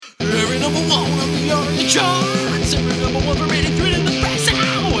charts. Every number one for 83 in the press.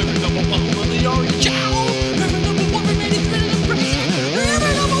 Ow! Every number one on the orange owl. Every number one for 83 in the press.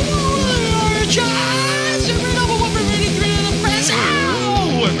 Every number one on the orange charts. Every number one for 83 in the press.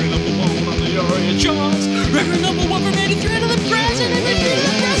 Ow! Every number one on the orange charts. Every number one for 83 in the press. And every in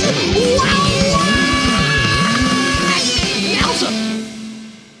the press. Wow! Yowza!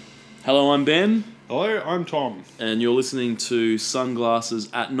 Hello, I'm Ben, Hello, I'm Tom. and you're listening to Sunglasses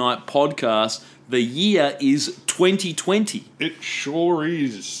at Night podcast. The year is 2020. It sure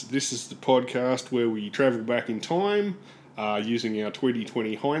is. This is the podcast where we travel back in time using our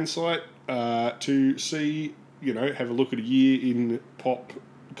 2020 hindsight to see, have a look at a year in pop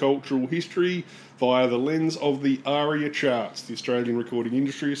cultural history via the lens of the ARIA charts, the Australian Recording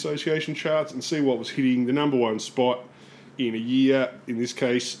Industry Association charts, and see what was hitting the number one spot in a year, in this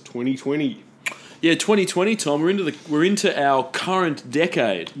case, 2020. Yeah, 2020, Tom. We're into our current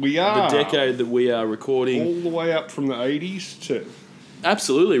decade. We are. The decade that we are recording. All the way up from the 80s to...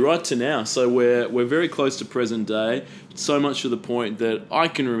 Absolutely, right to now. So we're very close to present day. So much to the point that I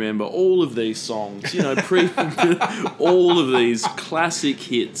can remember all of these songs. All of these classic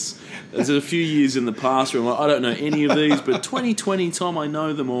hits. There's a few years in the past where I'm like, I don't know any of these, but 2020, Tom, I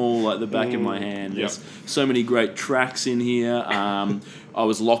know them all like the back of my hand. Yep. There's so many great tracks in here. I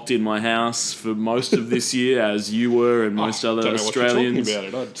was locked in my house for most of this year, as you were, and most other don't know Australians. What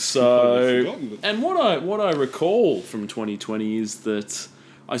you're talking about it. So, forgotten. and what I recall from 2020 is that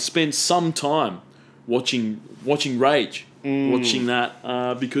I spent some time watching Rage, watching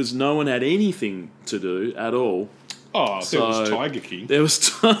that because no one had anything to do at all. Oh, So, there was Tiger King. There was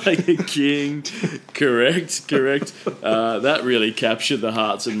Tiger King. Correct. That really captured the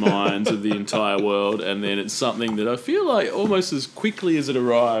hearts and minds of the entire world, and then it's something that I feel like almost as quickly as it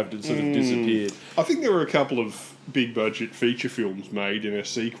arrived, it sort of disappeared. I think there were a couple of big budget feature films made in a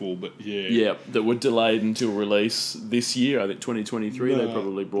sequel, but yeah. Yeah, that were delayed until release this year. I think 2023 they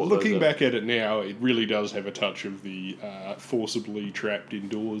probably brought Looking those up. back at it now, it really does have a touch of the forcibly trapped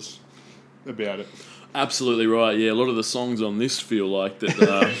indoors about it. Absolutely right. Yeah, a lot of the songs on this feel like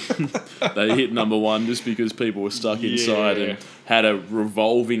that they hit number one just because people were stuck inside and had a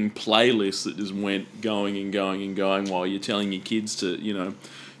revolving playlist that just went going and going and going while you're telling your kids to,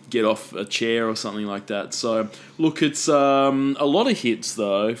 get off a chair or something like that. So, look, it's a lot of hits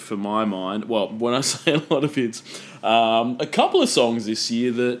though, for my mind. Well, when I say a lot of hits, a couple of songs this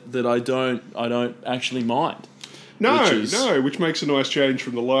year that I don't actually mind. Which makes a nice change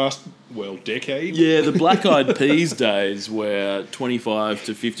from the last, decade. Yeah, the Black Eyed Peas days where 25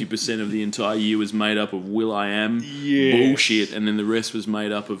 to 50% of the entire year was made up of Will.i.am bullshit, and then the rest was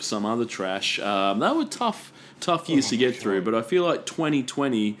made up of some other trash. They were tough years to get through, but I feel like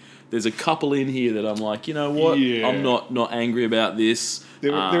 2020, there's a couple in here that I'm like, you know what? Yeah. I'm not angry about this.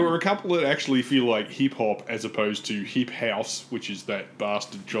 There were a couple that actually feel like hip-hop as opposed to hip-house, which is that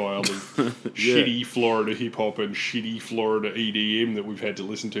bastard child of shitty Florida hip-hop and shitty Florida EDM that we've had to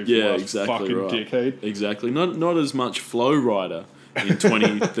listen to for the last fucking decade. Exactly. Not as much Flow Rider in the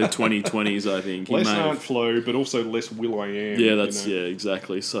 2020s, I think. Less Aunt Flo, but also less Will.i.am. Yeah,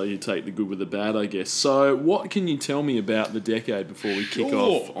 exactly. So you take the good with the bad, I guess. So what can you tell me about the decade before we kick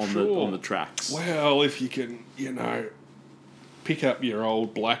off on the tracks? Well, if you can, pick up your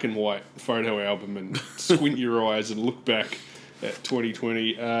old black and white photo album and squint your eyes and look back at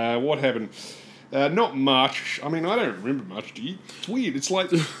 2020. What happened? Not much. I mean, I don't remember much, do you? It's weird. It's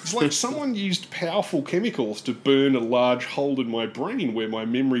like someone used powerful chemicals to burn a large hole in my brain where my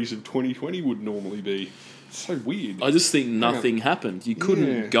memories of 2020 would normally be. It's so weird. I just think nothing happened. You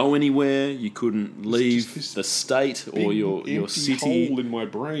couldn't go anywhere. You couldn't leave the state or your city. Hole in my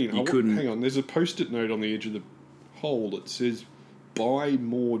brain. Hang on. There's a post-it note on the edge of the hole that says, "Buy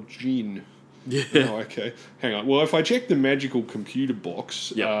more gin." Yeah. Oh, okay. Hang on. Well, if I check the magical computer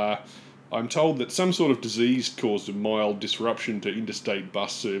box, I'm told that some sort of disease caused a mild disruption to interstate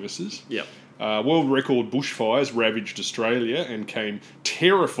bus services. Yep. World record bushfires ravaged Australia and came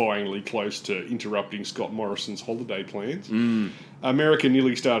terrifyingly close to interrupting Scott Morrison's holiday plans. America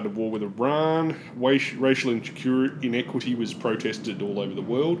nearly started a war with Iran. Racial inequity was protested all over the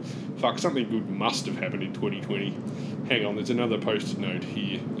world. Fuck, something good must have happened in 2020. Hang on, there's another post-it note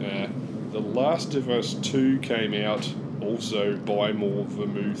here. The Last of Us 2 came out. Also, buy more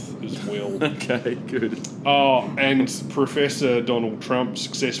vermouth as well. Okay, good. Oh, and Professor Donald Trump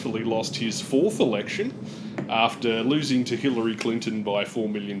successfully lost his fourth election after losing to Hillary Clinton by 4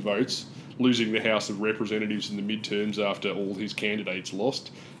 million votes, losing the House of Representatives in the midterms after all his candidates lost,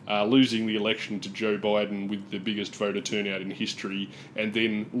 losing the election to Joe Biden with the biggest voter turnout in history, and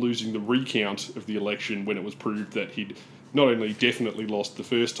then losing the recount of the election when it was proved that he'd not only definitely lost the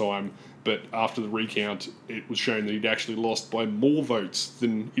first time, but after the recount, it was shown that he'd actually lost by more votes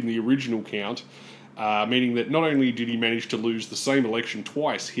than in the original count, meaning that not only did he manage to lose the same election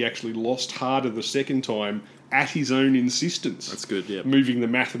twice, he actually lost harder the second time at his own insistence. That's good, yeah. Moving the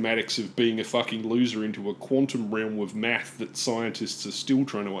mathematics of being a fucking loser into a quantum realm of math that scientists are still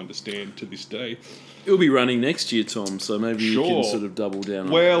trying to understand to this day. He'll be running next year, Tom, so maybe you can Sure. sort of double down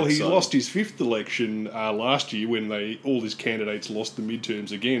on Well, that. he lost his fifth election last year when all his candidates lost the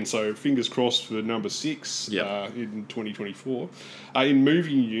midterms again. So fingers crossed for number 6 Yep. in 2024. In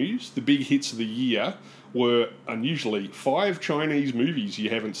movie news, the big hits of the year were unusually 5 Chinese movies you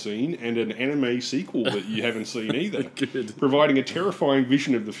haven't seen and an anime sequel that you haven't seen either. Good. Providing a terrifying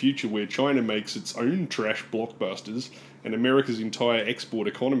vision of the future where China makes its own trash blockbusters and America's entire export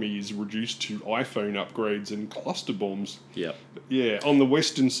economy is reduced to iPhone upgrades and cluster bombs. Yep. Yeah, on the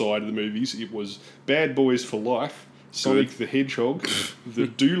western side of the movies, it was Bad Boys for Life, Sonic the Hedgehog, the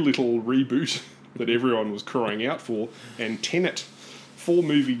Doolittle reboot that everyone was crying out for, and Tenet. 4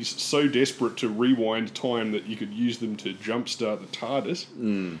 movies so desperate to rewind time that you could use them to jumpstart the TARDIS.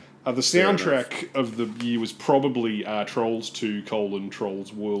 The soundtrack of the year was probably Trolls 2: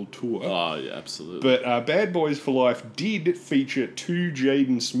 Trolls World Tour. Oh, yeah, absolutely. But Bad Boys for Life did feature 2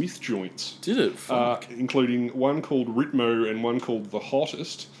 Jaden Smith joints. Did it? Fuck. Including one called Ritmo and one called The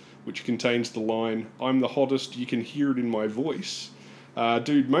Hottest, which contains the line, "I'm the hottest, you can hear it in my voice."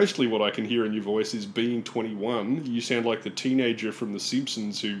 Dude, mostly what I can hear in your voice is being 21. You sound like the teenager from The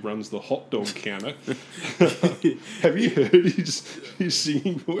Simpsons who runs the hot dog counter. Have you heard his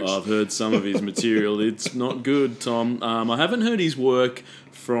singing voice? I've heard some of his material. It's not good, Tom. I haven't heard his work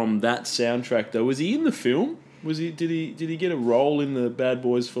from that soundtrack though. Was he in the film? Was he? Did he get a role in the Bad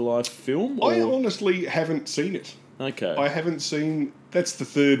Boys for Life film? I or- honestly haven't seen it. Okay. I haven't seen... That's the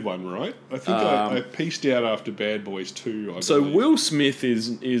third one, right? I think I pieced out after Bad Boys 2, So believe. Will Smith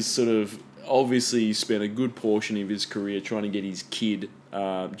is sort of obviously spent a good portion of his career trying to get his kid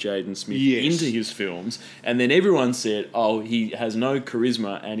Jaden Smith Yes. into his films, and then everyone said, "Oh, he has no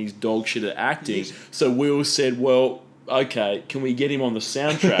charisma and he's dog shit at acting." Yes. So Will said, "Well, okay, can we get him on the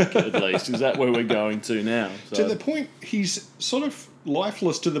soundtrack at least? Is that where we're going to now?" So, To the point, he's sort of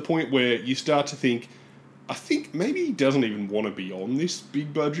lifeless to the point where you start to think, I think maybe he doesn't even want to be on this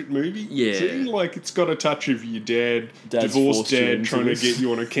big budget movie. Yeah. See? Like it's got a touch of your Dad's divorced forced you dad into trying to this. get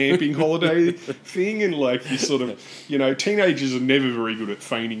you on a camping holiday thing, and like you sort of, teenagers are never very good at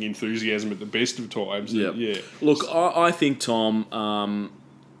feigning enthusiasm at the best of times. Yep. Yeah. Look, I think Tom,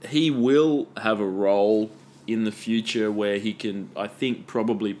 he will have a role in the future where he can, I think,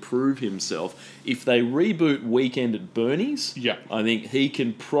 probably prove himself. If they reboot Weekend at Bernie's, Yeah. I think he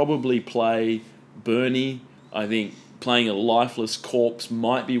can probably play Bernie. I think playing a lifeless corpse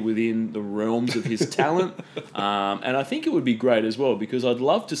might be within the realms of his talent. And I think it would be great as well because I'd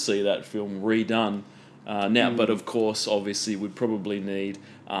love to see that film redone now. But of course, obviously, we'd probably need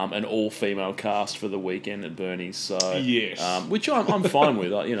an all-female cast for the Weekend at Bernie's. So, Yes. which I'm fine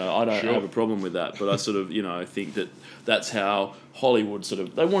with. I don't Sure. have a problem with that. But I sort of, think that that's how Hollywood sort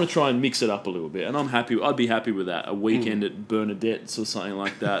of, they want to try and mix it up a little bit. And I'd be happy with that. A Weekend at Bernadette's or something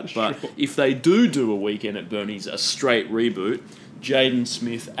like that. But if they do a Weekend at Bernie's, a straight reboot, Jaden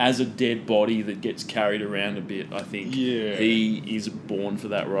Smith as a dead body that gets carried around a bit, I think Yeah. he is born for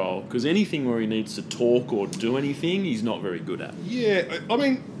that role. Because anything where he needs to talk or do anything, he's not very good at. Yeah, I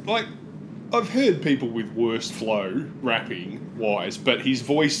mean, like, I've heard people with worse flow, rapping-wise, but his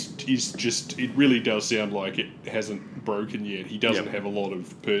voice is just, it really does sound like it hasn't broken yet. He doesn't Yep. have a lot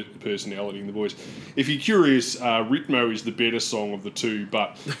of personality in the voice. If you're curious, Ritmo is the better song of the two,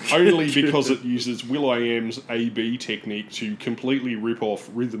 but only because it uses Will.i.am's A-B technique to completely rip off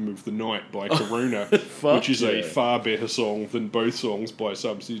Rhythm of the Night by Corona, which is a yeah. far better song than both songs by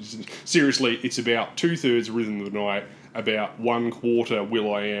some citizens. Seriously, it's about 2/3 Rhythm of the Night, about 1/4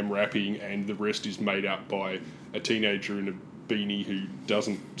 Will.i.am rapping, and the rest is made up by a teenager in a beanie who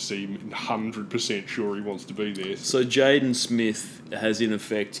doesn't seem 100% sure he wants to be there. So Jaden Smith has in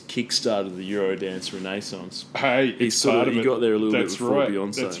effect kickstarted the Eurodance Renaissance. Hey, He it's sort part of- of he it. got there a little bit That's before right.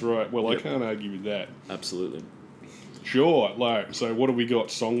 Beyonce. That's right. Well, Yep. I can't argue with that. Absolutely. Sure. Like, so what do we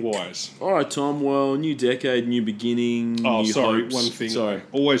got song-wise? All right, Tom. Well, new decade, new beginning. Oh, new sorry. hopes. One thing. Sorry. I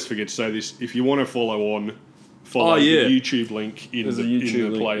always forget to say this. If you want to follow on, follow Oh, yeah. the YouTube link in There's the, a YouTube in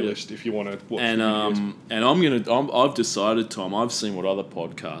the link, playlist if you want to watch And the videos. I've decided, Tom. I've seen what other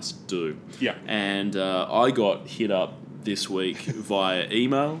podcasts do. Yeah. And I got hit up this week via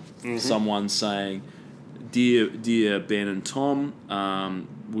email. Mm-hmm. Someone saying, "Dear Ben and Tom,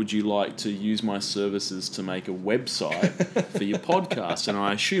 would you like to use my services to make a website for your podcast?" And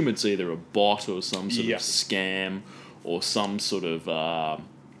I assume it's either a bot or some sort Yeah. of scam, or some sort of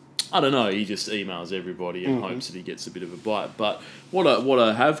I don't know. He just emails everybody and hopes that he gets a bit of a bite. But what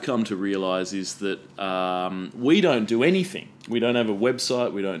I have come to realise is that we don't do anything. We don't have a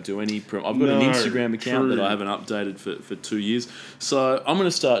website. We don't do any. I've got an Instagram account that I haven't updated for 2 years. So I'm going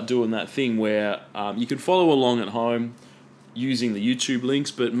to start doing that thing where you can follow along at home using the YouTube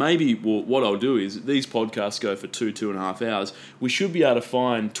links, but maybe what I'll do is these podcasts go for 2.5 hours. We should be able to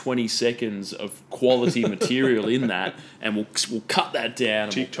find 20 seconds of quality material in that, and we'll cut that down.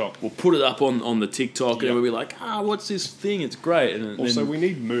 TikTok. We'll put it up on the TikTok, and we'll be like, what's this thing? It's great. And Also, then we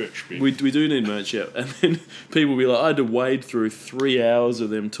need merch, Ben. we do need merch, yeah. And then people will be like, I had to wade through 3 hours of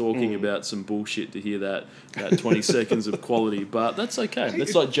them talking about some bullshit to hear that 20 seconds of quality. But that's okay.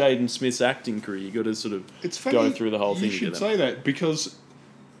 That's like Jaden Smith's acting career. You got to sort of go through the whole thing. You should say that, because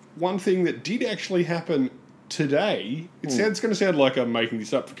one thing that did actually happen today, it's going to sound like I'm making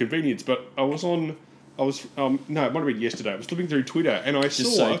this up for convenience, but no, it might have been yesterday. I was looking through Twitter and I saw...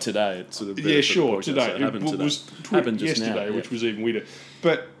 Just say today. It's sort of today. It happened today. Happened just yesterday, now, which was even weirder.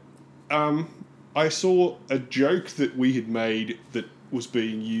 But I saw a joke that we had made that was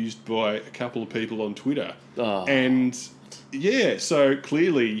being used by a couple of people on Twitter. Oh. And, so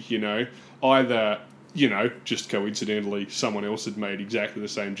clearly, either... just coincidentally, someone else had made exactly the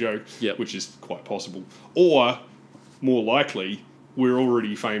same joke, which is quite possible. Or, more likely, we're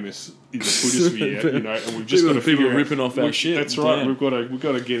already famous in the Twitter sphere, and we've just got to figure out... People ripping off our shit. That's right. Damn. We've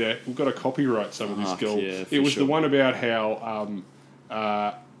got to copyright some of this gold. Yeah, it was the one about how,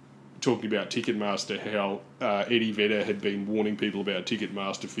 talking about Ticketmaster, how Eddie Vedder had been warning people about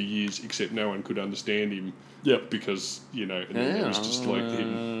Ticketmaster for years, except no one could understand him. Yep. Because, and it was just like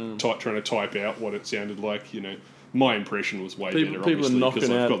him trying to type out what it sounded like, My impression was way better, obviously, because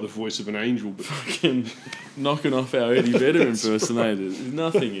I've got the voice of an angel. But fucking knocking off our Eddie Vedder impersonators.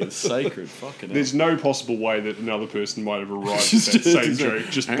 Nothing is sacred. Fucking hell. There's no possible way that another person might have arrived at that same joke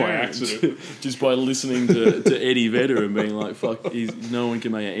just by accident. Just by listening to Eddie Vedder and being like, fuck, no one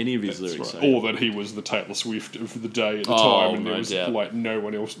can make any of his lyrics. Right. Or that he was the Taylor Swift of the day at the time, and there was like no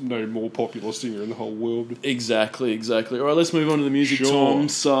one else, no more popular singer in the whole world. Exactly. All right, let's move on to the music, Tom.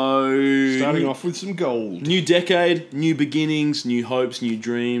 So... starting off with some gold. New decade. New beginnings, new hopes, new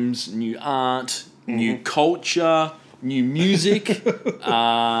dreams, new art, new culture, new music.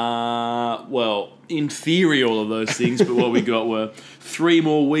 Well, in theory, all of those things, but what we got were 3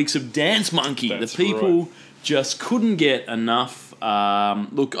 more weeks of Dance Monkey. That's the people just couldn't get enough.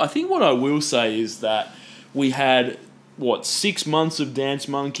 Look, I think what I will say is that we had... 6 months of Dance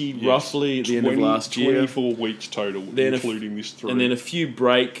Monkey, roughly, at the end of last year. 24 weeks total, including this 3. And then a few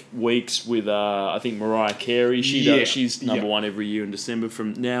break weeks with, I think, Mariah Carey. She's number 1 every year in December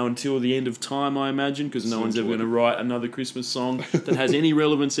from now until the end of time, I imagine, because no one's ever going to write another Christmas song that has any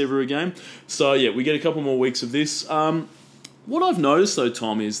relevance ever again. So, we get a couple more weeks of this. What I've noticed, though,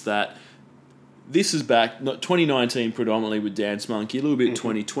 Tom, is that this is back, 2019 predominantly with Dance Monkey, a little bit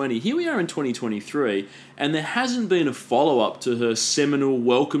 2020. Here we are in 2023, and there hasn't been a follow-up to her seminal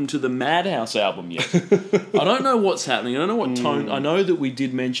Welcome to the Madhouse album yet. I don't know what's happening. I don't know what tone... I know that we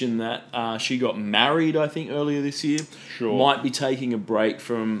did mention that she got married, I think, earlier this year. Sure. Might be taking a break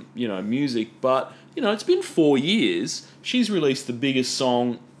from, music, but, it's been 4 years. She's released the biggest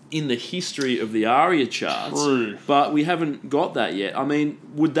song in the history of the ARIA charts. True. But we haven't got that yet. I mean,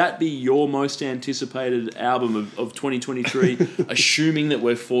 would that be your most anticipated album of 2023, assuming that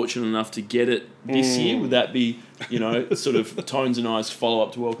we're fortunate enough to get it this year? Would that be, sort of Tones and I's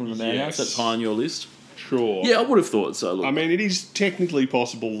follow-up to Welcome to the Madhouse? That's high on your list? Sure. Yeah, I would have thought so. Look. I mean, it is technically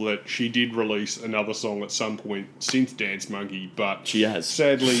possible that she did release another song at some point since Dance Monkey, but she has.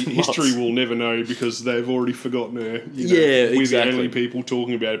 Sadly, history will never know because they've already forgotten her. We're the only people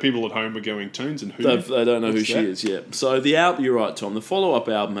talking about it. People at home are going, Tones and who? They don't know who she is yet. So the album, you're right, Tom, the follow-up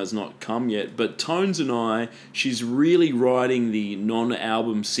album has not come yet, but Tones and I, she's really riding the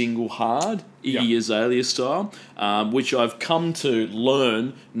non-album single hard, Iggy Azalea style, which I've come to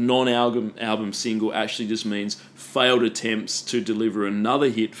learn non-album single actually just means failed attempts to deliver another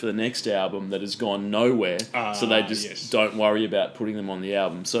hit for the next album that has gone nowhere, so they just don't worry about putting them on the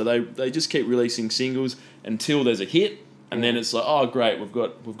album. So they just keep releasing singles until there's a hit, and then it's like, oh great, we've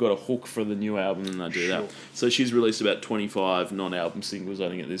got a hook for the new album, and they do that. So she's released about 25 non-album singles, I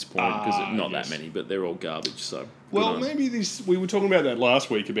think, at this point, because not that many, but they're all garbage. So well, maybe we were talking about that last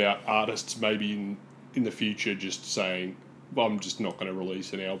week about artists maybe in the future just saying, well, I'm just not going to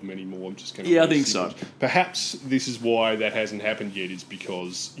release an album anymore. I'm just going to. Yeah, I think so. Perhaps this is why that hasn't happened yet. Is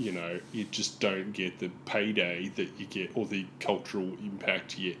because you just don't get the payday that you get or the cultural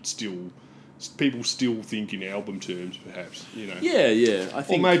impact yet. Still people still think in album terms, perhaps, Yeah, I Or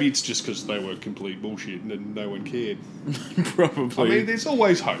think maybe it's just because they were complete bullshit and no one cared. probably. I mean, there's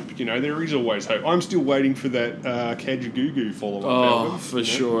always hope, there is always hope. I'm still waiting for that Kajagoogoo follow-up album. For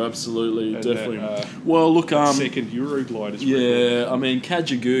sure, absolutely, And definitely. that, Well, look, second Euroglide is yeah, I mean,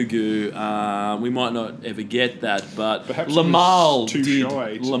 Kajagoogoo, we might not ever get that, but Perhaps it Lamal was too did.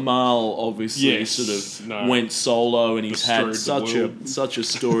 shy to- Lamal obviously Yes, sort of no. went solo, and he's had Bestrode the world. such a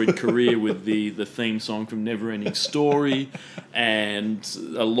storied career with the theme song from Neverending Story, and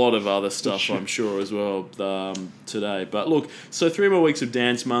a lot of other stuff, I'm sure, as well today. But look, so 3 more weeks of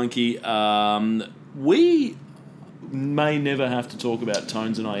Dance Monkey. We may never have to talk about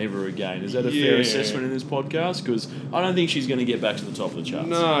Tones and I ever again. Is that a fair Yeah. assessment in this podcast? Because I don't think she's going to get back to the top of the charts.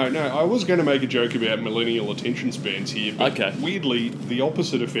 No, I was going to make a joke about millennial attention spans here, but Okay. weirdly, the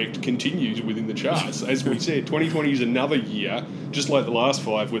opposite effect continues within the charts. As we said, 2020 is another year, just like the last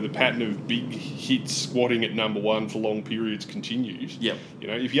 5, where the pattern of big hits squatting at number 1 for long periods continues. Yep.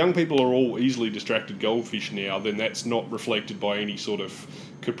 If young people are all easily distracted goldfish now, then that's not reflected by any sort of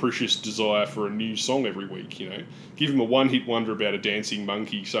capricious desire for a new song every week, Give them a one-hit wonder about a dancing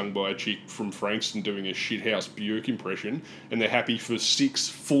monkey sung by a chick from Frankston doing a shithouse Björk impression, and they're happy for 6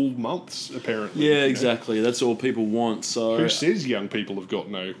 full months, apparently. Yeah, exactly. That's all people want. So Who says young people have got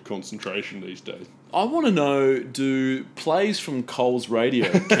no concentration these days? I want to know, do plays from Coles Radio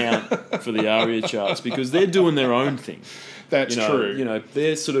count for the ARIA charts? Because they're doing their own thing. That's true.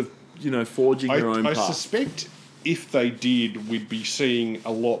 They're sort of, forging their own I path. suspect if they did, we'd be seeing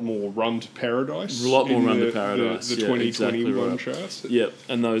a lot more Run to Paradise. A lot more in Run to the- Paradise, The yeah, 2021 exactly right. charts. Yep,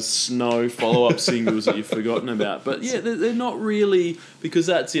 and those Snow follow-up singles that you've forgotten about. But yeah, they're not really, because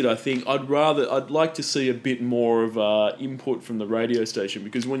that's it, I think. I'd like to see a bit more of input from the radio station,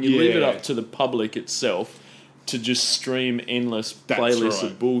 because when you leave it Yeah. up to the public itself to just stream endless That's playlists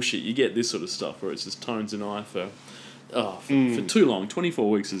right. of bullshit, you get this sort of stuff where it's just Tones and I for too long. 24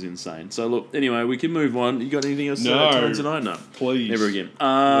 weeks is insane. So look, anyway, we can move on. You got anything else to say about No. Tones and I? No. Please. Never again.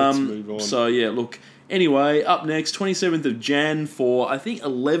 Let's move on. So yeah, look. Anyway, up next, 27th of Jan for I think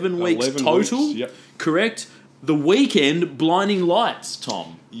 11 weeks 11 total. weeks, yep. Correct. The Weekend, Blinding Lights.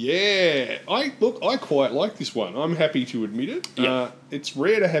 Tom. Yeah, I quite like this one. I'm happy to admit it. Yep. It's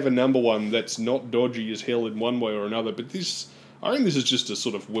rare to have a number one that's not dodgy as hell in one way or another, but I think this is just a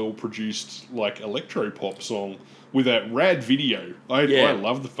sort of well-produced, electro pop song with a rad video. I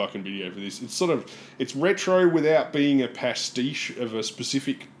love the fucking video for this. It's retro without being a pastiche of a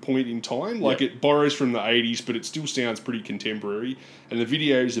specific point in time. It borrows from the 80s, but it still sounds pretty contemporary. And the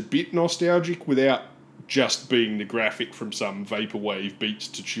video is a bit nostalgic without just being the graphic from some vaporwave beats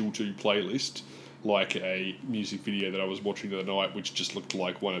to chill to playlist, like a music video that I was watching the other night, which just looked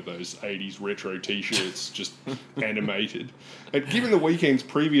like one of those 80s retro t-shirts, just animated. And given the Weeknd's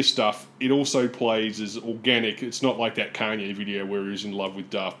previous stuff, it also plays as organic. It's not like that Kanye video where he was in love with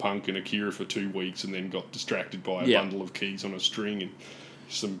Daft Punk and Akira for 2 weeks and then got distracted by a bundle of keys on a string and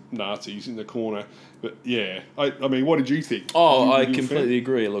some Nazis in the corner. But yeah, I mean, what did you think? Oh, I You a fan? completely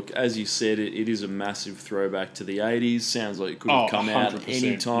agree. Look, as you said, it is a massive throwback to the 80s. Sounds like it could have come out 100%,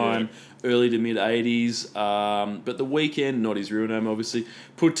 any time, early to mid 80s. But The Weeknd, not his real name obviously,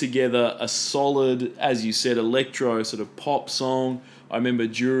 put together a solid, as you said, electro sort of pop song. I remember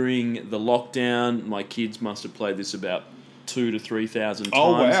during the lockdown, my kids must have played this about 2,000 to 3,000 times.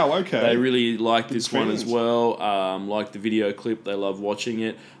 Oh, wow, okay. They really liked this Good one as fans. well. Like the video clip, they love watching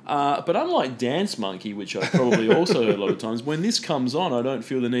it. But unlike Dance Monkey, which I probably also heard a lot of times, when this comes on, I don't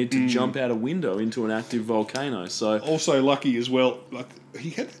feel the need to jump out a window into an active volcano. So Also lucky as well,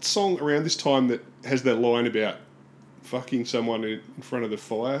 he had that song around this time that has that line about fucking someone in front of the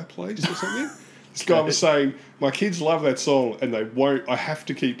fireplace or something. This guy was saying, my kids love that song and they won't, I have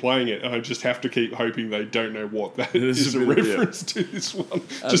to keep playing it and I just have to keep hoping they don't know what that is a reference to this one.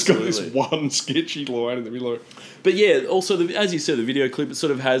 Just got this one sketchy line in the middle of it. But yeah, also, as you said, the video clip, it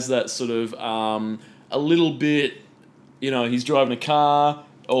sort of has that sort of a little bit, he's driving a car,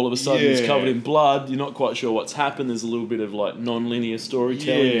 all of a sudden he's covered in blood, you're not quite sure what's happened, there's a little bit of non-linear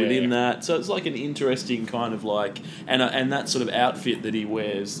storytelling within that, so it's like an interesting kind of and that sort of outfit that he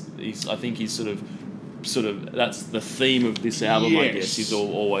wears, I think he's sort of that's the theme of this album, I guess. He's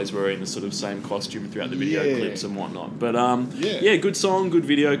always wearing the sort of same costume throughout the video clips and whatnot. But good song, good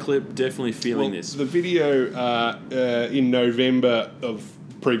video clip. Definitely feeling this. The video in November of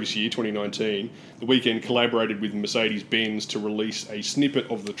previous year, 2019, The Weeknd collaborated with Mercedes-Benz to release a snippet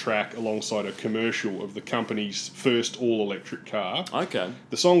of the track alongside a commercial of the company's first all-electric car. Okay.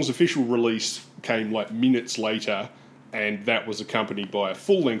 The song's official release came minutes later, and that was accompanied by a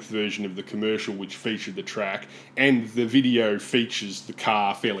full-length version of the commercial which featured the track, and the video features the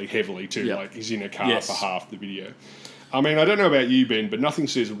car fairly heavily too, Yep. like he's in a car Yes. for half the video. I mean, I don't know about you, Ben, but nothing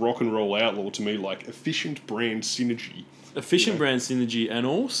says rock and roll outlaw to me like efficient brand synergy. Efficient brand synergy, and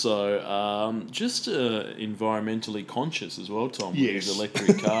also just environmentally conscious as well, Tom. Yes. With his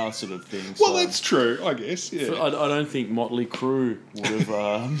electric car sort of thing. Well, So that's true, I guess. Yeah. I don't think Motley Crue would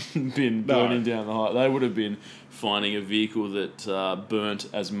have been No. burning down the highway. They would have been finding a vehicle that burnt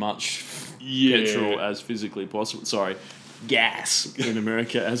as much Yeah. petrol as physically possible. Sorry, gas in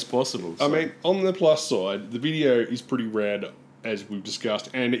America as possible. I So- mean, on the plus side, the video is pretty rad, as we've discussed,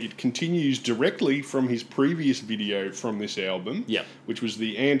 and it continues directly from his previous video from this album, Yep. which was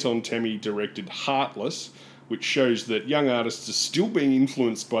the Anton Tammy directed Heartless, which shows that young artists are still being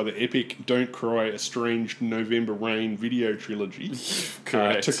influenced by the epic Don't Cry, Estranged November Rain video trilogy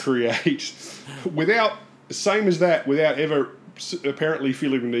Correct. to create, without ever apparently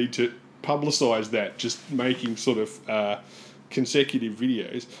feeling the need to publicise that, just making sort of consecutive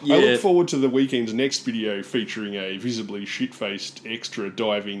videos. I Yeah. look forward to the Weeknd's next video featuring a visibly shit-faced extra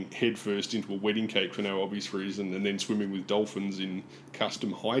diving headfirst into a wedding cake for no obvious reason and then swimming with dolphins in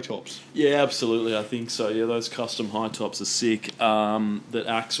custom high tops. Yeah, absolutely. I think so. Yeah, those custom high tops are sick. That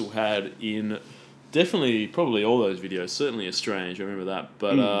Axel had in definitely probably all those videos. Certainly Estranged. I remember that.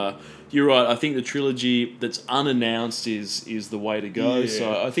 But you're right. I think the trilogy that's unannounced is the way to go. Yeah.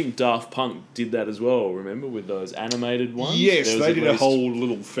 So I think Daft Punk did that as well. Remember with those animated ones? Yes, There was they at did a least- whole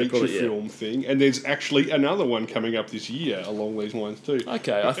little feature probably, yeah. film thing, and there's actually another one coming up this year along these lines too.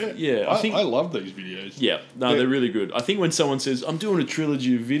 Okay, I think I love these videos. yeah, no, They're- they're really good. I think when someone says I'm doing a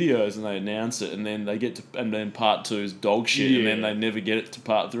trilogy of videos and they announce it, and then they get to, and then part 2 is dog shit, and then Yeah. they never get it to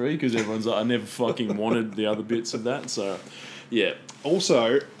part 3 because everyone's like, I never fucking wanted the other bits of that. So, yeah,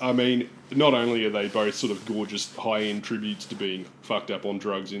 Also, I mean, not only are they both sort of gorgeous high-end tributes to being fucked up on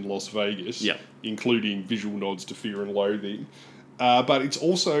drugs in Las Vegas, Yeah. including visual nods to Fear and Loathing, but it's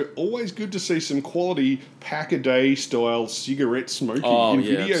also always good to see some quality pack-a-day style cigarette smoking Oh, in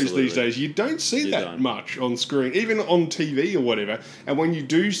yeah, videos absolutely. these days. You don't see You that don't. much on screen, even on TV or whatever. And when you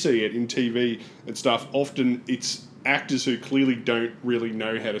do see it in TV and stuff, often it's actors who clearly don't really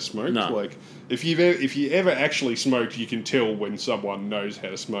know how to smoke. No. Like if you ever actually smoked, you can tell when someone knows how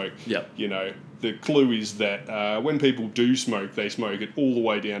to smoke. Yep. You know, the clue is that when people do smoke, they smoke it all the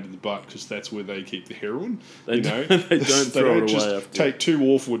way down to the butt because that's where they keep the heroin. They you know, don't- they don't throw it just away after. take two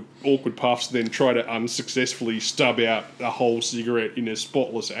awkward puffs, then try to unsuccessfully stub out a whole cigarette in a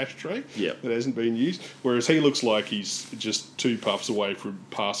spotless ashtray Yep. that hasn't been used. Whereas he looks like he's just 2 puffs away from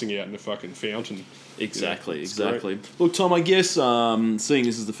passing out in a fucking fountain. exactly, Yeah, it's exactly. Look, Tom, I guess seeing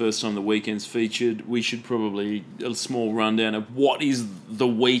this is the first time the Weeknd's featured, we should probably a small rundown of what is the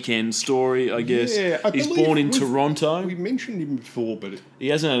Weeknd story. I guess Yeah, I he's believe born in we've- Toronto. We mentioned him before, but He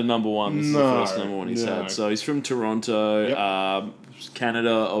hasn't had a number one. This is the No, first number one he's no. had. So he's from Toronto, Yep.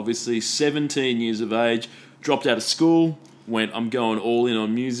 Canada, obviously. 17 years of age. Dropped out of school. Went, I'm going all in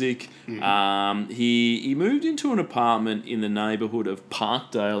on music. Mm-hmm. He moved into an apartment in the neighbourhood of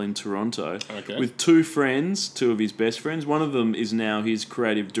Parkdale in Toronto Okay. with 2 friends, 2 of his best friends. One of them is now his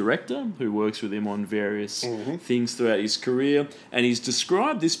creative director, who works with him on various Mm-hmm. things throughout his career. And he's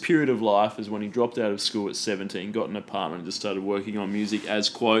described this period of life as when he dropped out of school at 17, got an apartment, and just started working on music as,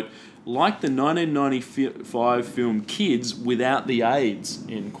 quote, like the 1995 film Kids without the AIDS,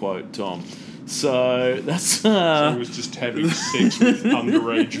 end quote, Tom. So that's he was just having sex with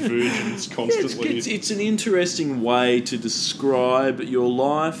underage virgins constantly. it's an interesting way to describe your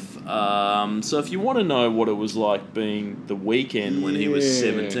life. So if you want to know what it was like being The Weeknd when he was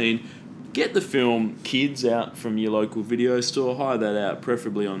Yeah. 17, get the film Kids out from your local video store, hire that out,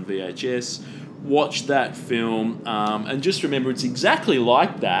 preferably on VHS. Watch that film, and just remember it's exactly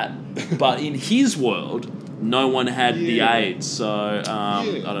like that, but in his world, no one had the Yeah. AIDS. So I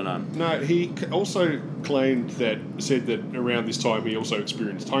don't know. No, he also said that around this time he also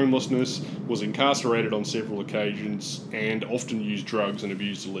experienced homelessness, was incarcerated on several occasions, and often used drugs and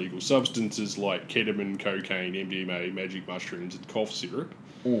abused illegal substances like ketamine, cocaine, MDMA, magic mushrooms, and cough syrup.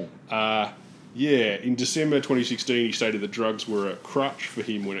 In December 2016, he stated that drugs were a crutch for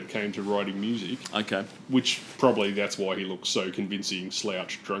him when it came to writing music, Okay. which probably that's why he looks so convincing,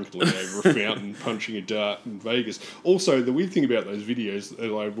 slouched drunkenly over a fountain, punching a dart in Vegas. Also, the weird thing about those videos,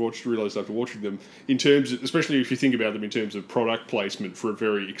 that I realised after watching them, in terms of, especially if you think about them in terms of product placement for a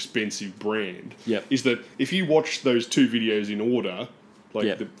very expensive brand, Yep. is that if you watch those 2 videos in order, like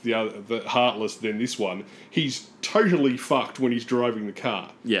Yep. the Heartless, then this one, he's totally fucked when he's driving the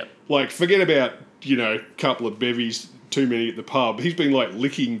car. Yeah. Like, forget about, a couple of bevies, too many at the pub. He's been like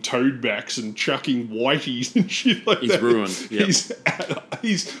licking toadbacks and chucking whiteys and shit like He's that. ruined. Yep.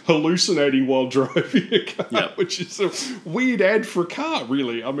 He's hallucinating while driving a car, Yep. which is a weird ad for a car,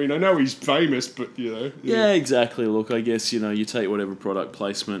 really. I mean, I know he's famous, but you know. Yeah, exactly. Look, I guess, you take whatever product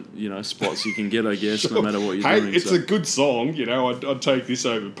placement, spots you can get, I guess, no matter what you're Hey, doing. it's so. a good song, I'd take this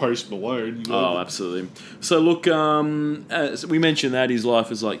over Post Malone. Oh, absolutely. So, look, as we mentioned that his life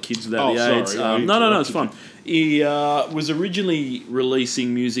is like Kids Without Oh, the sorry, AIDS. I No, it's interrupted fine. He was originally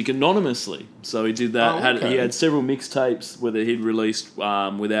releasing music anonymously. So he did that. Oh, He okay. had several mixtapes whether he'd released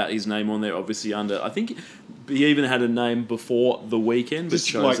without his name on there, obviously under, I think he even had a name before The Weeknd. This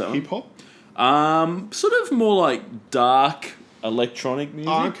is like hip hop? Sort of more like dark electronic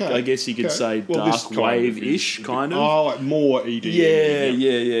music. Oh, okay. I guess you could Okay. say Well, this dark kind of wave-ish, is- kind of. Oh, like more EDM.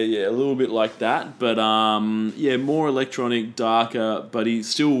 Yeah, a little bit like that, but more electronic, darker. But he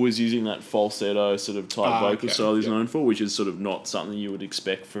still was using that falsetto sort of type vocal okay, style he's yep. known for, which is sort of not something you would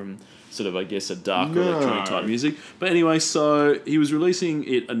expect from sort of, I guess, a darker No. electronic type music. But anyway, so he was releasing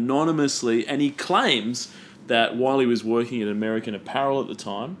it anonymously, and he claims that while he was working at American Apparel at the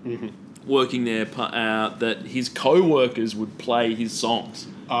time, working there, that his co-workers would play his songs.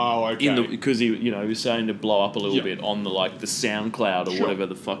 Oh, okay. Because he was starting to blow up a little Yep. bit on the SoundCloud or Sure. whatever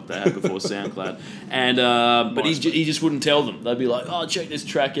the fuck they had before SoundCloud, and but he MySpace. he just wouldn't tell them. They'd be like, "Oh, check this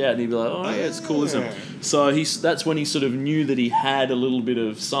track out," and he'd be like, "Oh yeah, it's cool, isn't it?" So that's when he sort of knew that he had a little bit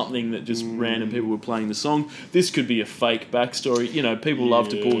of something that just random people were playing the song. This could be a fake backstory. People love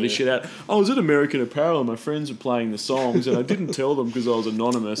to pull this shit out. I was at American Apparel and my friends were playing the songs, and I didn't tell them because I was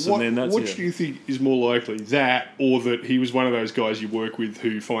anonymous. What, and then that's what it. do you think is more likely, that or that he was one of those guys you work with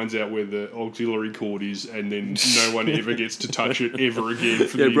who finds out where the auxiliary cord is and then no one ever gets to touch it ever again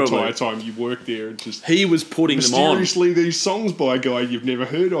for Yeah, the probably. entire time you work there? And just He was putting them on. mysteriously, these songs by a guy you've never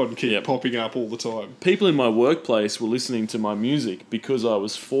heard on keep Yep. popping up all the time. People in my workplace were listening to my music because I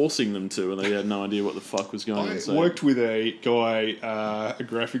was forcing them to, and they had no idea what the fuck was going on. I So worked with a guy, a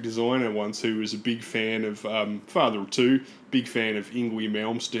graphic designer once, who was a big fan of Father of Two, big fan of Yngwie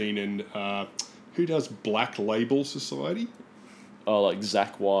Malmsteen, and who does Black Label Society? like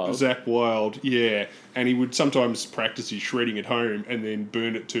Zach Wild. Zach Wild, yeah. And he would sometimes practice his shredding at home and then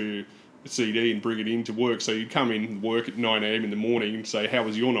burn it to a CD and bring it into work. So you'd come in and work at 9 a.m. in the morning and say, "How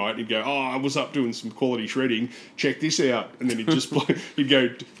was your night?" And he'd go, "Oh, I was up doing some quality shredding. Check this out." And then he'd just play, he'd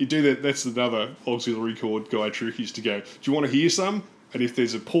do that. That's another auxiliary cord guy trick, is to go, "Do you want to hear some?" And if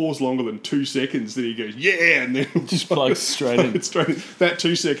there's a pause longer than 2 seconds, then he goes, "Yeah," and then Just plugs straight in. That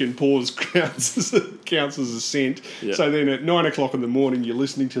 2 second pause counts as a cent. Yeah. So then at 9 o'clock in the morning, you're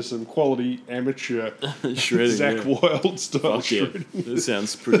listening to some quality amateur Shredding, Zach yeah. Wild style Fuck yeah, shredding. that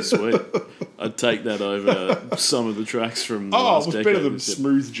sounds pretty sweet. I'd take that over some of the tracks from the Oh, last it was decade. better than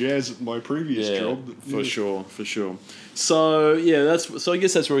smooth jazz at my previous Yeah, job. for sure. So yeah, I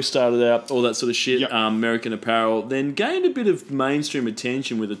guess that's where we started out, all that sort of shit. Yep. American Apparel, then gained a bit of mainstream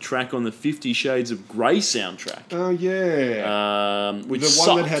attention with a track on the 50 Shades of Grey soundtrack, Oh yeah, which the one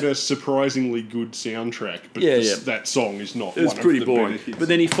sucked. that had a surprisingly good soundtrack, but Yeah, yeah. that song is not. It was one pretty of the boring. better hits. But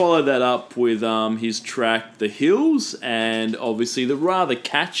then he followed that up with his track "The Hills," and obviously the rather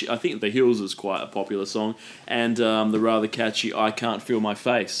catchy. I think "The Hills" is quite a popular song, and the rather catchy "I Can't Feel My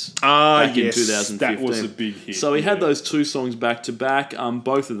Face" back in 2015. that was a big hit. So he had yeah. those two songs back to back.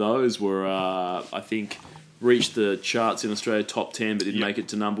 Both of those were, I think, reached the charts in Australia, top 10, but didn't Yep. make it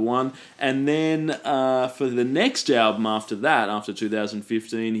to number one. And then for the next album after that, after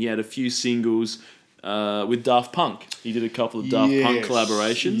 2015, he had a few singles with Daft Punk. He did a couple of Daft Punk Yes.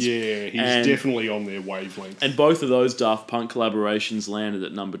 collaborations. Yeah, he's And- definitely on their wavelength. And both of those Daft Punk collaborations landed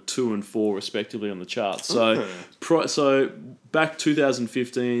at number 2 and 4 respectively on the charts. So, so back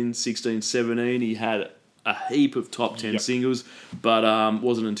 2015, 16, 17, he had a heap of top 10 Yep. singles, but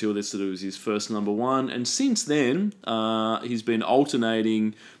wasn't until this that it was his first number one. And since then, he's been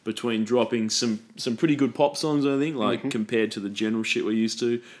alternating between dropping some pretty good pop songs, I think, like compared to the general shit we're used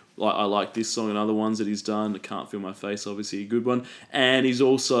to. Like I like this song and other ones that he's done. I Can't Feel My Face, obviously a good one. And he's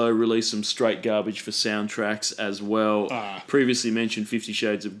also released some straight garbage for soundtracks as well. Previously mentioned 50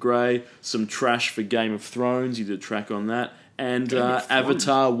 Shades of Grey, some trash for Game of Thrones. He did a track on that. And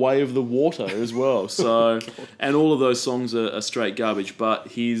Avatar Way of the Water as well. So, and all of those songs are straight garbage, but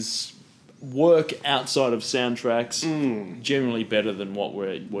his work outside of soundtracks generally better than what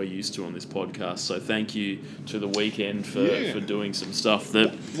we're used to on this podcast. So thank you to The Weeknd for doing some stuff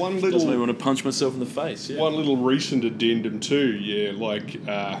that does me want to punch myself in the face. Yeah. One little recent addendum too,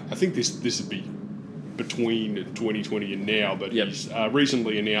 I think this would be between 2020 and now, but Yep. he's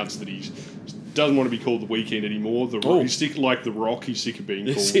recently announced that he doesn't want to be called The Weeknd anymore. He's sick like The Rock. He's sick of being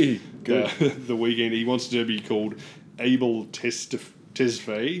Is called he? Good. The Weeknd. He wants to be called Abel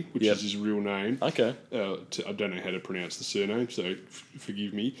Tesfaye, which Yep. is his real name. Okay. I don't know how to pronounce the surname, so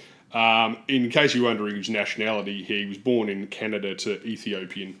forgive me. In case you're wondering his nationality, he was born in Canada to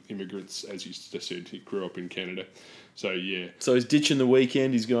Ethiopian immigrants, as you just said. He grew up in Canada. So, yeah. So he's ditching the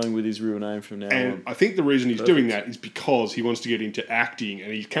weekend. He's going with his real name from now And on. I think the reason he's doing that is because he wants to get into acting,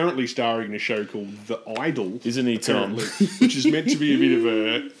 and he's currently starring in a show called The Idol. Isn't he, Tom? apparently, which is meant to be a bit of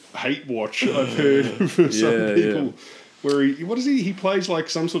a hate watch, I've heard, for some Yeah, people. yeah. Where what is he? He plays like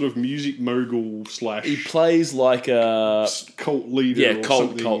some sort of music mogul / He plays like a cult leader. or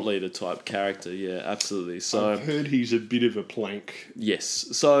cult something. leader type character. Yeah, absolutely. So I've heard he's a bit of a plank. yes.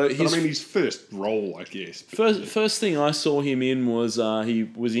 So But his I mean, his first role, I guess. first thing I saw him in was he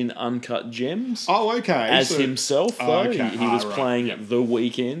was in Uncut Gems. Oh, okay. As so himself, though. Oh, okay. He was Right. playing Yep. The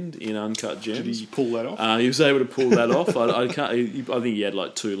Weeknd in Uncut Gems. Did he pull that off? He was able to pull that off. I can't. I think he had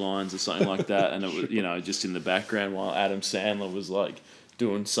like 2 lines or something like that, and it was just in the background while Adam Sandler was like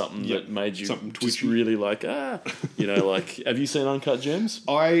doing something Yep. that made you Something just twitchy. really like like. Have you seen Uncut Gems?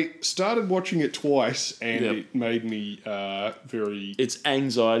 I started watching it twice, and Yep. it made me very. It's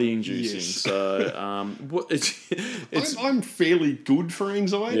anxiety inducing. Yes. So it's I'm fairly good for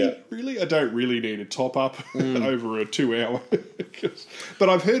anxiety, Yeah. really. I don't really need a top up over a 2 hour. But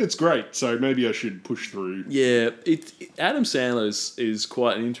I've heard it's great, so maybe I should push through. Yeah, Adam Sandler is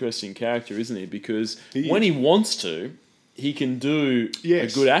quite an interesting character, isn't he? Because He when is. he wants to, he can do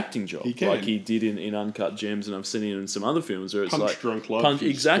Yes, a good acting job, he can. like he did in Uncut Gems, and I've seen him in some other films where it's Punch like Drunk Love, he's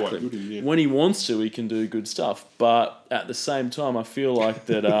exactly. quite good in, yeah. When he wants to, he can do good stuff, but at the same time, I feel like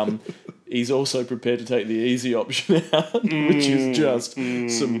that he's also prepared to take the easy option out, which is just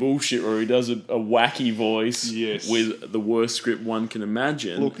some bullshit where he does a wacky voice Yes. with the worst script one can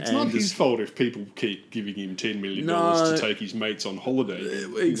imagine. Look, it's and not just- his fault if people keep giving him $10 million No. to take his mates on holiday.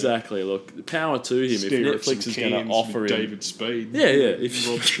 Exactly. Look, power to him. Stare at If some Netflix is going to cans offer with him, David Spade. Yeah. If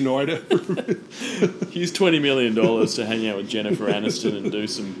Rob Schneider. here's $20 million to hang out with Jennifer Aniston and do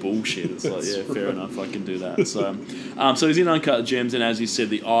some bullshit, it's like, yeah, fair enough, I can do that. So he's in Uncut Gems, and as you said,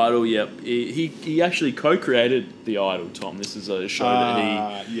 The Idol. Yep, he actually co-created The Idol. Tom, this is a show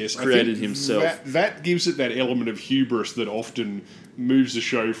that he yes, I created think himself. That gives it that element of hubris that often moves a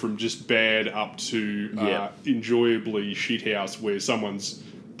show from just bad up to Yeah. enjoyably shithouse, where someone's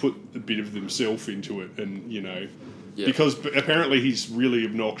put a bit of themselves into it, and Yeah. because apparently he's really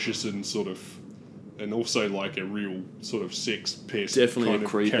obnoxious and sort of. And also like a real sort of sex pest Definitely kind a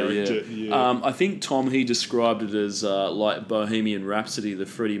of creeper, character. yeah. I think, Tom, he described it as like Bohemian Rhapsody, the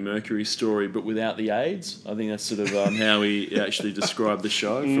Freddie Mercury story, but without the AIDS. I think that's sort of how he actually described the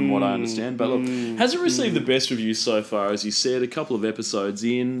show, from what I understand. But look, has it received the best reviews so far? As you said, a couple of episodes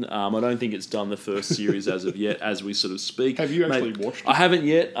in. I don't think it's done the first series as of yet, as we sort of speak. Have you actually Mate, watched it? I haven't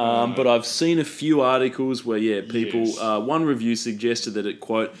yet, but I've seen a few articles where, people... Yes. one review suggested that it,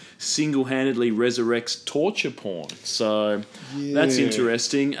 quote, single-handedly resurrects torture porn. So that's Yeah.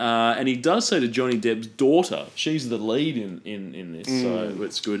 interesting. And he does say to Johnny Depp's daughter, she's the lead in this, so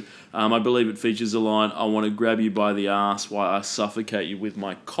it's good. I believe it features the line, "I want to grab you by the ass while I suffocate you with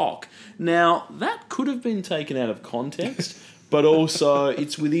my cock." Now, that could have been taken out of context. But also,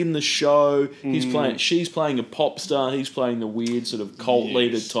 it's within the show. She's playing a pop star. He's playing the weird sort of cult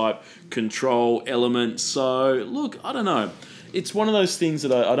leader type control element. So, look, I don't know. It's one of those things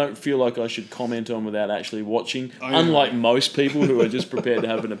that I don't feel like I should comment on without actually watching. Unlike most people who are just prepared to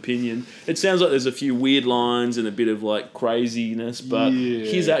have an opinion. It sounds like there's a few weird lines and a bit of like craziness, but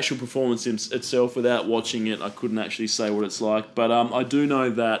his actual performance itself, without watching it, I couldn't actually say what it's like. But I do know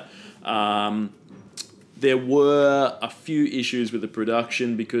that. There were a few issues with the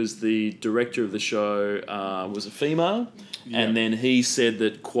production because the director of the show was a female, and then he said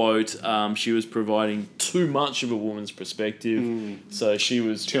that, quote, she was providing too much of a woman's perspective, so she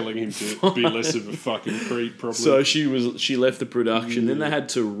was Telling him to be less of a fucking creep, probably. so she left the production. Then they had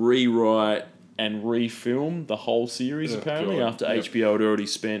to rewrite and refilm the whole series apparently God. after Yep. HBO had already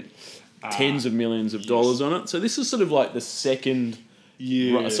spent tens of millions of dollars on it. So this is sort of like the second.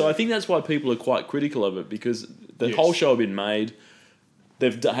 yeah. Right, so I think that's why people are quite critical of it, because the Yes. whole show had been made.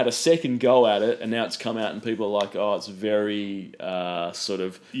 They've had a second go at it, and now it's come out, and people are like, "Oh, it's very sort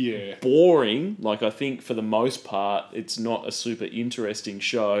of Yeah. boring." Like, I think for the most part, it's not a super interesting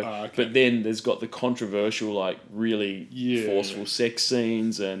show. Okay. But then there's got the controversial, like really Yeah. forceful sex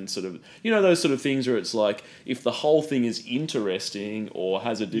scenes and sort of those sort of things where it's like, if the whole thing is interesting or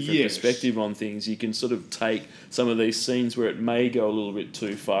has a different Yes. perspective on things, you can sort of take some of these scenes where it may go a little bit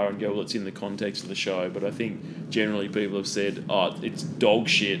too far and go, well, it's in the context of the show. But I think generally people have said, oh, it's dog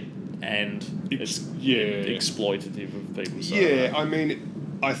shit and it's exploitative of people. So Yeah, I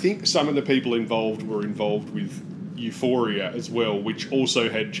mean, I think some of the people involved were involved with, Euphoria as well, which also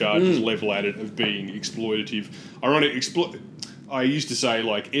had charges level at it of being exploitative. I used to say,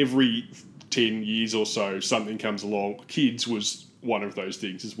 like, every 10 years or so, something comes along. Kids was one of those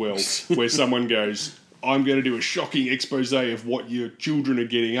things as well, where someone goes, I'm going to do a shocking expose of what your children are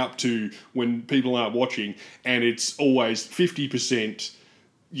getting up to when people aren't watching, and it's always 50%,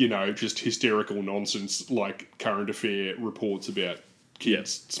 just hysterical nonsense, like current affair reports about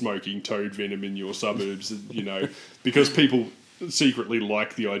kids smoking toad venom in your suburbs, because people secretly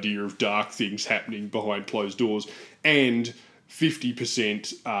like the idea of dark things happening behind closed doors, and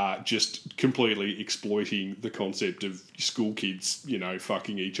 50% are just completely exploiting the concept of school kids,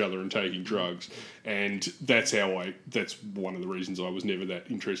 fucking each other and taking drugs. And that's one of the reasons I was never that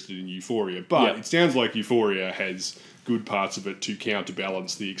interested in Euphoria. But it sounds like Euphoria has good parts of it to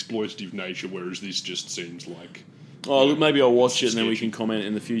counterbalance the exploitative nature, whereas this just seems like... Oh, look, maybe I'll watch it and then we can comment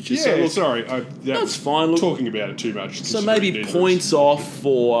in the future. Yeah, so, look, sorry. That's fine. Look, talking about it too much. So maybe points off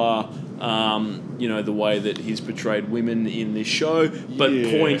for... the way that he's portrayed women in this show, but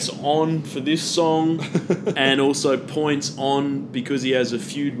points on for this song, and also points on because he has a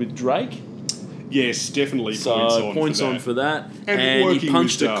feud with Drake. Yes, definitely points on for that. And he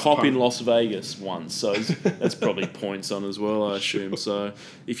punched a cop in Las Vegas once, so that's probably points on as well, I assume. So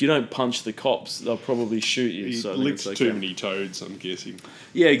if you don't punch the cops, they'll probably shoot you. He licked too many toads, I'm guessing.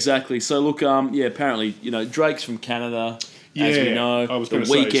 Yeah, exactly. So look, apparently, Drake's from Canada. As we know, the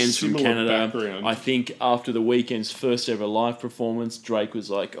Weeknd's from Canada. Background. I think after the Weeknd's first ever live performance, Drake was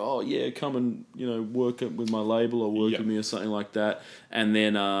like, "Oh yeah, come and work it with my label or work with me or something like that." And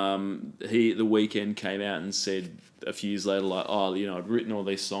then the Weeknd came out and said a few years later, like, "Oh, I'd written all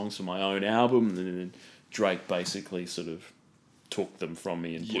these songs for my own album," and then Drake basically sort of took them from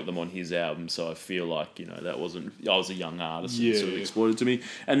me and put them on his album. So I feel like, that wasn't... I was a young artist and sort of exploited to me.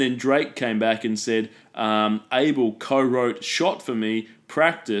 And then Drake came back and said, Abel co-wrote Shot for me,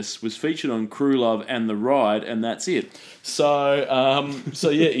 Practice, was featured on Crew Love and The Ride, and that's it. So,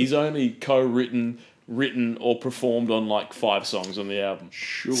 he's only written or performed on like 5 songs on the album.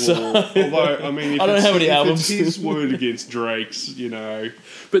 Sure. Although, I mean, I don't know how many albums. It's his word against Drake's,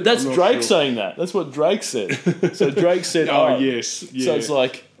 But that's Drake saying that. That's what Drake said. So Drake said, yes. Yeah. So it's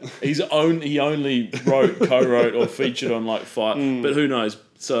like he only co-wrote or featured on like 5. But who knows?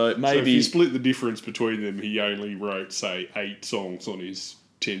 So maybe... So if you split the difference between them, he only wrote, say, 8 songs on his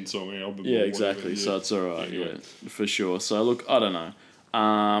 10-song album. Yeah, exactly. So it's all right, anyway. For sure. So look, I don't know.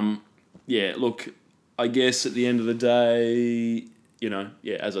 Look... I guess at the end of the day,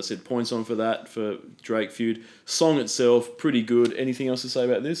 as I said, points on for that, for Drake feud. Song itself, pretty good. Anything else to say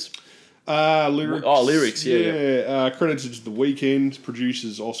about this? Lyrics. Oh, lyrics, yeah. Credited to The Weeknd,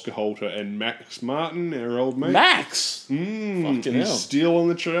 producers Oscar Holter and Max Martin, our old mate. Max? He's hell. still on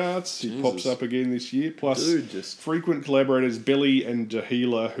the charts. Jesus. He pops up again this year. Plus, just... frequent collaborators Belly and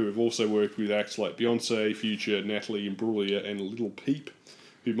Dahila, who have also worked with acts like Beyonce, Future, Natalie Imbruglia, and Little Peep,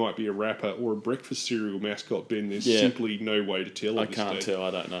 who might be a rapper or a breakfast cereal mascot, Ben. There's simply no way to tell. I can't tell. I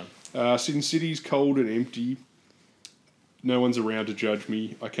don't know. Sin City's cold and empty. No one's around to judge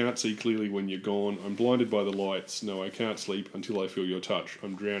me. I can't see clearly when you're gone. I'm blinded by the lights. No, I can't sleep until I feel your touch.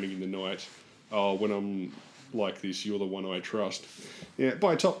 I'm drowning in the night. Oh, when I'm like this, you're the one I trust. Yeah,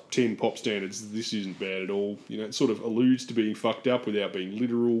 by top 10 pop standards, this isn't bad at all. It sort of alludes to being fucked up without being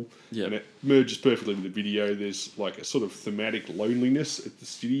literal. Yep. And it merges perfectly with the video. There's like a sort of thematic loneliness at the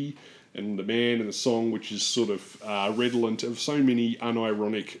city and the man and the song, which is sort of redolent of so many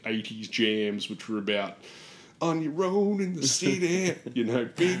unironic 80s jams, which were about on your own in the city,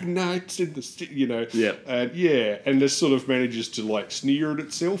 big nights in the city, Yeah. And this sort of manages to like sneer at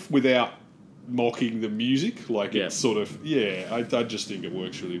itself without mocking the music. It's sort of, I just think it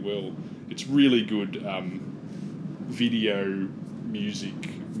works really well. It's really good video music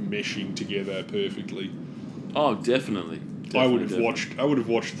meshing together perfectly. Oh, definitely. I would have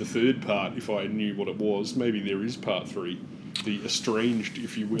watched the third part if I knew what it was. Maybe there is part 3, the estranged,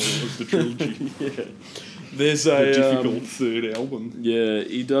 if you will, of the trilogy. There's the difficult third album. Yeah,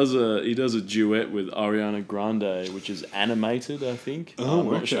 he does a duet with Ariana Grande, which is animated, I think.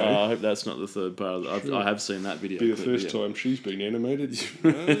 Oh, okay. Sure. I hope that's not the third part. I have seen that video. Be the first time she's been animated.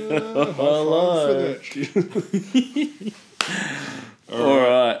 High five for that. All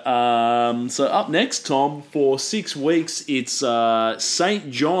right. So up next, Tom, for 6 weeks, it's St.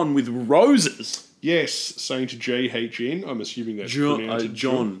 John with Roses. Yes, Saint JHN. I'm assuming that's pronounced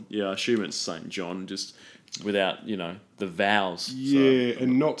John. Yeah, I assume it's St. John. Just without, the vowels. So Yeah,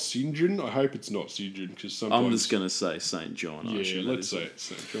 and not St. I hope it's not St. because sometimes... I'm just going to say St. John. I Yeah, assume that let's is say it. it's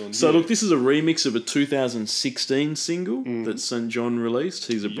St. John. So yeah. look, this is a remix of a 2016 single that St. John released.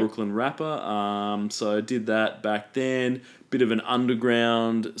 He's a Brooklyn rapper. So I did that back then. Bit of an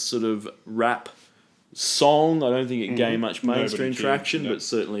underground sort of rap song. I don't think it gained much mainstream Nobody cared, traction, no. but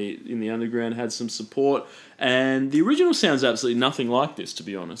certainly in the underground had some support. And the original sounds absolutely nothing like this, to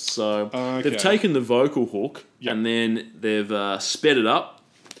be honest. So Okay. they've taken the vocal hook Yep. and then they've sped it up,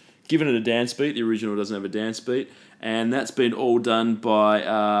 given it a dance beat. The original doesn't have a dance beat. And that's been all done by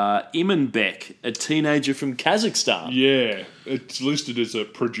Imanbek, a teenager from Kazakhstan. Yeah, it's listed as a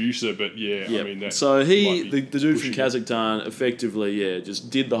producer, but yeah, Yep. I mean... that So he, might be the dude from pushing it. Kazakhstan, effectively,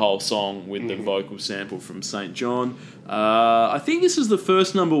 just did the whole song with the vocal sample from St. John. I think this is the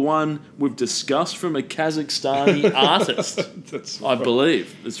first number one we've discussed from a Kazakhstani artist, That's I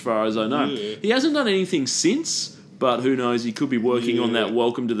believe, as far as I know. Yeah. He hasn't done anything since, but who knows, he could be working on Yeah. that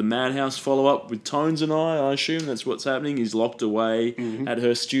Welcome to the Madhouse follow-up with Tones and I assume that's what's happening. He's locked away at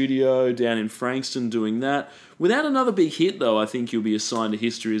her studio down in Frankston doing that. Without another big hit, though, I think he'll be assigned to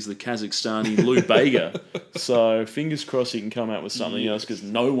history as the Kazakhstani Lou Bega. So fingers crossed he can come out with something else, because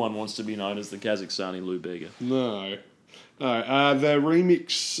no one wants to be known as the Kazakhstani Lou Bega. No. No, the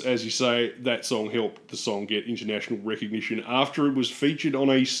remix, as you say, that song helped the song get international recognition after it was featured on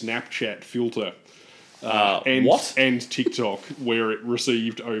a Snapchat filter. And, what? And TikTok, where it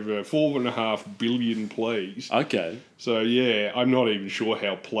received over 4.5 billion plays. Okay. So, yeah, I'm not even sure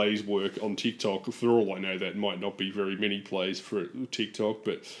how plays work on TikTok. For all I know, that might not be very many plays for TikTok,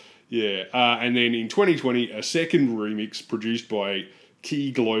 but yeah. And then in 2020, a second remix produced by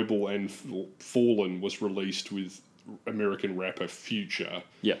Key Global and Fallen was released with American rapper Future.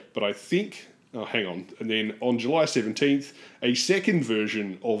 Yeah. But I think... Oh, hang on. And then on July 17th, a second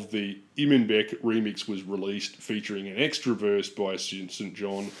version of the Imanbek remix was released, featuring an extra verse by St.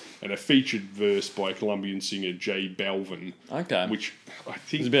 John and a featured verse by Colombian singer J Balvin. Okay. Which I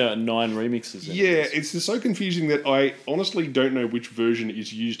think... There's about 9 remixes. in Yeah, it. it's so confusing that I honestly don't know which version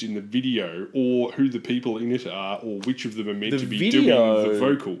is used in the video or who the people in it are or which of them are meant to be doing the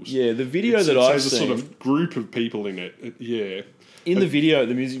vocals. Yeah, the video It that I've has a seen... sort of group of people in it. Yeah. In the video,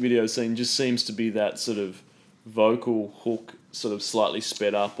 the music video scene just seems to be that sort of vocal hook sort of slightly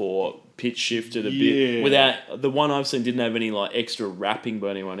sped up or pitch shifted a Yeah. bit. Without the one I've seen didn't have any like extra rapping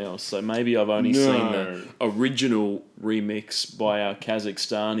by anyone else. So maybe I've only seen the original remix by our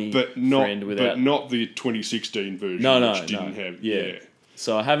Kazakhstani friend without... But not the 2016 version, No, which didn't have... Yeah.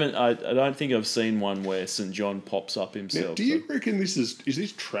 So I haven't... I don't think I've seen one where St. John pops up himself. Now, do you reckon this is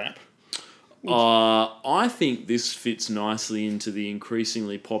this trap? I think this fits nicely into the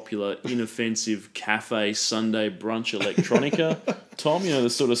increasingly popular, inoffensive cafe Sunday brunch electronica. Tom, the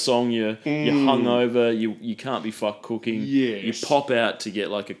sort of song you're hungover, you can't be fucked cooking. Yes. You pop out to get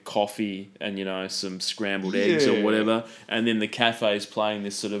like a coffee and some scrambled eggs or Yeah. whatever, and then the cafe's playing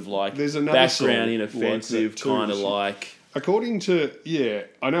this sort of like There's another background song inoffensive like that too. kind of like... According to... Yeah,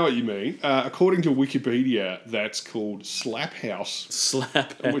 I know what you mean. According to Wikipedia, that's called Slap House.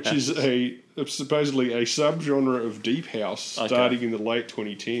 Slap Which is supposedly a subgenre of deep house starting in the late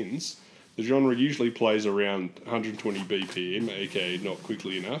 2010s. The genre usually plays around 120 BPM, aka not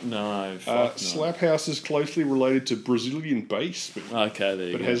quickly enough. No, fuck no. Slap house is closely related to Brazilian bass, Okay, there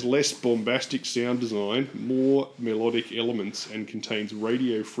you but go. has less bombastic sound design, more melodic elements, and contains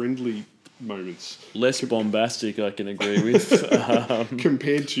radio-friendly moments Less bombastic, I can agree with.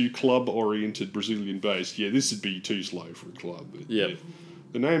 compared to club-oriented Brazilian bass. Yeah, this would be too slow for a club. But Yep. yeah.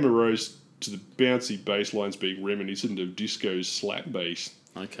 The name arose to the bouncy bass lines being reminiscent of disco's slap bass.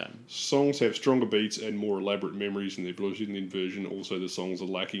 Okay. Songs have stronger beats and more elaborate memories in their Brazilian version. Also, the songs are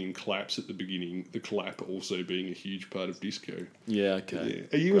lacking in claps at the beginning, the clap also being a huge part of disco. Yeah, okay.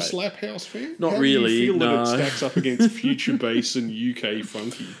 Yeah. Are you a Great. Slap House fan? Not How really, do you feel no. that it stacks up against future bass and UK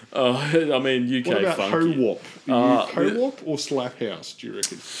funky? Oh, I mean, UK What about funky. Ho-Wop? Ho-Wop or Slap House, do you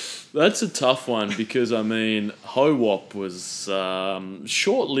reckon? That's a tough one because, I mean, Ho-Wop was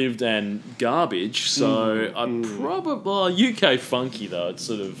short-lived and garbage, so I probably... UK funky, though, it's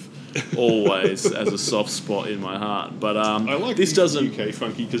sort of always has a soft spot in my heart. But I like this doesn't... UK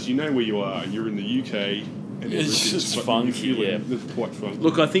funky because you know where you are. You're in the UK. And It's everything's just fu- funky, you feel yeah. it. It's quite funky.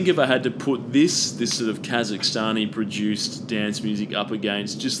 Look, I think if I had to put this sort of Kazakhstani-produced dance music up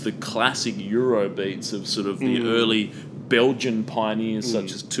against just the classic Euro beats of sort of the early Belgian pioneers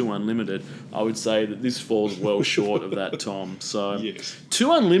such as 2 Unlimited, I would say that this falls well short of that, Tom. So Yes.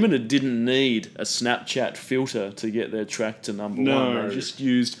 2 Unlimited didn't need a Snapchat filter to get their track to number No, one. They just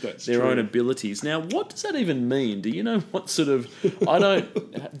used that's their true. own abilities. Now, what does that even mean? Do you know what sort of... I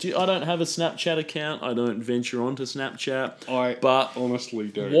don't have a Snapchat account. I don't venture onto Snapchat. But honestly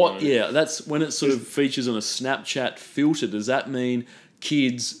don't What? know. Yeah, that's when it sort of features on a Snapchat filter. Does that mean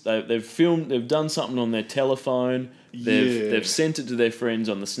kids they've done something on their telephone? They've sent it to their friends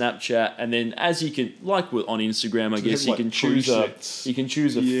on the Snapchat, and then as you can on Instagram, I guess you have, can like, choose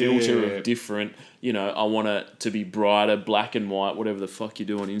presets. a filter Yeah. of different. I want it to be brighter, black and white, whatever the fuck you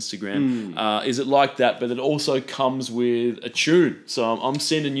do on Instagram. Is it like that? But it also comes with a tune. So I'm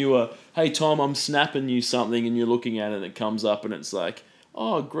sending you hey Tom, I'm snapping you something, and you're looking at it, and it comes up, and it's like,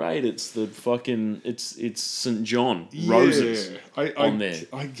 oh great, it's the fucking it's St. John Roses on there.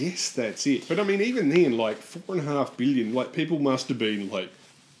 I guess that's it. But I mean, even then, like 4.5 billion, like people must have been like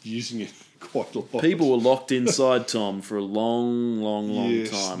using it quite a lot. People were locked inside, Tom, for a long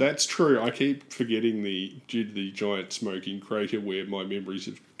Yes, time. that's true. I keep forgetting due to the giant smoking crater where my memories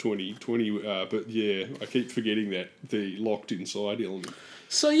of 2020 but yeah, I keep forgetting that, the locked inside element.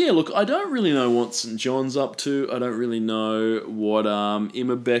 So yeah, look, I don't really know what St. John's up to. I don't really know what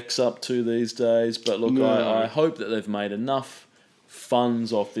Immerbeck's up to these days. But look, No. I hope that they've made enough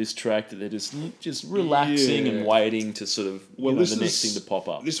funds off this track that they're just relaxing and Yeah. waiting to sort of the next thing to pop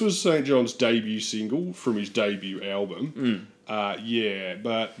up. This was St. John's debut single from his debut album. Mm.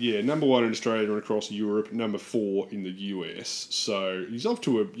 Number 1 in Australia and across Europe, number 4 in the US. So he's off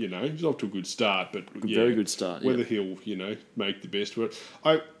to a good start. But Very good start. Whether Yeah. he'll make the best of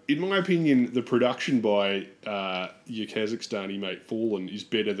it. In my opinion, the production by your Kazakhstani mate Fallen is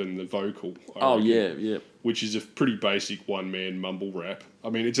better than the vocal. I reckon, Yeah. which is a pretty basic one-man mumble rap. I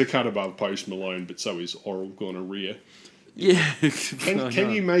mean, it's a cut above Post Malone, but so is Oral Gonorrhea. Yeah.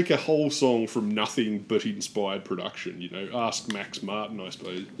 Can you make a whole song from nothing but inspired production? Ask Max Martin, I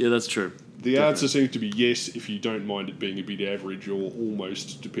suppose. Yeah, that's true. The answer seems to be yes, if you don't mind it being a bit average, or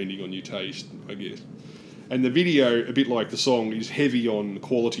almost, depending on your taste, I guess. And the video, a bit like the song, is heavy on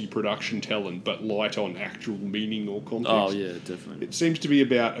quality production talent, but light on actual meaning or context. Oh yeah, definitely. It seems to be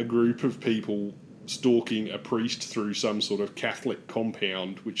about a group of people stalking a priest through some sort of Catholic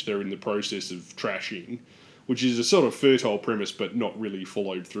compound, which they're in the process of trashing, which is a sort of fertile premise, but not really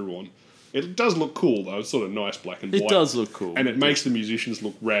followed through on. It does look cool, though. It's sort of nice black and white. It does look cool. And it makes the musicians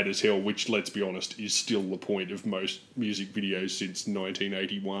look rad as hell, which, let's be honest, is still the point of most music videos since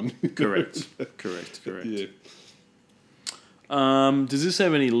 1981. Correct. Yeah. Does this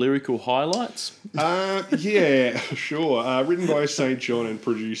have any lyrical highlights? Yeah, sure. Written by St. John and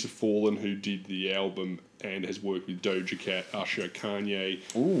producer Fallen, who did the album and has worked with Doja Cat, Usher, Kanye,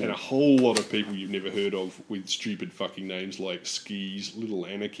 and a whole lot of people you've never heard of with stupid fucking names like Skis, Little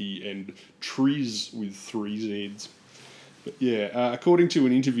Anarchy, and Triz with 3 Zs. But yeah, according to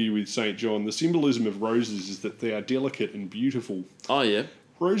an interview with St. John, the symbolism of roses is that they are delicate and beautiful. Oh yeah.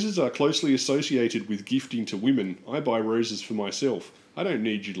 Roses are closely associated with gifting to women. I buy roses for myself. I don't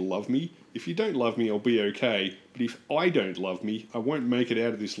need you to love me. If you don't love me, I'll be okay. But if I don't love me, I won't make it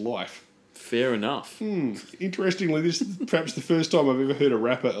out of this life. Fair enough. Interestingly, this is perhaps the first time I've ever heard a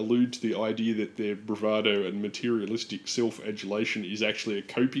rapper allude to the idea that their bravado and materialistic self-adulation is actually a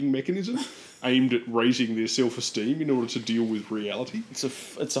coping mechanism aimed at raising their self-esteem in order to deal with reality.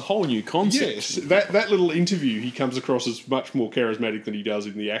 It's a whole new concept. Yes, that little interview, he comes across as much more charismatic than he does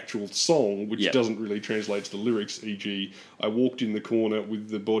in the actual song, which Yep. doesn't really translate to the lyrics, e.g., I walked in the corner with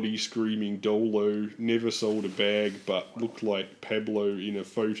the body screaming Dolo, never sold a bag but looked like Pablo in a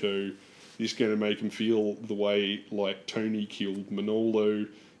photo. This going to make him feel the way like Tony killed Manolo.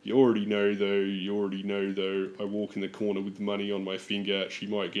 You already know though, I walk in the corner with the money on my finger, she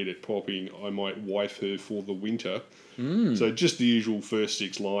might get it popping, I might wife her for the winter. So just the usual first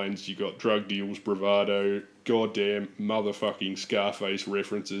 6 lines, you got drug deals, bravado, goddamn motherfucking Scarface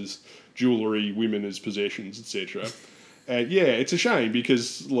references, jewellery, women as possessions, etc. And yeah, it's a shame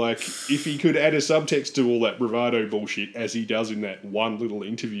because, like, if he could add a subtext to all that bravado bullshit, as he does in that one little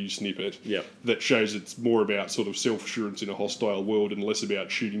interview snippet, Yep. that shows it's more about sort of self-assurance in a hostile world and less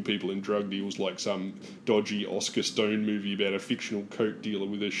about shooting people in drug deals like some dodgy Oscar Stone movie about a fictional coke dealer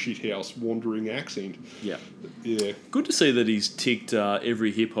with a shithouse wandering accent. Yeah. Yeah. Good to see that he's ticked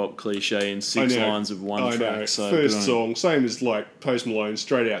every hip hop cliche in 6 lines of one track. So First good on him. song, same as like Post Malone,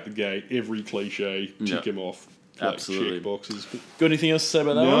 straight out the gate, every cliche, tick Yep. him off. Absolutely. check boxes. But Got anything else to say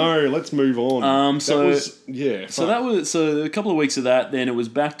about that one? no, let's move on. So a couple of weeks of that. Then it was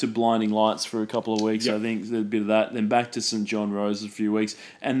back to Blinding Lights for a couple of weeks. Yep. I think a bit of that. Then back to St John Rose a few weeks,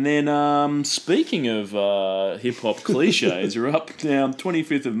 and then speaking of hip hop cliches, we're up now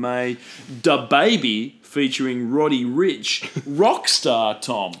 25th of May. Da Baby featuring Roddy Ricch, Rockstar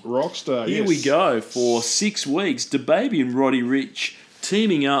Tom. Rockstar. Here yes. we go for 6 weeks. Da Baby and Roddy Ricch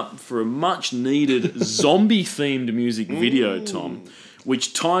teaming up for a much needed zombie themed music video, Tom,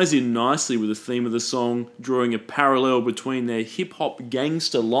 which ties in nicely with the theme of the song, drawing a parallel between their hip hop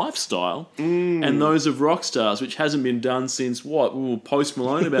gangster lifestyle and those of rock stars, which hasn't been done since Post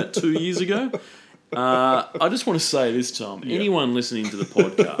Malone about 2 years ago. I just want to say this, Tom. Anyone listening to the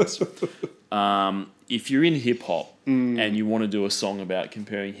podcast, if you're in hip hop and you want to do a song about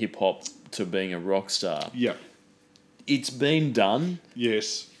comparing hip hop to being a rock star, Yeah. it's been done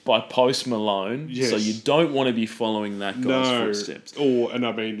Yes. by Post Malone, Yes. so you don't want to be following that guy's footsteps. And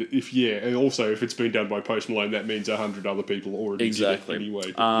I mean, and also if it's been done by Post Malone, that means 100 other people already Exactly. did it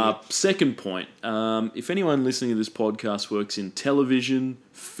anyway. But, Second point, if anyone listening to this podcast works in television,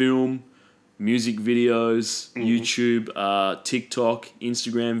 film, music videos, YouTube, TikTok,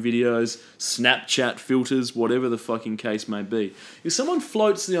 Instagram videos, Snapchat filters, whatever the fucking case may be, if someone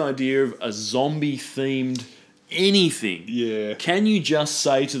floats the idea of a zombie-themed anything, Yeah. can you just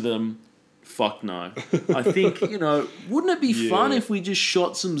say to them, fuck no? I think, wouldn't it be fun if we just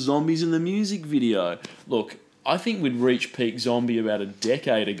shot some zombies in the music video? Look, I think we'd reach peak zombie about a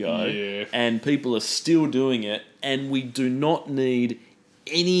decade ago, Yeah. and people are still doing it, and we do not need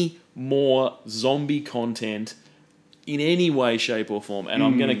any more zombie content in any way, shape, or form. And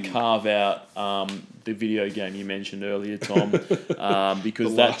I'm going to carve out the video game you mentioned earlier, Tom,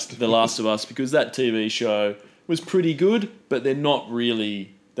 because The Last of Us, because that TV show was pretty good, but they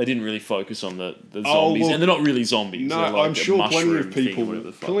didn't really focus on the zombies, and they're not really zombies. No, They're like I'm a sure plenty mushroom of thing or people, whatever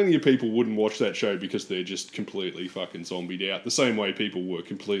the fuck. plenty of people wouldn't watch that show because they're just completely fucking zombied out. The same way people were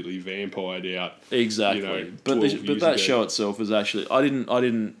completely vampired out. Exactly, but 12 but years that ago. show itself was actually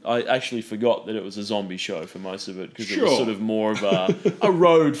I actually forgot that it was a zombie show for most of it because it was Sure. sort of more of a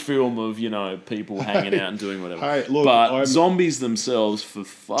road film of people hanging out and doing whatever. Hey, look, but zombies themselves, for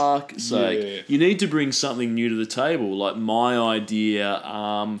fuck's sake, Yeah. you need to bring something new to the table. Like my idea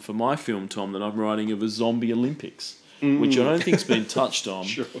for my film, Tom, that I'm writing of a zombie Olympics, which I don't think's been touched on.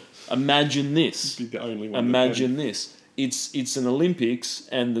 Sure. Imagine this. Be the only one. Imagine this. It's an Olympics,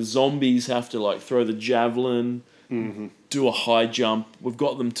 and the zombies have to throw the javelin, do a high jump. We've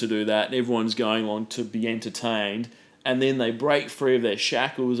got them to do that, and everyone's going on to be entertained. And then they break free of their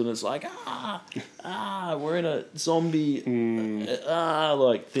shackles, and it's like we're in a zombie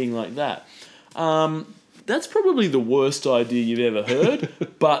thing like that. That's probably the worst idea you've ever heard,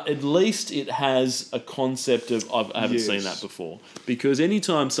 but at least it has a concept of I haven't seen that before. Because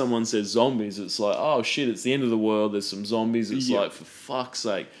anytime someone says zombies, it's like, oh shit, it's the end of the world, there's some zombies. It's like, for fuck's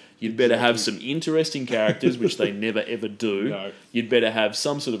sake, you'd better have some interesting characters, which they never ever do. No. You'd better have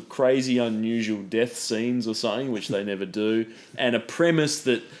some sort of crazy, unusual death scenes or something, which they never do, and a premise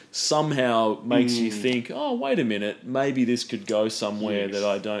that somehow makes you think, oh, wait a minute, maybe this could go somewhere that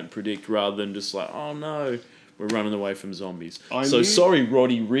I don't predict, rather than just like, oh no, we're running away from zombies. Sorry,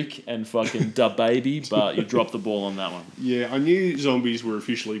 Roddy Rick and fucking Da Baby, but you dropped the ball on that one. Yeah, I knew zombies were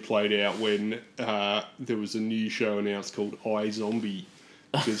officially played out when there was a new show announced called iZombie.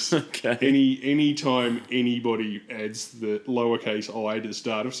 Because any time anybody adds the lowercase I to the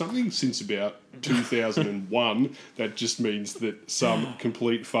start of something since about 2001, that just means that some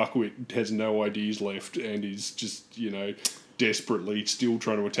complete fuckwit has no ideas left and is just, desperately still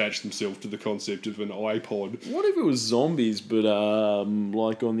trying to attach themselves to the concept of an iPod. What if it was zombies, but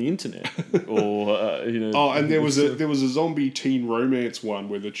like on the internet, or Oh, and there was a zombie teen romance one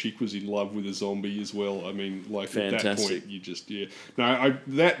where the chick was in love with a zombie as well. I mean, like Fantastic. At that point, you just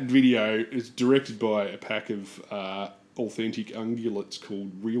that video is directed by a pack of authentic ungulates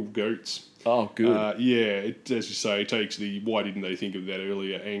called Real Goats. Oh, good. As you say, it takes the why didn't they think of that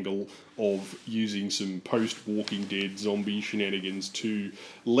earlier angle of using some post-Walking Dead zombie shenanigans to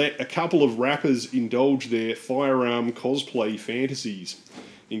let a couple of rappers indulge their firearm cosplay fantasies,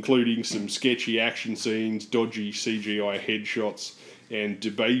 including some sketchy action scenes, dodgy CGI headshots, and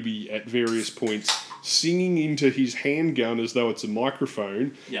DaBaby at various points singing into his handgun as though it's a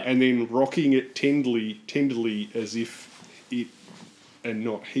microphone, and then rocking it tenderly as if it and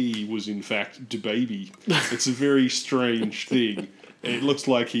not he was in fact DaBaby. It's a very strange thing. It looks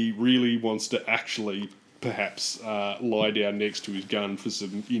like he really wants to actually perhaps lie down next to his gun for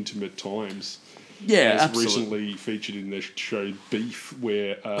some intimate times. Yeah, as absolutely. recently featured in the show Beef,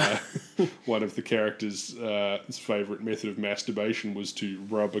 where one of the characters' favourite method of masturbation was to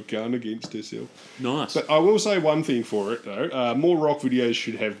rub a gun against herself. Nice. But I will say one thing for it, though. More rock videos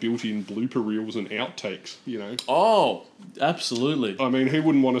should have built-in blooper reels and outtakes, you know. Oh, absolutely. I mean, who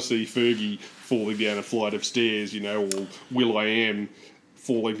wouldn't want to see Fergie falling down a flight of stairs, you know, or Will.i.am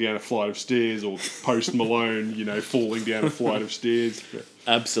falling down a flight of stairs, or Post Malone, you know, falling down a flight of stairs.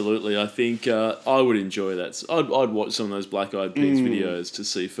 Absolutely. I think I would enjoy that. I'd watch some of those Black Eyed Peas videos to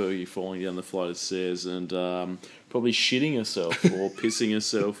see Fergie falling down the flight of stairs and probably shitting herself or pissing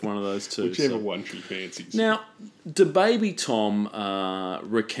herself, one of those two. Whichever one she fancies. Now, DaBaby Tom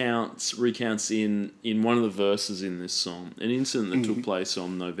recounts in one of the verses in this song an incident that took place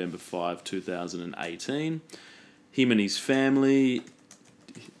on November 5, 2018. Him and his family,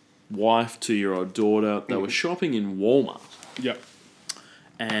 wife, 2-year-old daughter, they were shopping in Walmart. Yep.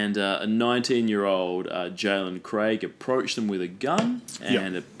 And a 19-year-old Jalen Craig approached them with a gun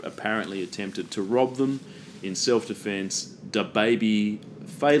and apparently attempted to rob them. In self-defense, DaBaby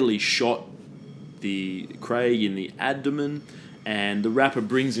fatally shot the Craig in the abdomen, and the rapper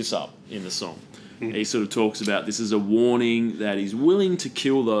brings this up in the song. He sort of talks about this as a warning that he's willing to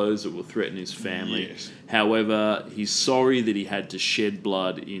kill those that will threaten his family. Yes. However, he's sorry that he had to shed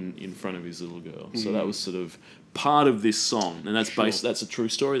blood in front of his little girl. So that was sort of part of this song, and that's a true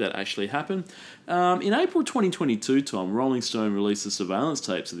story that actually happened. In April 2022, Tom, Rolling Stone released the surveillance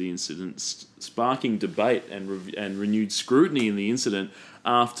tapes of the incident, sparking debate and renewed scrutiny in the incident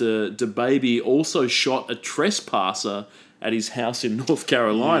after DaBaby also shot a trespasser at his house in North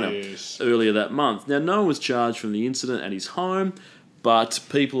Carolina earlier that month. Now, no one was charged from the incident at his home, but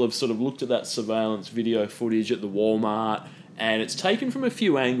people have sort of looked at that surveillance video footage at the Walmart, and it's taken from a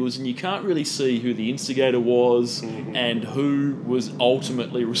few angles, and you can't really see who the instigator was and who was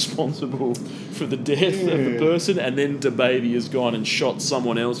ultimately responsible for the death of the person, and then DaBaby has gone and shot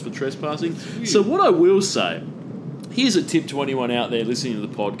someone else for trespassing. So what I will say, here's a tip to anyone out there listening to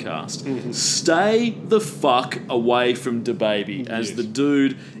the podcast. Stay the fuck away from DaBaby, as the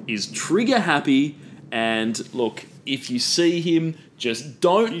dude is trigger happy, and look, if you see him, just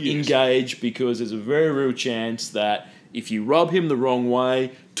don't engage, because there's a very real chance that if you rub him the wrong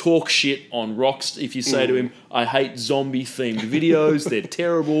way, talk shit on rocks. If you say to him, I hate zombie-themed videos, they're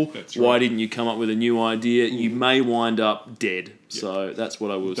terrible, why didn't you come up with a new idea? You may wind up dead. So that's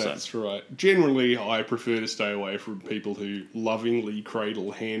what I will say. That's right. Generally, I prefer to stay away from people who lovingly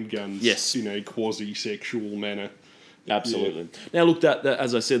cradle handguns in a quasi-sexual manner. Absolutely. Now, look, that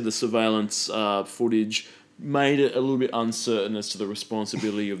as I said, the surveillance footage made it a little bit uncertain as to the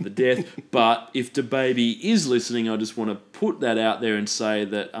responsibility of the death. But if DaBaby is listening, I just want to put that out there and say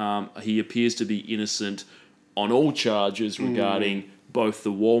that he appears to be innocent on all charges regarding both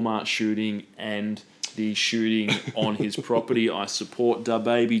the Walmart shooting and the shooting on his property. I support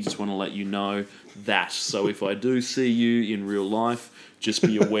DaBaby. Just want to let you know that. So if I do see you in real life, just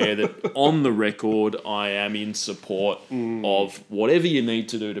be aware that on the record, I am in support of whatever you need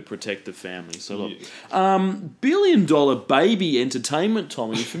to do to protect the family. So look, $1 billion baby entertainment,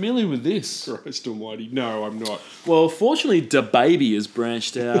 Tom. Are you familiar with this? Christ almighty. No, I'm not. Well, fortunately, DaBaby has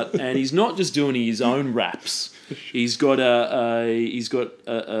branched out, and he's not just doing his own raps. He's got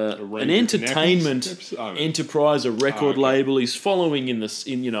an entertainment enterprise, a record label. He's following in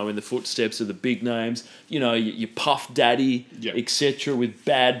the footsteps of the big names. You know, your Puff Daddy, etc. With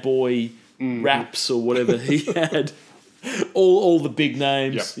Bad Boy raps or whatever he had. All the big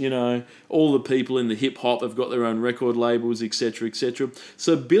names, you know, all the people in the hip hop have got their own record labels, etc., etc.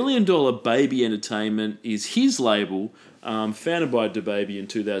 So $1 Billion Baby Entertainment is his label, founded by DaBaby in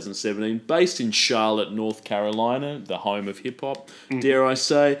 2017, based in Charlotte, North Carolina, the home of hip hop, dare I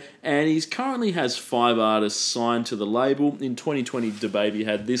say. And he currently has 5 artists signed to the label. In 2020, DaBaby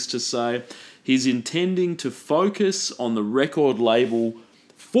had this to say: he's intending to focus on the record label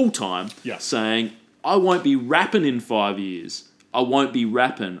full time, saying, I won't be rapping in 5 years. I won't be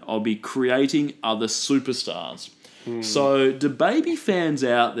rapping. I'll be creating other superstars. So, DaBaby fans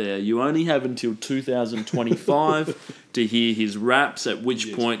out there, you only have until 2025 to hear his raps, at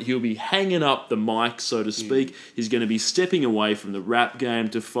which point he'll be hanging up the mic, so to speak. He's going to be stepping away from the rap game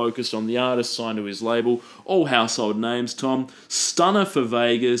to focus on the artists signed to his label. All household names, Tom. Stunner for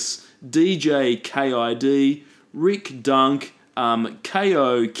Vegas, DJ KID, Rick Dunk,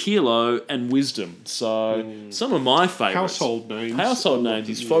 KO, Kilo, and Wisdom. So some of my favourites. Household names. Household names.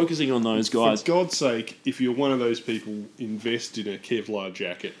 He's focusing on those guys. For God's sake, if you're one of those people, invest in a Kevlar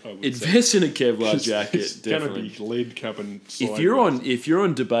jacket. I would say. Invest in a Kevlar jacket, It's definitely. going to be lead coming. If you're on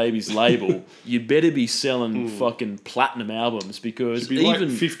DeBaby's label, you'd better be selling fucking platinum albums because be even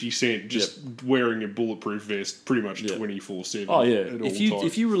like 50 Cent just wearing a bulletproof vest pretty much 24/7. oh yeah, at all if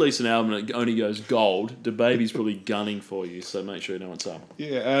times. you release an album and it only goes gold, DeBaby's probably gunning for you. So make sure you know what's up.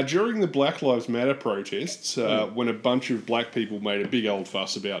 Yeah, during the Black Lives Matter protests, when a bunch of black people made a big old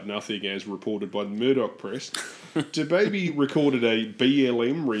fuss about nothing, as reported by the Murdoch press, DaBaby recorded a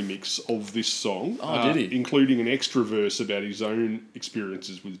BLM remix of this song. Oh, did he? Including an extra verse about his own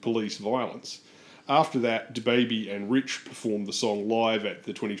experiences with police violence. After that, DaBaby and Rich performed the song live at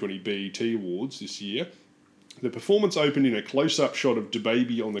the 2020 BET Awards this year. The performance opened in a close-up shot of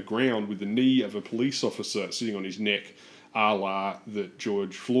DaBaby on the ground with the knee of a police officer sitting on his neck, a la the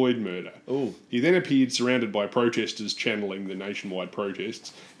George Floyd murder. Ooh. He then appeared surrounded by protesters channeling the nationwide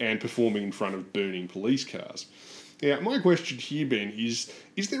protests and performing in front of burning police cars. Now, my question here, Ben, is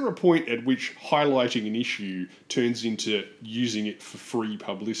there a point at which highlighting an issue turns into using it for free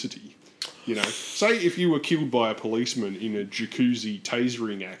publicity? You know, say if you were killed by a policeman in a jacuzzi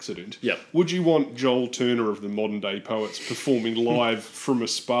tasering accident, Yep. would you want Joel Turner of the Modern Day Poets performing live from a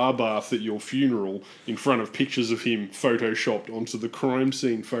spa bath at your funeral in front of pictures of him photoshopped onto the crime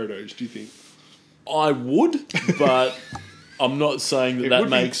scene photos, do you think? I would, but I'm not saying that It that would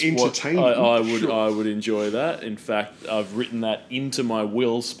be makes what entertaining, I would. sure. I would enjoy that. In fact, I've written that into my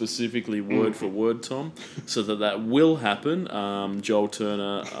will specifically, word for word, Tom, so that will happen. Joel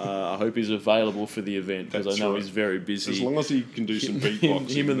Turner, I hope he's available for the event because I That's know right. he's very busy. As long as he can do some beatboxing.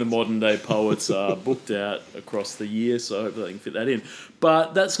 Him and the Modern Day Poets are booked out across the year, so hopefully they can fit that in.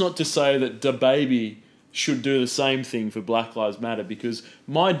 But that's not to say that DaBaby should do the same thing for Black Lives Matter because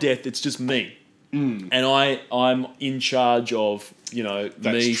my death, it's just me. And I'm in charge of, That's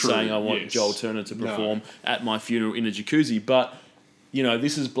me true, saying I want yes. Joel Turner to No. perform at my funeral in a jacuzzi. But,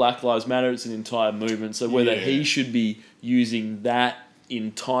 this is Black Lives Matter. It's an entire movement. So whether Yeah. he should be using that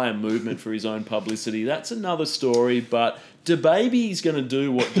entire movement for his own publicity, that's another story. But DaBaby's going to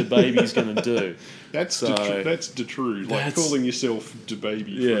do what DaBaby's going to do. That's So- that's the truth. Like That's- calling yourself DaBaby,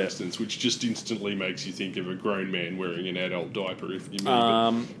 for Yeah. instance, which just instantly makes you think of a grown man wearing an adult diaper. If you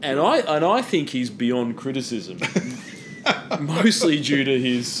move And I think he's beyond criticism, mostly due to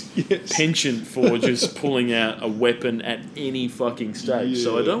his penchant for just pulling out a weapon at any fucking stage.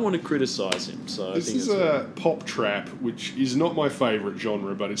 So I Yeah. don't want to criticise him. So This I think is it's a pop trap, which is not my favourite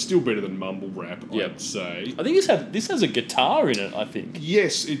genre, but it's still better than mumble rap, Yep. I'd say. I think this has a guitar in it. I think.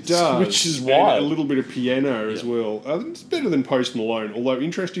 Yes, it does. Which is And wild. a little bit of piano as Yeah. well. It's better than Post Malone, although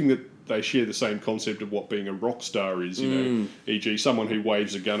interesting that they share the same concept of what being a rock star is, e.g. someone who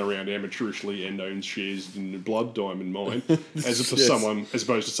waves a gun around amateurishly and owns shares in the Blood Diamond mine, as opposed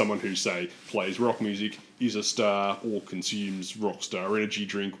to someone who, say, plays rock music, is a star, or consumes Rockstar energy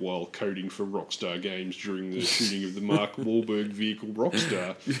drink while coding for Rockstar Games during the shooting of the Mark Wahlberg vehicle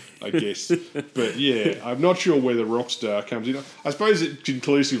Rockstar, I guess. But yeah, I'm not sure where the Rockstar comes in. I suppose it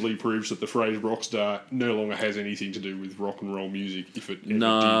conclusively proves that the phrase Rockstar no longer has anything to do with rock and roll music, if it ever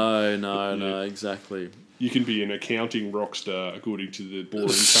did. No, exactly. You can be an accounting rock star, according to the boring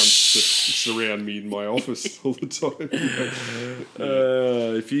cunts that surround me in my office all the time.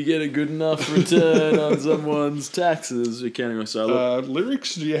 If you get a good enough return on someone's taxes, accounting or so.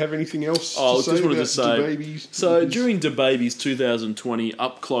 Lyrics, do you have anything else Oh, to say just wanted about to say. DaBaby's? So during DaBaby's 2020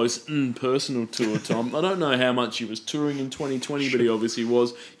 up close and personal tour, Tom, I don't know how much he was touring in 2020, but he obviously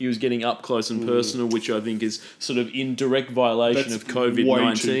was. He was getting up close and personal, which I think is sort of in direct violation That's of COVID-19.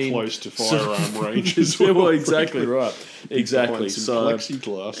 way too close to firearm range as well. Yeah, well, exactly right. Exactly. Behind some So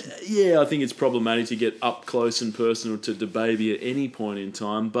plexiglass. yeah, I think it's problematic to get up close and personal to DaBaby at any point in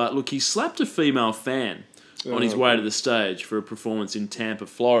time. But look, he slapped a female fan on his way to the stage for a performance in Tampa,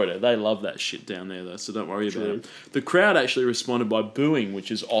 Florida. They love that shit down there, though, so don't worry about it. The crowd actually responded by booing, which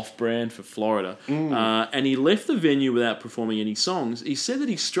is off-brand for Florida. And he left the venue without performing any songs. He said that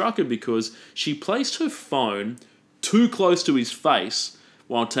he struck her because she placed her phone too close to his face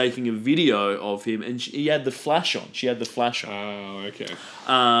while taking a video of him, and he had the flash on. She had the flash on. Oh, okay.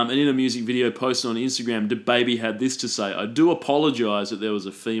 And in a music video posted on Instagram, DaBaby had this to say: "I do apologise that there was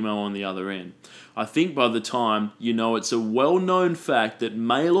a female on the other end. I think by the time, it's a well-known fact that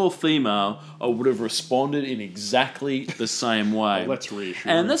male or female, I would have responded in exactly the same way." Well, that's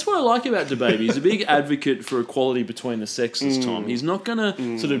reassuring. And that's what I like about DaBaby. He's a big advocate for equality between the sexes, Tom. He's not going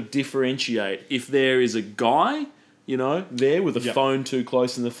to sort of differentiate. If there is a guy, there with a phone too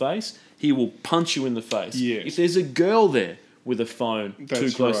close in the face, he will punch you in the face. Yes. If there's a girl there with a phone too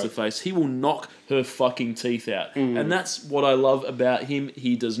That's close to right. the face, he will knock her fucking teeth out. And that's what I love about him.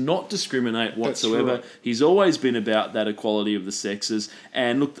 He does not discriminate whatsoever. right. He's always been about that equality of the sexes.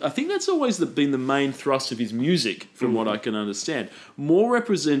 And look, I think that's always been the main thrust of his music, from what I can understand. More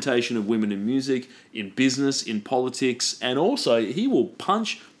representation of women in music, in business, in politics, and also he will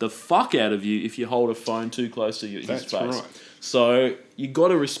punch the fuck out of you if you hold a phone too close to his That's face. right. So you got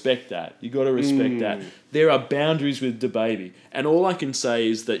to respect that. You got to respect that. There are boundaries with DaBaby, and all I can say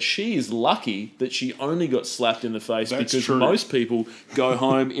is that she is lucky that she only got slapped in the face, That's because true. most people go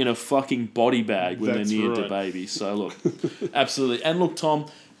home in a fucking body bag when That's they're near right. DaBaby. So look, absolutely. And look, Tom,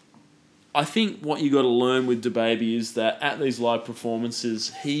 I think what you got to learn with DaBaby is that at these live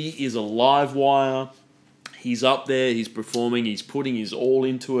performances, he is a live wire. He's up there, he's performing, he's putting his all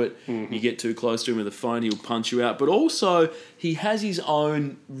into it. You get too close to him with a phone, he'll punch you out. But also, he has his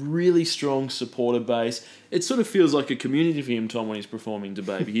own really strong supporter base. It sort of feels like a community for him, Tom, when he's performing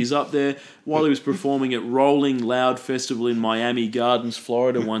DaBaby. He's up there while he was performing at Rolling Loud Festival in Miami Gardens,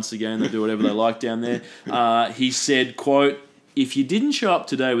 Florida. Once again, they do whatever they like down there. He said, quote, "If you didn't show up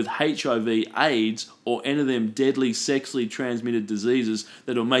today with HIV, AIDS, or any of them deadly sexually transmitted diseases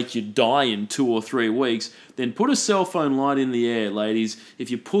that'll make you die in 2 or 3 weeks, then put a cell phone light in the air, ladies. If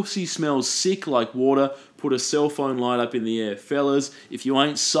your pussy smells sick like water, put a cell phone light up in the air. Fellas, if you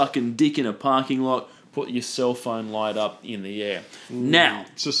ain't sucking dick in a parking lot, put your cell phone light up in the air." Now,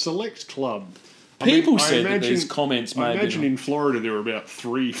 It's a select club. people I said that these comments I made imagine them- in Florida there were about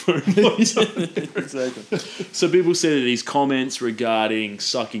 3 phone lines. Exactly. So people said that these comments regarding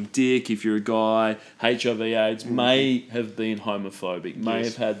sucking dick if you're a guy, HIV, AIDS, may have been homophobic, may Yes.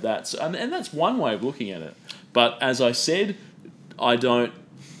 have had that. So, and that's one way of looking at it. But as I said, I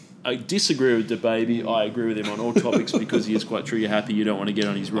disagree with DaBaby. I agree with him on all topics because he is quite trigger happy. You don't want to get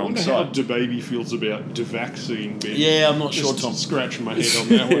on his I wrong wonder how side. DaBaby feels about the vaccine. Ben. Yeah, I'm not sure, Just Tom. scratching my head on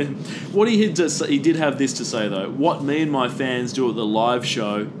that one. What he did have this to say though: "What me and my fans do at the live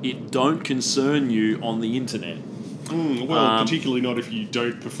show, it don't concern you on the internet." Well, particularly not if you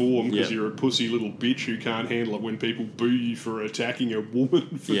don't perform because Yeah. you're a pussy little bitch who can't handle it when people boo you for attacking a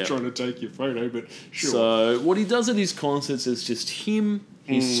woman for Yeah. trying to take your photo. But sure. So what he does at his concerts is just him,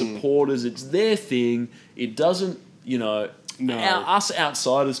 his supporters. It's their thing. It doesn't, No. us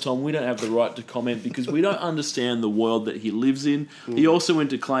outsiders, Tom, we don't have the right to comment because we don't understand the world that he lives in. He also went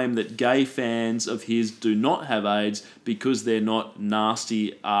to claim that gay fans of his do not have AIDS because they're not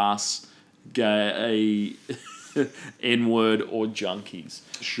nasty ass gay N-word or junkies.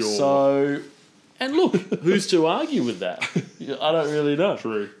 Sure. So, and look, who's to argue with that? I don't really know.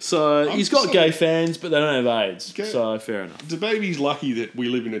 True. So he's got so- gay fans, but they don't have AIDS. Okay. So fair enough. DaBaby's lucky that we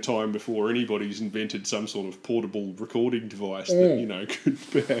live in a time before anybody's invented some sort of portable recording device that, could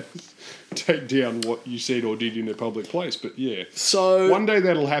perhaps take down what you said or did in a public place. But yeah. So One day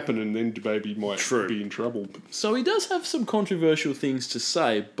that'll happen and then DaBaby might True. be in trouble. So he does have some controversial things to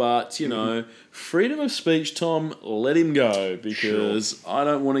say, but, freedom of speech, Tom, let him go because I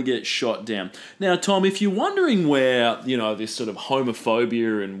don't want to get shot down. Now, Tom, if you're wondering where, this sort of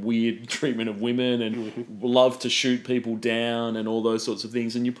homophobia and weird treatment of women and love to shoot people down and all those sorts of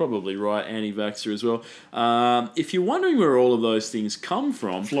things, and you're probably right, anti-vaxxer as well. If you're wondering where all of those things come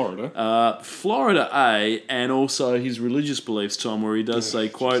from... Florida. Florida, and also his religious beliefs, Tom, where he does say,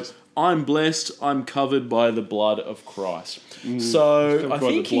 quote, "I'm blessed, I'm covered by the blood of Christ." So I By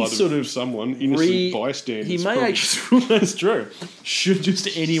think the blood he's sort of someone, innocent bystanders. he may probably. actually that's true. Should just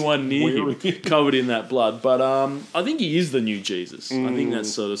anyone near him Wearing it. covered in that blood. But I think he is the new Jesus. I think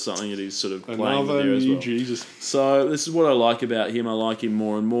that's sort of something that he's sort of playing with Another there as new well. Jesus. So this is what I like about him. I like him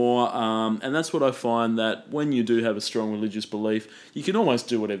more and more. And that's what I find that when you do have a strong religious belief, you can almost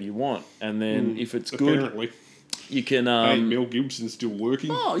do whatever you want. And then if it's good, Apparently. you can... Hey, Mel Gibson's still working.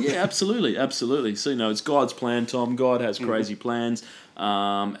 Oh, yeah, absolutely, absolutely. So, it's God's plan, Tom. God has crazy plans,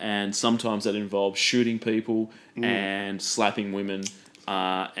 and sometimes that involves shooting people and slapping women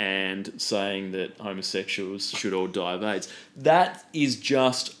and saying that homosexuals should all die of AIDS. That is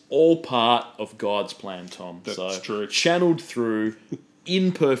just all part of God's plan, Tom. That's true. Channeled through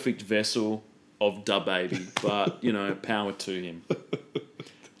imperfect vessel of DaBaby, but, power to him.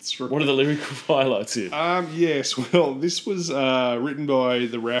 That's right. What are the lyrical highlights here? Yes, well, this was written by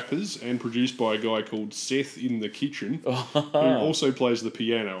the Rappers and produced by a guy called Seth in the Kitchen, who also plays the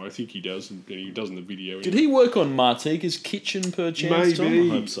piano. I think he does, and he does in the video. Did he work on Martika's kitchen, perchance, Tom? I Maybe,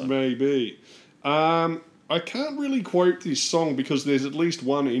 hope so. maybe. I can't really quote this song because there's at least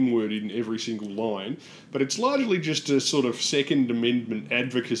one N-word in every single line, but it's largely just a sort of Second Amendment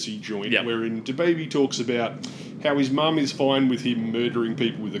advocacy joint Yep. wherein DaBaby talks about how his mum is fine with him murdering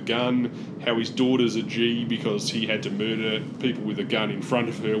people with a gun, how his daughter's a G because he had to murder people with a gun in front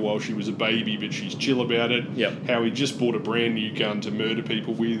of her while she was a baby, but she's chill about it, Yep. how he just bought a brand new gun to murder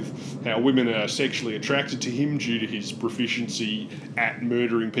people with, how women are sexually attracted to him due to his proficiency at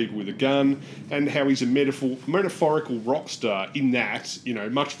murdering people with a gun, and how he's a metaphorical rock star in that, you know,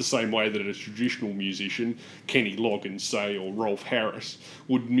 much the same way that a traditional musician, Kenny Loggins, say, or Rolf Harris,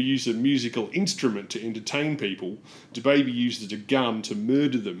 would use a musical instrument to entertain people. DaBaby used a gun to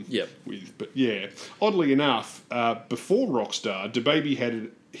murder them Yep. with. But yeah, oddly enough, before Rockstar, DaBaby had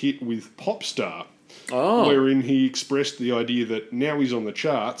a hit with Popstar, Oh. wherein he expressed the idea that now he's on the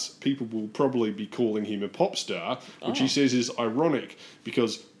charts, people will probably be calling him a pop star, which he says is ironic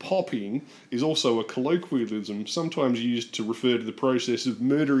because popping is also a colloquialism sometimes used to refer to the process of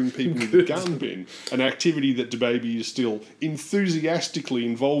murdering people with a gun bin, an activity that DaBaby is still enthusiastically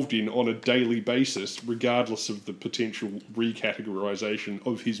involved in on a daily basis, regardless of the potential recategorisation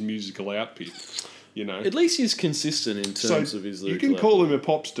of his musical output. You know, At least he's consistent in terms of his you lyrical can call him a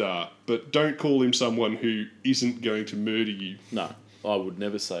pop star, but don't call him someone who isn't going to murder you. No, I would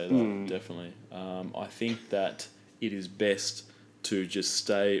never say that, definitely. I think that it is best to just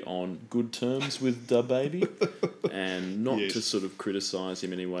stay on good terms with DaBaby and not Yes. to sort of criticise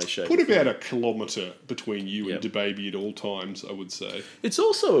him in any way, shape, Put or form. about a kilometre between you Yep. and DaBaby at all times, I would say. It's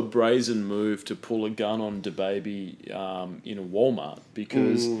also a brazen move to pull a gun on DaBaby in a Walmart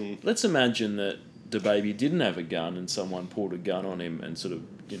because let's imagine that DaBaby didn't have a gun and someone pulled a gun on him and sort of,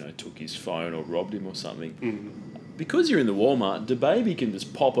 you know, took his phone or robbed him or something. Because you're in the Walmart, DaBaby can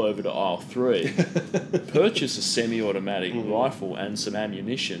just pop over to aisle 3, purchase a semi-automatic rifle and some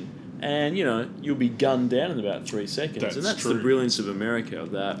ammunition, and, you know, you'll be gunned down in about 3 seconds. That's and that's true. the brilliance of America.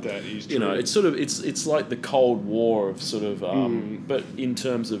 That is You know, true. it's sort of it's like the Cold War of sort of, but in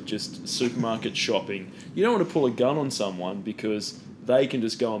terms of just supermarket shopping, you don't want to pull a gun on someone because they can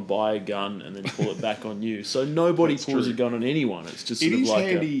just go and buy a gun and then pull it back on you. So nobody That's pulls true. a gun on anyone. It's just It sort of is like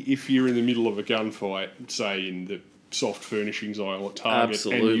handy if you're in the middle of a gunfight, say in the soft furnishings aisle at Target,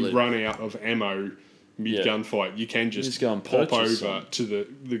 and Absolutely. you run out of ammo mid-gunfight, you can just go and pop purchase over some. to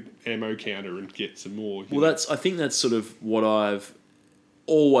the ammo counter and get some more. Well, I think that's sort of what I've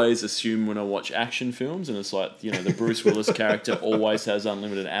always assumed when I watch action films, and it's like, you know, the Bruce Willis character always has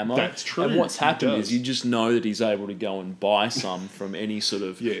unlimited ammo. That's true, And what's he happened does. is you just know that he's able to go and buy some from any sort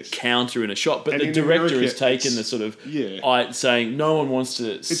of Yes. counter in a shop. But And the in director America, has taken it's- the sort of yeah. saying no one wants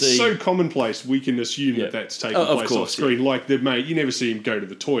to It's see. so commonplace, we can assume Yeah. that that's taking Of place course, off screen. Like, you never see him go to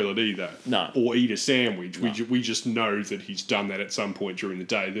the toilet either. No. Or eat a sandwich. We just know that he's done that at some point during the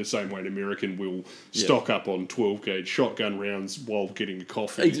day, the same way an American will stock up on 12-gauge shotgun rounds while getting a coffee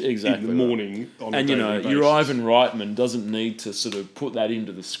Exactly in the right. morning on And a you daily know, basis. your Ivan Reitman doesn't need to sort of put that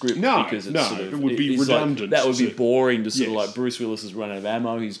into the script No, because it's no, sort of it would be it's like- redundant that would be to- boring to sort of Yes. like Bruce Willis has run out of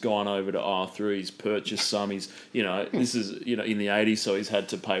ammo. He's gone over to R3. He's purchased some. He's this is in the 80s, so he's had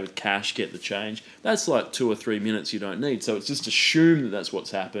to pay with cash, get the change. That's like 2 or 3 minutes you don't need. So it's just assumed that that's what's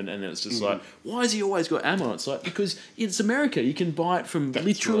happened, and then it's just like, why has he always got ammo? It's like because it's America. You can buy it from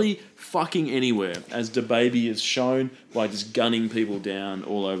literally fucking anywhere, as DaBaby has shown by just gunning people down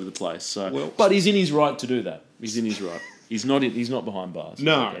all over the place. So, but he's in his right to do that. He's in his right. He's not behind bars.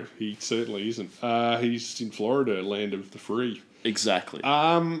 No, he certainly isn't. He's in Florida, land of the free. Exactly.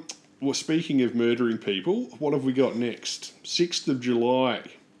 Well, speaking of murdering people, what have we got next? 6th of July.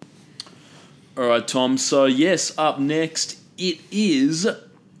 All right, Tom. So, yes, up next, it is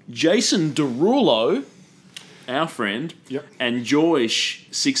Jason Derulo, our friend, Yep. and Joyce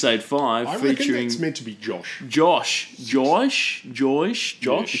 685 I reckon featuring that's meant to be Josh. Josh. Yeah,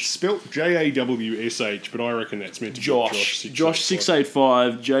 it's spelt Jawsh, but I reckon that's meant to be Josh. Josh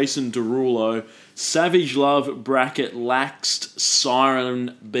 685, Jason Derulo, Savage Love, bracket, laxed,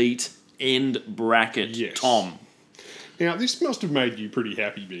 siren beat, end bracket, Yes. Tom. Now, this must have made you pretty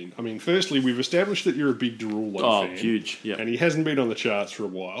happy, Ben. I mean, firstly, we've established that you're a big Derulo fan. Huge, yeah. And he hasn't been on the charts for a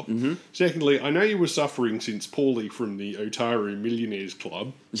while. Mm-hmm. Secondly, I know you were suffering since Paulie from the Otaru Millionaires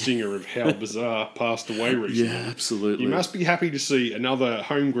Club, singer of How Bizarre, passed away recently. Yeah, absolutely. You must be happy to see another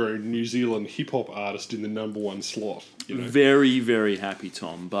homegrown New Zealand hip-hop artist in the number one slot. You know? Very, very happy,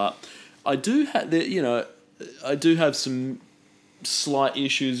 Tom. But I do have some slight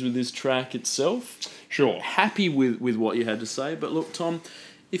issues with this track itself. Sure. Happy with what you had to say, but look, Tom,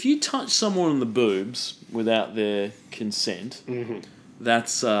 if you touch someone on the boobs without their consent,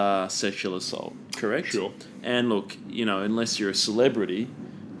 that's sexual assault, correct? Sure. And look, unless you're a celebrity,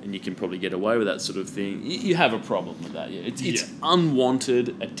 and you can probably get away with that sort of thing, you have a problem with that. Yeah, it's Yeah.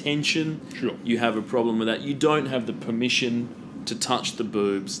 unwanted attention. Sure. You have a problem with that. You don't have the permission to touch the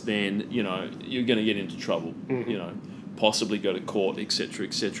boobs, then you're going to get into trouble. Possibly go to court, etc.,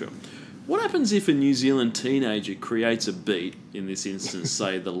 etc. What happens if a New Zealand teenager creates a beat, in this instance,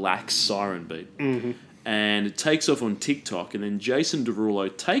 say the Lax Siren beat, and it takes off on TikTok, and then Jason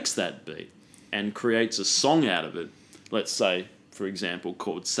Derulo takes that beat and creates a song out of it, let's say, for example,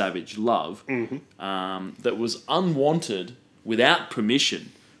 called Savage Love, that was unwanted without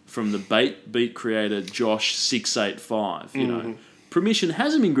permission from the beat creator Josh685, permission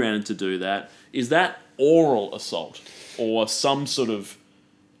hasn't been granted to do that. Is that oral assault or some sort of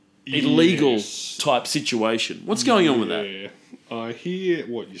illegal type situation? What's going on with that? Yeah, I hear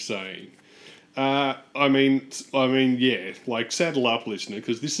what you're saying. I mean, yeah, like saddle up, listener,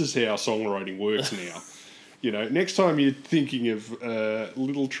 because this is how songwriting works now. Next time you're thinking of a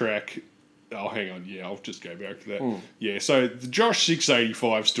little track. Oh, hang on. Yeah, I'll just go back to that. Yeah, so the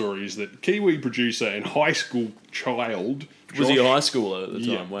Josh685 story is that Kiwi producer and high school child... Was he a high schooler at the time?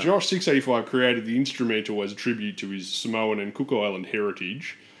 Yeah, Wow. Josh685 created the instrumental as a tribute to his Samoan and Cook Island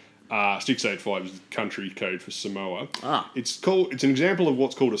heritage. 685 is the country code for Samoa. It's an example of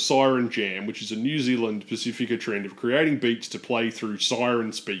what's called a siren jam, which is a New Zealand Pacifica trend of creating beats to play through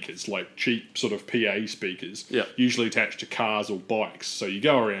siren speakers, like cheap sort of PA speakers, usually attached to cars or bikes. So you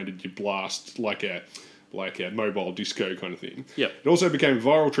go around and you blast like a mobile disco kind of thing. Yep. It also became a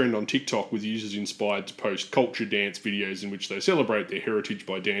viral trend on TikTok, with users inspired to post culture dance videos in which they celebrate their heritage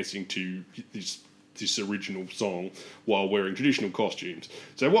by dancing to this original song while wearing traditional costumes.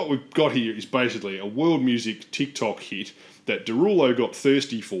 So what we've got here is basically a world music TikTok hit that Derulo got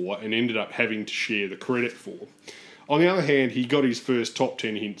thirsty for and ended up having to share the credit for. On the other hand, he got his first top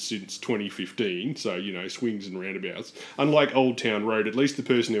 10 hit since 2015, so, swings and roundabouts. Unlike Old Town Road, at least the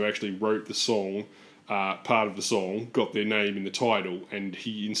person who actually wrote the song, part of the song, got their name in the title, and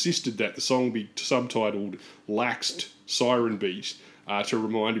he insisted that the song be subtitled Laxed Siren Beat, to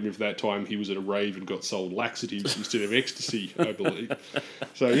remind him of that time he was at a rave and got sold laxatives instead of ecstasy, I believe.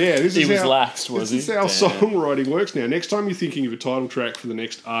 So, yeah, this is how songwriting works now. Next time you're thinking of a title track for the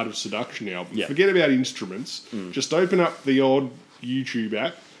next Art of Seduction album, forget about instruments. Just open up the odd YouTube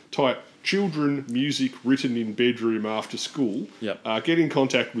app, type children music written in bedroom after school, get in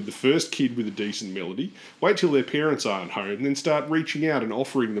contact with the first kid with a decent melody, wait till their parents aren't home, and then start reaching out and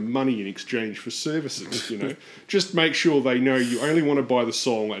offering them money in exchange for services, Just make sure they know you only want to buy the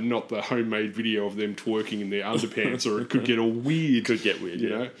song and not the homemade video of them twerking in their underpants, or it could get all weird. Could get weird,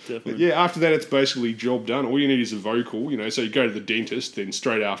 definitely. Yeah, after that, it's basically job done. All you need is a vocal, so you go to the dentist, then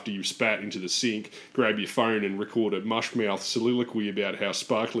straight after you've spat into the sink, grab your phone and record a mushmouth soliloquy about how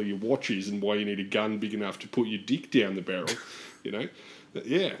sparkly your watch is and why you need a gun big enough to put your dick down the barrel,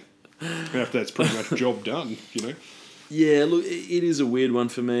 Yeah. After that's pretty much job done, Yeah, look, it is a weird one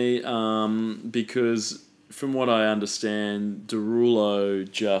for me, because from what I understand, Derulo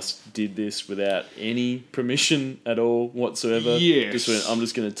just did this without any permission at all whatsoever. Yes. Just went, I'm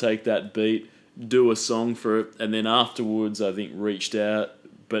just going to take that beat, do a song for it, and then afterwards I think reached out,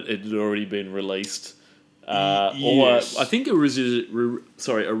 but it had already been released. Yes. Or I think it was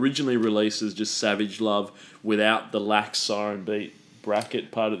originally released as just Savage Love without the Lax Siren Beat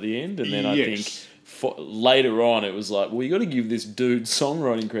bracket part at the end, and then I think later on it was like, well, you got to give this dude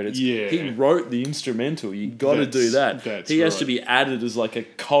songwriting credits. Yeah. He wrote the instrumental. You got to do that. He has to be added as like a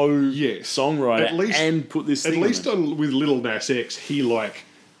co-songwriter and put this thing. At least with Lil Nas X, he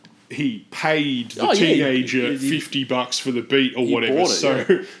paid the teenager $50 for the beat or whatever.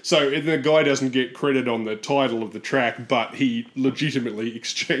 So the guy doesn't get credit on the title of the track, but he legitimately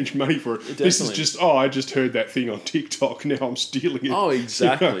exchanged money for it. Definitely. This is just, I just heard that thing on TikTok, now I'm stealing it. Oh,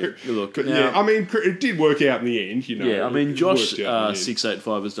 exactly. Look, now, I mean, it did work out in the end, Yeah, I mean, Josh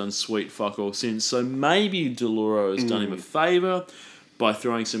 685 has done sweet fuck all since, so maybe Deluro has done him a favour by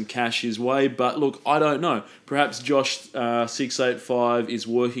throwing some cash his way. But look, I don't know. Perhaps Josh 685 is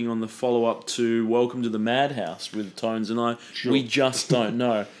working on the follow-up to Welcome to the Madhouse with Tones and I. Sure. We just don't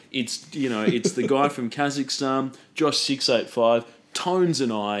know. It's the guy from Kazakhstan, Josh 685, Tones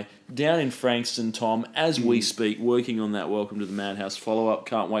and I, down in Frankston, Tom, as we speak, working on that Welcome to the Madhouse follow-up.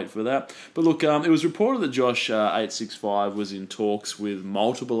 Can't wait for that. But look, it was reported that Josh 865 was in talks with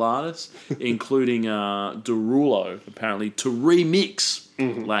multiple artists, including Derulo, apparently, to remix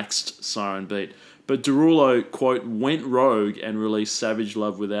Laxed Siren Beat. But Derulo, quote, went rogue and released Savage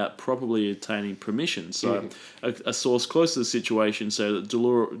Love without properly obtaining permission. So a source close to the situation said that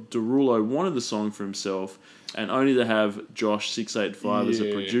Derulo wanted the song for himself and only to have Josh 685 as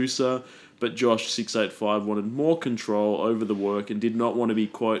a producer. but Josh685 wanted more control over the work and did not want to be,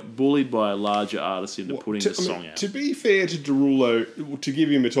 quote, bullied by a larger artist into putting the song out. To be fair to Derulo, to give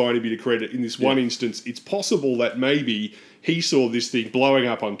him a tiny bit of credit, in this one instance, it's possible that maybe he saw this thing blowing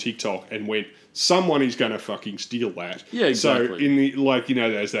up on TikTok and went, someone is going to fucking steal that. Yeah, exactly. So, in the, like, you know,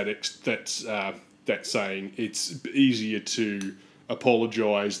 there's that saying, it's easier to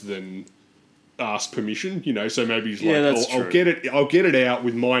apologise than ask permission, you know, so maybe he's like, I'll get it out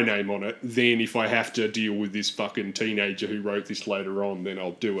with my name on it, then if I have to deal with this fucking teenager who wrote this later on, then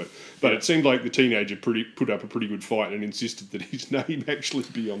I'll do it. But it seemed like the teenager put up a pretty good fight and insisted that his name actually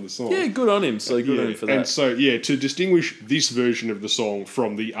be on the song. Yeah, good on him. So good on him for that. And so, to distinguish this version of the song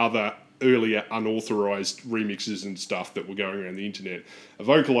from the other earlier unauthorised remixes and stuff that were going around the internet, a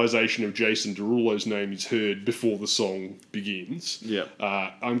vocalisation of Jason Derulo's name is heard before the song begins. Yeah.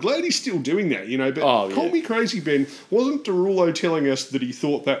 I'm glad he's still doing that, you know, but call me crazy, Ben, wasn't Derulo telling us that he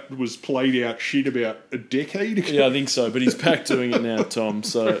thought that was played out shit about a decade ago? Yeah, I think so, but he's back doing it now, Tom,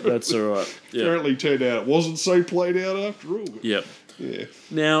 so that's all right. Yeah. Apparently turned out it wasn't so played out after all. Yep. Yeah.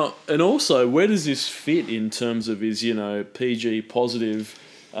 Now, and also, where does this fit in terms of his, you know, PG positive...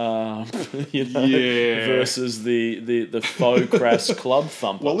 versus the faux crass club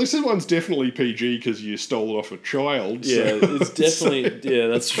thumper. Well, this one's definitely PG because you stole it off a child. Yeah, so. It's definitely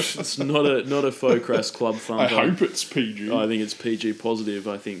it's not a faux crass club thumper. I hope it's PG. I think it's PG positive.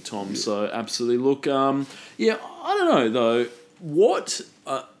 I think, Tom. Yeah. So absolutely. Look, I don't know though. What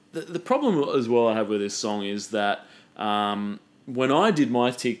the problem as well I have with this song is that when I did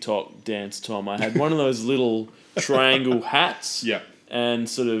my TikTok dance, Tom, I had one of those little triangle hats. Yeah. And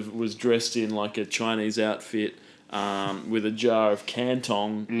sort of was dressed in like a Chinese outfit with a jar of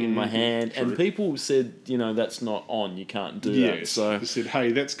Cantong in my hand. True. And people said, you know, that's not on. You can't do that. So they said,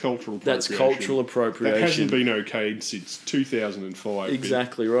 hey, that's cultural appropriation. That's cultural appropriation. That hasn't been okayed since 2005.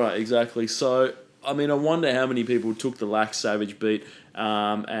 Exactly right, exactly. So, I mean, I wonder how many people took the Lax Savage beat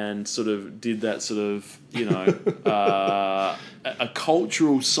and sort of did that sort of, you know, a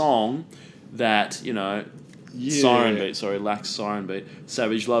cultural song that, you know... Yeah. Siren Beat, Lax Siren Beat.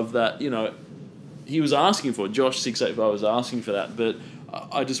 Savage Love that, you know, he was asking for. Josh685 was asking for that, but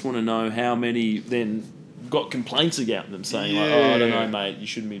I just want to know how many then got complaints about them saying, like, I don't know, mate, you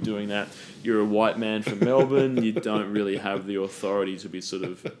shouldn't be doing that. You're a white man from Melbourne. You don't really have the authority to be sort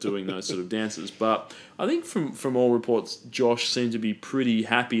of doing those sort of dances. But I think from all reports, Josh seemed to be pretty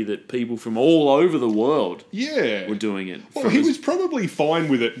happy that people from all over the world were doing it. Well, he was probably fine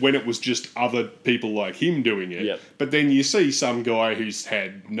with it when it was just other people like him doing it. Yep. But then you see some guy who's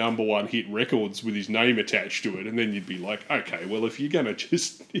had #1 hit records with his name attached to it, and then you'd be like, okay, well, if you're gonna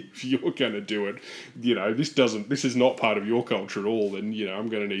do it, you know, this is not part of your culture at all, then, you know, I'm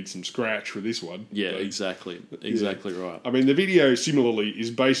gonna need some scratch for this one. Yeah, exactly right. I mean, the video similarly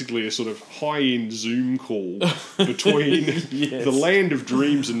is basically a sort of high-end Zoom call between the land of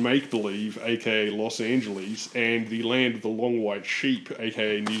dreams and make-believe, aka Los Angeles, and the land of the long white sheep,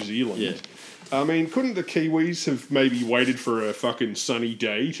 aka New Zealand. Yeah. I mean, couldn't the Kiwis have maybe waited for a fucking sunny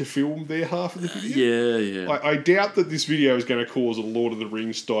day to film their half of the video? Yeah. I doubt that this video is going to cause a Lord of the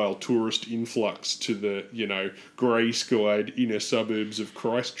Rings style tourist influx to the, you know, grey-skied inner suburbs of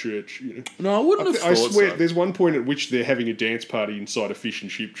Christchurch. You know. No, I wouldn't have thought I swear, so. There's one point at which they're having a dance party inside a fish and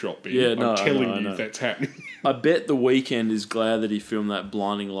chip shop. Ben. Yeah, I'm telling you that's happening. I bet The Weeknd is glad that he filmed that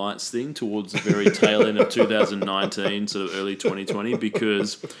Blinding Lights thing towards the very tail end of 2019, sort of early 2020,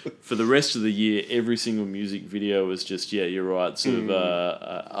 because for the rest of the year, every single music video was just, yeah, you're right, sort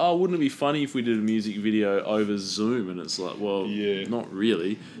of, wouldn't it be funny if we did a music video over Zoom? And it's like, well, not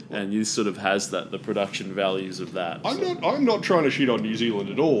really. And this sort of has the production values of that. I'm not trying to shit on New Zealand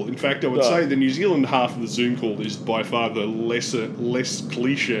at all. In fact, I would say the New Zealand half of the Zoom call is by far the less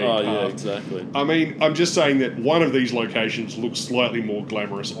cliche half. Yeah, exactly. I mean, I'm just saying that one of these locations looks slightly more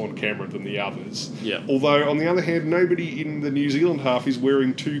glamorous on camera than the others. Yeah. Although, on the other hand, nobody in the New Zealand half is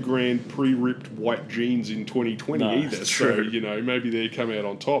wearing $2,000 pre-ripped white jeans in 2020 either. That's so, true. you know, maybe they come out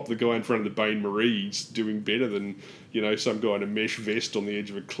on top. The guy in front of the Bain Marie's doing better than, you know, some guy in a mesh vest on the edge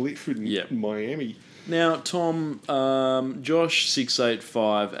of a cliff in Miami. Now, Tom,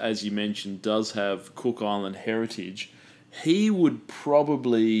 Josh685, as you mentioned, does have Cook Island heritage. He would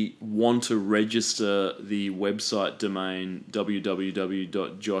probably want to register the website domain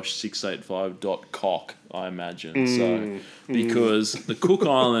www.josh685.cock I imagine. So because the Cook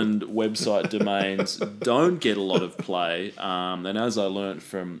Island website domains don't get a lot of play, and as I learnt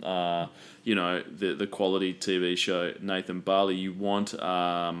from the quality TV show Nathan Barley, you want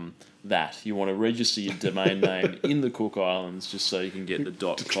that. You want to register your domain name in the Cook Islands just so you can get the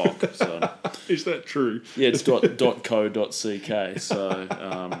 .cock. So Is that true? yeah, it's .co.ck. So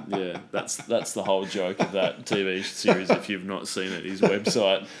that's the whole joke of that TV series. If you've not seen it, his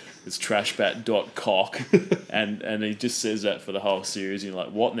website is trashbat.cock, and he just says that for the whole series. And you're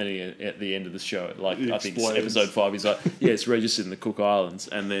like, what? And then at the end of the show, like He I think explains. episode 5, he's like, yeah, it's registered in the Cook Islands,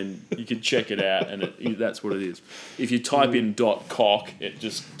 and then you can check it out, and that's what it is. If you type in .cock, it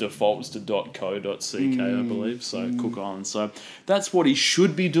just defaults to .co.ck, I believe. So Cook Islands. So that's what he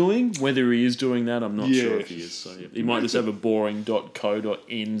should be doing. Whether he is doing that, I'm not sure if he is. So yeah. He might just have a boring .co.nz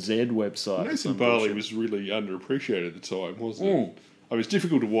website. or Nathan some Barley bullshit. was really underappreciated at the time, wasn't it? I mean, it's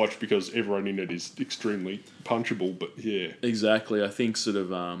difficult to watch because everyone in it is extremely punchable, but yeah. Exactly, I think sort of.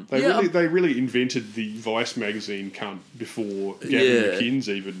 They really invented the Vice magazine cunt before Gavin McInnes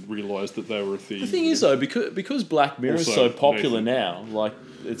even realised that they were a thing. The thing is though, because Black Mirror is Also, so popular Nathan. now, like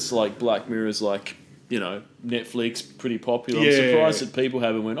it's like Black Mirror is like Netflix, pretty popular. Yeah. I'm surprised that people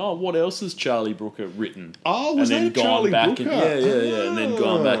haven't went, oh, what else has Charlie Brooker written? Oh, was and then that Charlie gone back Brooker? and and then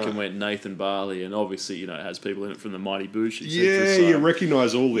gone back Ah. and went Nathan Barley, and obviously it has people in it from the Mighty Boosh, etc. Yeah, so. you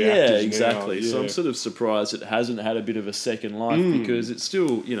recognise all the actors Yeah, now, exactly. So yeah. I'm sort of surprised it hasn't had a bit of a second life because it's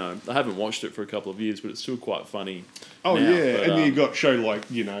still, I haven't watched it for a couple of years, but it's still quite funny. Oh, now. yeah, But, and then you got show like,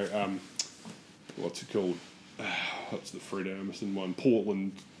 what's it called? What's the Fred Armisen one?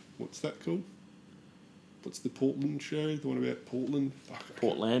 Portland. What's that called? What's the Portland show? The one about Portland? Fuck, I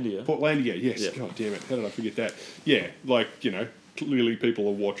can't- Portlandia. Portlandia, yes. Yeah. God damn it. How did I forget that? Yeah, like, clearly people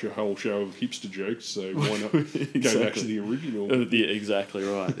will watch a whole show of hipster jokes, so why not go back to Exactly. the original? Yeah, exactly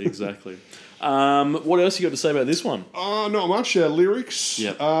right. Exactly. What else you got to say about this one? Not much. Lyrics.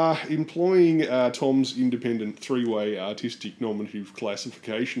 Yep. Employing Tom's independent three-way artistic nominative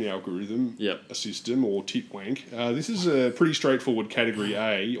classification algorithm Yep. system, or titwank. This is a pretty straightforward category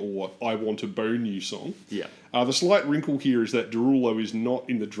A, or I Want to Bone You song. Yeah. The slight wrinkle here is that Derulo is not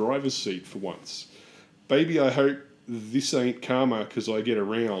in the driver's seat for once. Baby, I hope this ain't karma because I get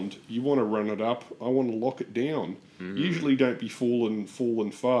around. You want to run it up, I want to lock it down. Usually don't be falling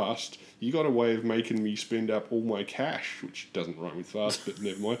fast. You got a way of making me spend up all my cash, which doesn't rhyme with fast, but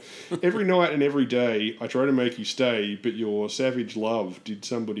never mind. Every night and every day, I try to make you stay, but your savage love, did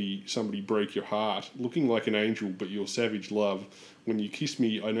somebody break your heart? Looking like an angel, but your savage love. When you kiss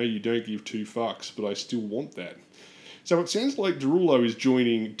me, I know you don't give two fucks, but I still want that. So it sounds like Derulo is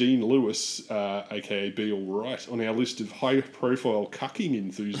joining Dean Lewis, aka Be All Right, on our list of high-profile cucking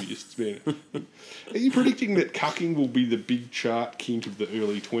enthusiasts. Man, are you predicting that cucking will be the big chart kink of the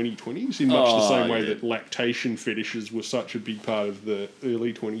early 2020s in much the same way that lactation fetishes were such a big part of the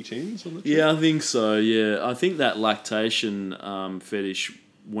early 2010s? On the Yeah, I think so. Yeah, I think that lactation fetish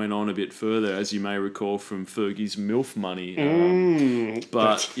went on a bit further, as you may recall from Fergie's MILF money.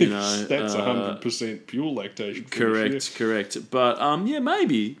 But that's 100% pure lactation. fetish, correct. But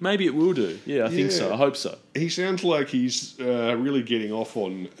maybe it will do. Yeah, I think so. Yeah. I hope so. He sounds like he's really getting off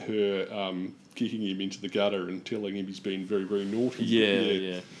on her kicking him into the gutter and telling him he's been very, very naughty.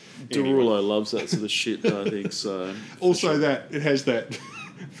 Yeah. Derulo loves that sort of shit, I think so. Also, that it has that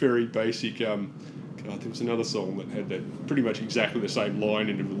very basic. God, there was another song that had that pretty much exactly the same line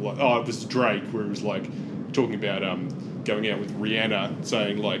in it. Like, it was Drake, where it was like talking about going out with Rihanna,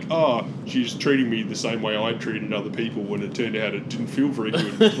 saying like, she's treating me the same way I treated other people, when it turned out it didn't feel very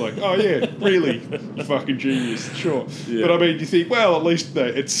good. It's like, oh yeah, really, you fucking genius, sure. Yeah. But I mean, you think, well, at least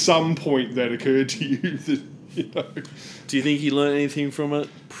at some point that occurred to you that. Do you think he learned anything from it?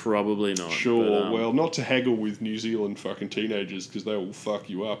 Probably not. Sure, but, well, not to haggle with New Zealand fucking teenagers because they will fuck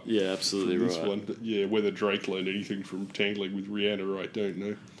you up. Yeah, absolutely This right. one, but yeah, whether Drake learned anything from tangling with Rihanna, I don't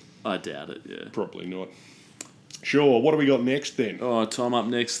know. I doubt it, yeah. Probably not. Sure, what do we got next then? Oh, time up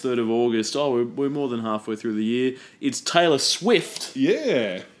next, 3rd of August. Oh, we're more than halfway through the year. It's Taylor Swift,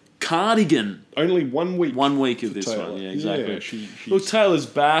 Yeah, Cardigan. only 1 week. 1 week of for this Taylor. one, yeah, exactly. Yeah, she's Look, Taylor's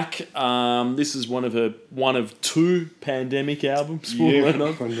back. This is one of 2 pandemic albums. we'll Yeah, learn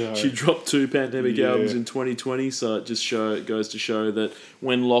on. I know. She dropped 2 pandemic Yeah. albums in 2020, so it goes to show that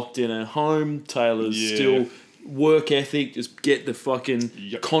when locked in at home, Taylor's Yeah. still work ethic. Just get the fucking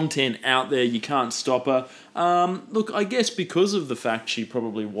Yep. content out there. You can't stop her. Look, I guess because of the fact she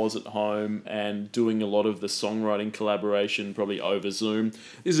probably was at home and doing a lot of the songwriting collaboration probably over Zoom,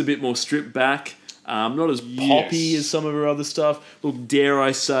 this is a bit more stripped back. Not as poppy Yes. as some of her other stuff. Look, dare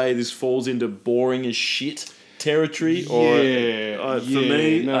I say, this falls into boring as shit. territory, or for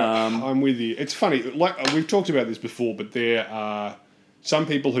me, I'm with you. It's funny, like we've talked about this before, but there are some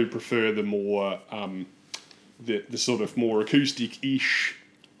people who prefer the more the sort of more acoustic-ish,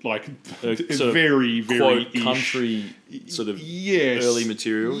 like it's sort of very quote, country sort of early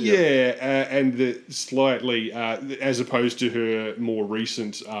material. And the slightly as opposed to her more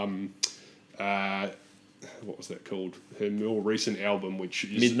recent. What was that called? Her more recent album, which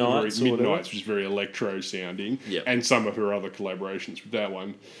is Midnights, which is very electro sounding, Yep. and some of her other collaborations with that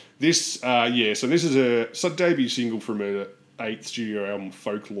one. This, so this is a debut single from her 8th studio album,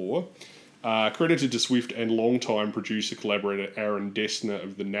 Folklore. Credited to Swift and longtime producer collaborator Aaron Dessner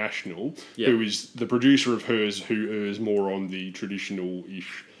of The National, Yep. who is the producer of hers, who errs more on the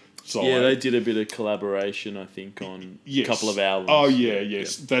traditional-ish side. Yeah, they did a bit of collaboration, I think, on a couple of albums. Oh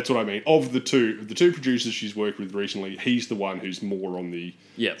yes, that's what I mean. Of the two producers she's worked with recently, he's the one who's more on the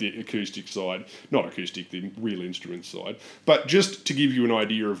acoustic side, not acoustic, the real instrument side. But just to give you an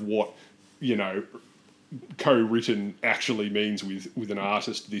idea of what co-written actually means with an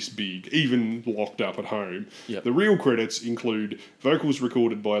artist this big, even locked up at home. Yep. The real credits include vocals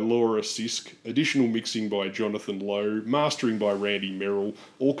recorded by Laura Sisk, additional mixing by Jonathan Lowe, mastering by Randy Merrill,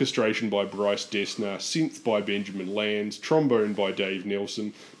 orchestration by Bryce Dessner, synth by Benjamin Lands, trombone by Dave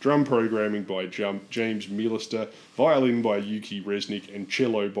Nelson, drum programming by James Millister, violin by Yuki Resnick, and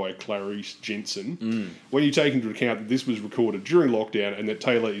cello by Clarice Jensen. When you take into account that this was recorded during lockdown and that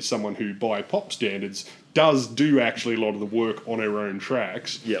Taylor is someone who, by pop standards, does do actually a lot of the work on her own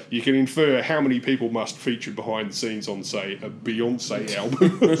tracks, you can infer how many people must feature behind the scenes on, say, a Beyonce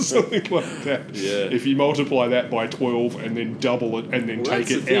album or something like that. Yeah. If you multiply that by 12 and then double it and then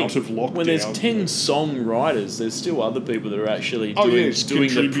take it out of lockdown. When there's 10 songwriters, there's still other people that are actually doing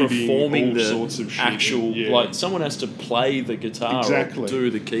the performing the sorts of shit. actual, like someone has to play the guitar or do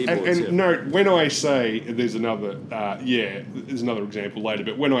the keyboards. And note, when I say, there's another example later,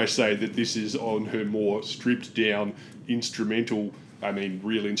 but when I say that this is on her more stripped down instrumental, I mean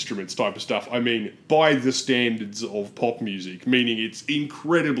real instruments type of stuff, I mean by the standards of pop music, meaning it's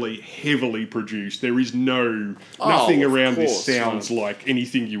incredibly heavily produced. There is nothing around this sounds like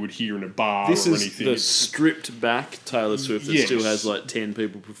anything you would hear in a bar this or is anything. the stripped back Taylor Swift that still has like 10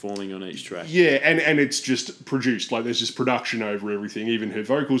 people performing on each track. Yeah, and it's just produced, like there's just production over everything, even her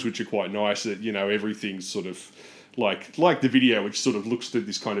vocals, which are quite nice, that everything's sort of like the video, which sort of looks through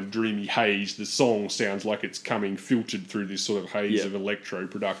this kind of dreamy haze. The song sounds like it's coming filtered through this sort of haze of electro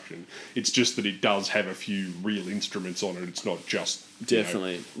production. It's just that it does have a few real instruments on it. It's not just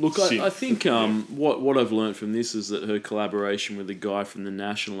definitely. Look, I think what I've learned from this is that her collaboration with the guy from The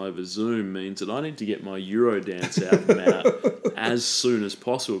National over Zoom means that I need to get my Eurodance album out as soon as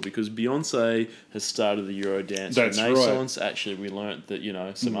possible, because Beyonce has started the Eurodance Renaissance. Right. Actually, we learnt that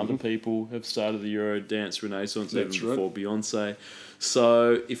some other people have started the Eurodance Renaissance before Beyonce.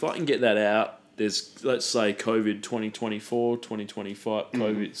 So if I can get that out, there's, let's say, COVID 2024, 2025,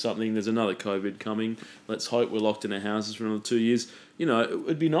 COVID something, there's another COVID coming. Let's hope we're locked in our houses for another 2 years. It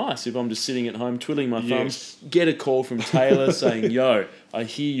would be nice if I'm just sitting at home twiddling my thumbs, get a call from Taylor saying, yo, I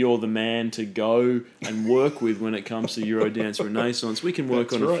hear you're the man to go and work with when it comes to Eurodance Renaissance. We can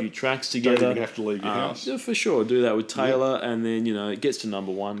work on a few tracks together. Don't even have to leave your house. Yeah, for sure. Do that with Taylor, and then, it gets to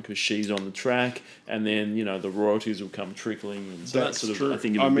number one because she's on the track, and then, the royalties will come trickling. And so that's sort of, I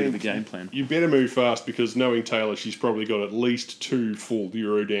think, a bit of the game plan. You better move fast, because knowing Taylor, she's probably got at least 2 full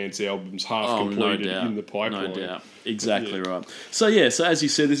Eurodance albums half completed in the pipeline. No doubt. Exactly right. So as you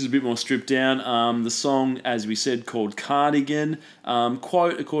said, this is a bit more stripped down. The song, as we said, called Cardigan.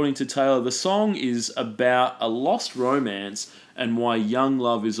 Quote, according to Taylor, the song is about a lost romance and why young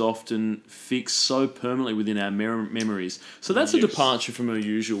love is often fixed so permanently within our memories. So that's a departure from her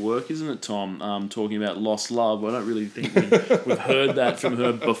usual work, isn't it, Tom? Talking about lost love. I don't really think we've heard that from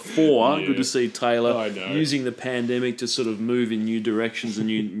her before. Good to see Taylor using the pandemic to sort of move in new directions and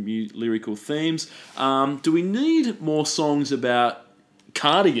new lyrical themes. Do we need more songs about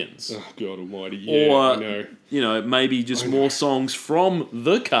Cardigans? Oh, God almighty, I know. Maybe just more songs from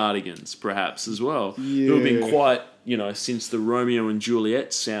the Cardigans, perhaps, as well. Who have been quite, since the Romeo and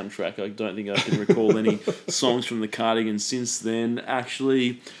Juliet soundtrack. I don't think I can recall any songs from the Cardigans since then.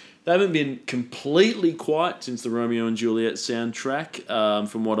 Actually, they haven't been completely quiet since the Romeo and Juliet soundtrack,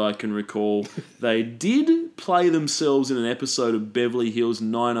 from what I can recall. They did play themselves in an episode of Beverly Hills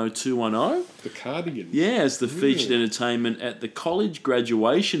 90210. The Cardigans? Yeah, as the featured entertainment at the college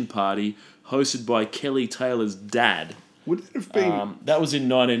graduation party hosted by Kelly Taylor's dad. Would it have been... that was in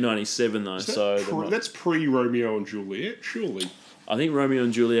 1997, though. That's pre-Romeo and Juliet, surely. I think Romeo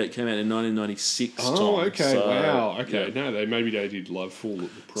and Juliet came out in 1996. Oh, Tom, okay. so, Wow. Okay. yeah. No, maybe they did Love Full at the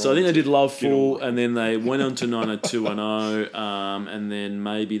prime. So I think they did Love Get all Full, right. and then they went on to 90210, and then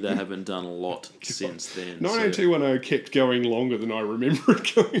maybe they haven't done a lot since then. 90210 kept going longer than I remember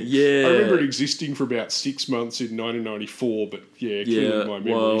it going. Yeah. I remember it existing for about 6 months in 1994, but yeah, clearly my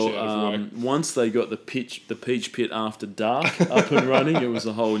memories out of whack. Once they got the Peach Pit After Dark up and running, it was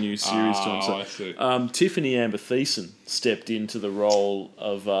a whole new series to them. So, I see. Tiffany Amber Thiessen stepped into the role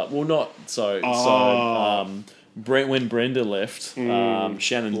of when Brenda left,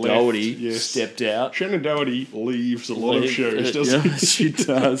 Shannon Left, Doherty yes. stepped out. Shannon Doherty leaves a lot of shows, doesn't Yeah, she? she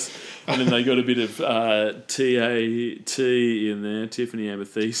does. And then they got a bit of TAT in there, Tiffany Amber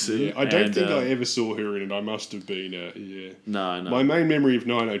Thiessen. Yeah, I don't think I ever saw her in it. I must have been, No. My main memory of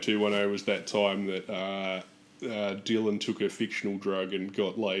 90210 was that time that Dylan took a fictional drug and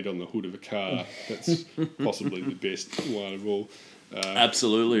got laid on the hood of a car. That's possibly the best one of all.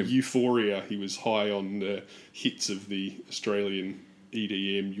 Absolutely. Euphoria, he was high on the hits of the Australian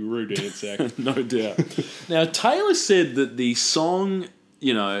EDM Eurodance act. No doubt. Now, Taylor said that the song,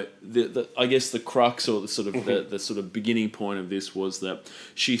 I guess the crux or the sort of the sort of beginning point of this was that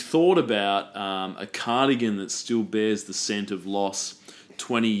she thought about a cardigan that still bears the scent of loss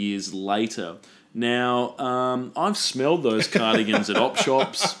 20 years later. Now, I've smelled those cardigans at op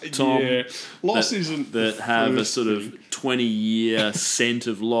shops, Tom. Yeah, loss isn't that the have a first sort thing. of 20-year scent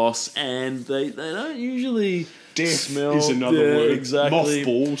of loss, and they don't usually Death smell. is another word. Exactly.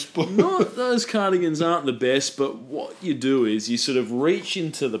 Mothballs. But Not those cardigans aren't the best, but what you do is you sort of reach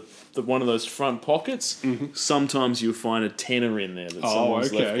into the one of those front pockets. Sometimes you'll find a tenner in there that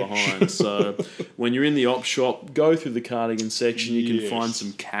someone's left behind. So when you're in the op shop, go through the cardigan section. You can Yes. find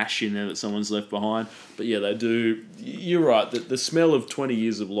some cash in there that someone's left behind. But yeah, they do. You're right. The smell of 20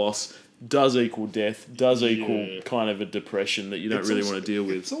 years of loss does equal death. Does equal kind of a depression that you don't really want to deal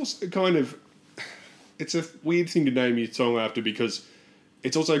with. It's also kind of... It's a weird thing to name your song after because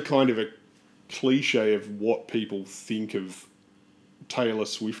it's also kind of a cliche of what people think of Taylor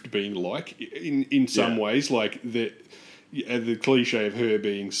Swift being like in some ways, like the cliche of her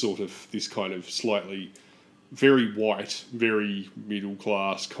being sort of this kind of slightly very white, very middle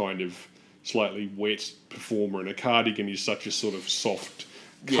class kind of slightly wet performer, and a cardigan is such a sort of soft,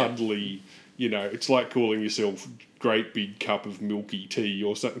 cuddly, it's like calling yourself great big cup of milky tea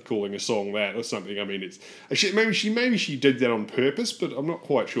or something, calling a song that or something. I mean, it's maybe she did that on purpose, but I'm not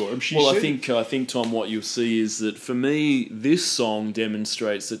quite sure. I think Tom, what you'll see is that for me, this song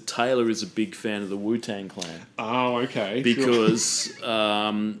demonstrates that Taylor is a big fan of the Wu-Tang Clan. Oh, okay. Because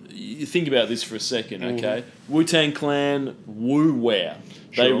you think about this for a second, okay? Wu-Tang Clan, Wu-Wear.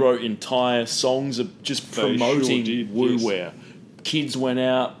 They Sure. wrote entire songs of just They promoting sure did, Wu-Wear. Kids went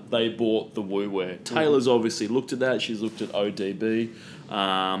out, they bought the Wu-Wear. Taylor's obviously looked at that. She's looked at ODB,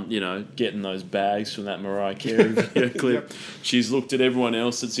 getting those bags from that Mariah Carey video clip. Yep. She's looked at everyone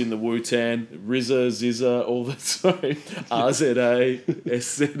else that's in the Wu-Tang, RZA, SZA, all that, RZA,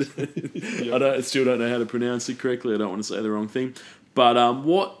 SZ. I still don't know how to pronounce it correctly. I don't want to say the wrong thing. But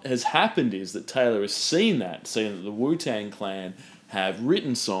what has happened is that Taylor has seen that the Wu-Tang Clan have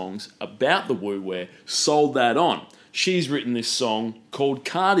written songs about the Wu-Wear, sold that on. She's written this song called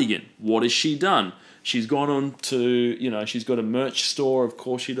Cardigan. What has she done? She's gone on to, she's got a merch store, of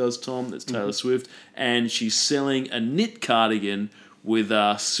course she does, Tom, that's Taylor Swift, and she's selling a knit cardigan with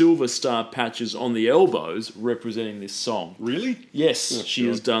silver star patches on the elbows representing this song. Really? Yes, Oh, she God.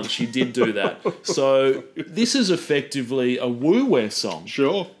 has done. She did do that. So this is effectively a Wu-Wear song.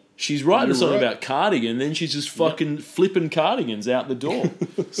 Sure. She's writing a You're song right. about cardigan, then she's just fucking flipping cardigans out the door.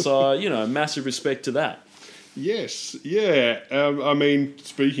 So, massive respect to that. Yes, yeah. I mean,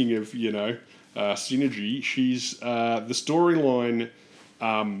 speaking of, synergy, she's the storyline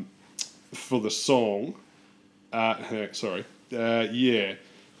for the song. Sorry. Yeah.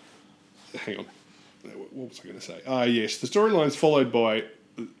 Hang on. What was I going to say? Yes, the storyline's followed by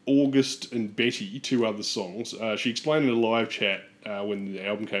August and Betty, two other songs. She explained in a live chat when the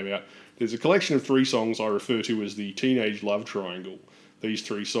album came out, there's a collection of 3 songs I refer to as the Teenage Love Triangle. These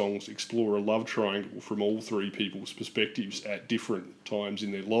 3 songs explore a love triangle from all 3 people's perspectives at different times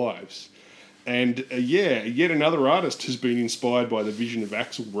in their lives. And yet another artist has been inspired by the vision of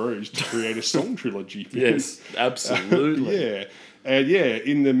Axl Rose to create a song trilogy. Yes, absolutely. And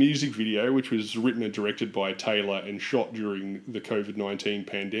in the music video, which was written and directed by Taylor and shot during the COVID-19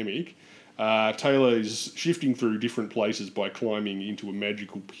 pandemic, Taylor is shifting through different places by climbing into a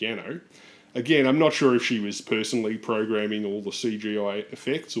magical piano. Again, I'm not sure if she was personally programming all the CGI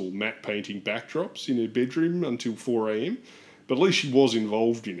effects or matte painting backdrops in her bedroom until 4 a.m, But at least she was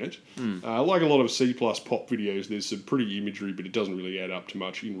involved in it. Like a lot of C+ pop videos, there's some pretty imagery, but it doesn't really add up to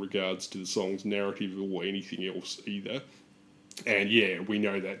much in regards to the song's narrative or anything else either. And yeah, we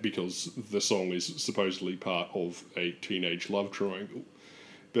know that because the song is supposedly part of a teenage love triangle.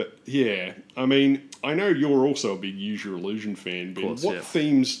 But yeah, I mean, I know you're also a big Use Your Illusion fan, Ben. course, What yeah.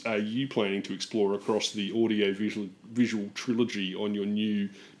 themes are you planning to explore across the audio-visual trilogy on your new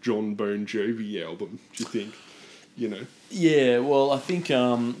John Bon Jovi album, do you think? You know? Yeah, well, I think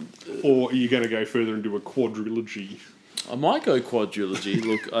Or are you going to go further into a quadrilogy? I might go quadrilogy.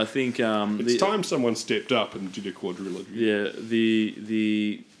 Look, I think It's time someone stepped up and did a quadrilogy. Yeah,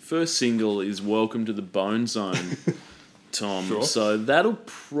 the first single is "Welcome to the Bone Zone," Tom. Sure. So that'll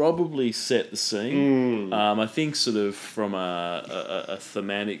probably set the scene. I think, sort of from a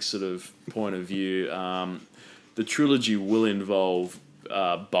thematic sort of point of view, the trilogy will involve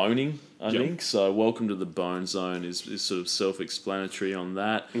boning. I Yep. think so. "Welcome to the Bone Zone" is sort of self-explanatory on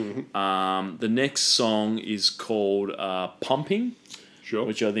that. The next song is called "Pumping." Sure.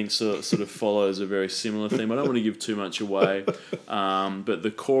 Which I think sort of follows a very similar theme. I don't want to give too much away, but the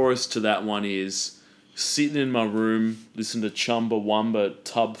chorus to that one is "Sitting in my room, listen to Chumbawamba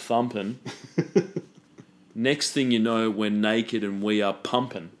tub thumping. Next thing you know, we're naked and we are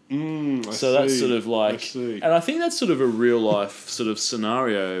pumping." So that's sort of like, and I think that's sort of a real life sort of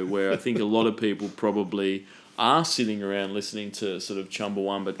scenario where I think a lot of people probably are sitting around listening to sort of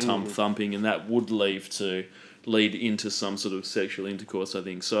Chumbawamba tub thumping, and that would lead into some sort of sexual intercourse, I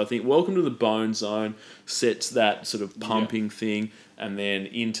think. So I think "Welcome to the Bone Zone" sets that sort of pumping thing, and then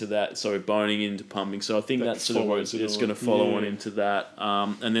into that, boning into pumping. So I think That that's sort of what follows it it's on. going to follow Yeah. on into that.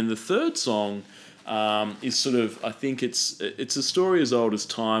 And then the third song is sort of, I think it's a story as old as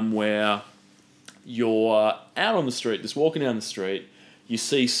time where you're out on the street, just walking down the street, you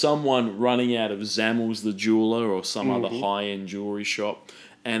see someone running out of Zammels the jeweler or some other high-end jewelry shop,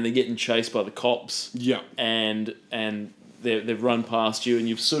 and they're getting chased by the cops. Yeah. And they've run past you, and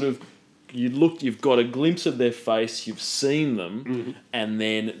you've got a glimpse of their face, you've seen them, and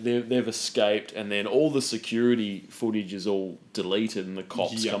then they've escaped, and then all the security footage is all deleted, and the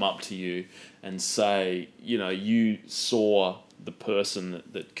cops Yeah. come up to you and say, you saw the person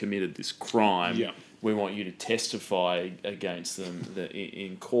that committed this crime. Yeah. We want you to testify against them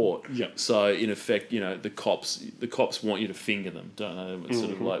in court. Yeah. So in effect, the cops want you to finger them, don't they? Sort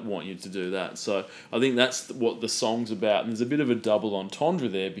of like want you to do that. So I think that's what the song's about. And there's a bit of a double entendre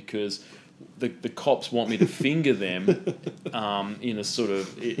there because the cops want me to finger them in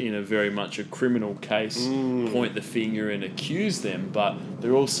a very much a criminal case, point the finger and accuse them, but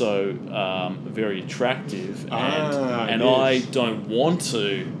they're also very attractive, and yes. I don't want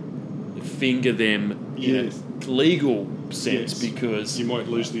to finger them in Yes. a legal sense Yes. because You might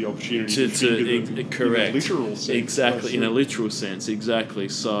lose the opportunity to finger them correct, in a literal sense. exactly, in a I see. literal sense, exactly.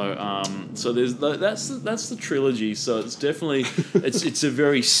 So there's that's the trilogy. So it's definitely it's a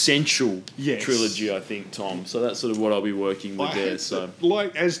very sensual Yes. trilogy, I think, Tom. So that's sort of what I'll be working with I there. hate So that,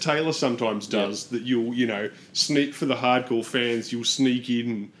 like as Taylor sometimes does, that you'll sneak for the hardcore fans. You'll sneak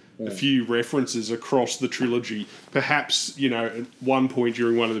in a few references across the trilogy. Perhaps at one point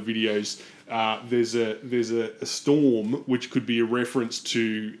during one of the videos, there's a storm which could be a reference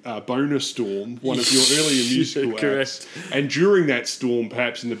to Bonus Storm, one of your earlier musical Correct. acts. And during that storm,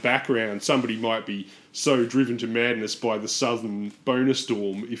 perhaps in the background, somebody might be so driven to madness by the southern bonus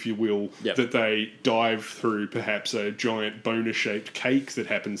storm, if you will, Yep. that they dive through perhaps a giant boner-shaped cake that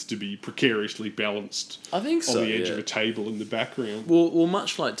happens to be precariously balanced I think on so. the edge yeah. of a table in the background. Well,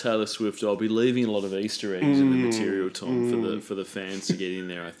 much like Taylor Swift, I'll be leaving a lot of Easter eggs in the material, Tom, for the fans to get in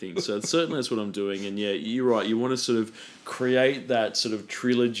there, I think. So certainly that's what I'm doing. And yeah, you're right. You want to sort of create that sort of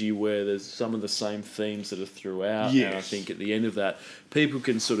trilogy where there's some of the same themes that are throughout. Yes. And I think at the end of that, people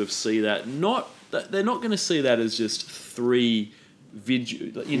can sort of see that. They're not going to see that as just three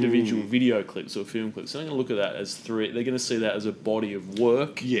individual video clips or film clips. They're going to look at that as three. They're going to see that as a body of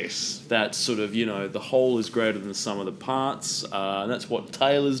work. Yes. That's sort of, the whole is greater than the sum of the parts. And that's what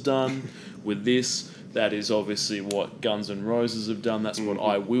Taylor's done with this. That is obviously what Guns N' Roses have done. That's what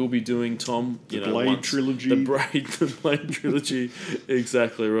I will be doing, Tom. The Blade trilogy. The Blade trilogy.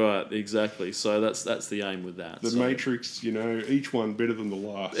 Exactly right. Exactly. So that's the aim with that. The So Matrix, each one better than the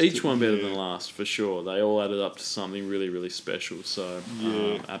last. each one better Yeah. than last, for sure. They all added up to something really, really special. So,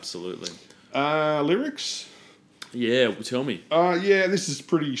 Yeah. absolutely. Lyrics? Yeah, well, tell me. Yeah, this is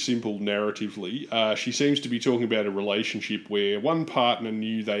pretty simple narratively. She seems to be talking about a relationship where one partner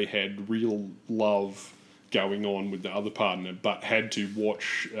knew they had real love going on with the other partner, but had to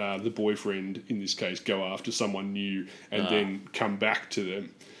watch the boyfriend, in this case, go after someone new and then come back to them.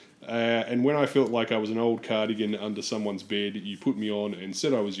 And when I felt like I was an old cardigan under someone's bed, you put me on and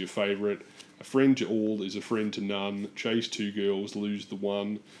said I was your favourite. A friend to all is a friend to none. Chase two girls, lose the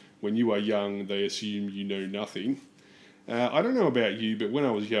one. When you are young, they assume you know nothing. I don't know about you, but when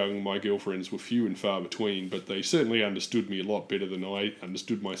I was young, my girlfriends were few and far between, but they certainly understood me a lot better than I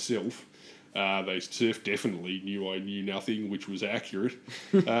understood myself. They definitely knew I knew nothing, which was accurate.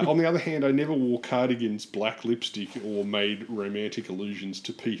 On the other hand, I never wore cardigans, black lipstick, or made romantic allusions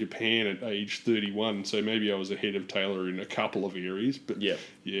to Peter Pan at age 31, so maybe I was ahead of Taylor in a couple of areas. But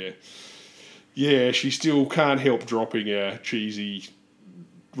yeah, she still can't help dropping a cheesy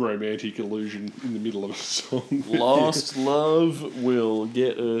romantic allusion in the middle of a song. Lost love will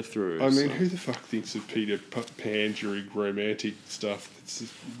get her through. I mean, who the fuck thinks of Peter Pan during romantic stuff? It's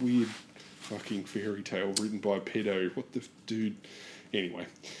this weird fucking fairy tale written by a pedo. What the dude? Anyway.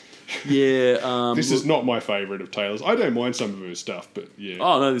 Yeah. This is not my favourite of Taylor's. I don't mind some of her stuff, but yeah.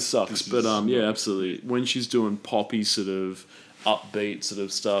 Oh, no, this sucks. But yeah, absolutely. When she's doing poppy sort of upbeat sort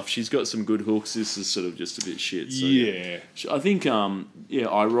of stuff, she's got some good hooks. This is sort of just a bit shit. So, yeah. I think,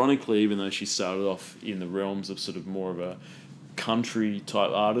 ironically, even though she started off in the realms of sort of more of a country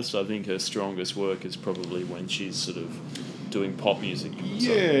type artist, I think her strongest work is probably when she's sort of doing pop music.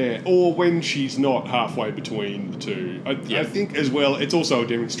 Yeah, or when she's not halfway between the two. I think as well, it's also a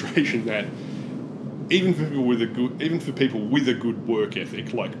demonstration that even for people with a good work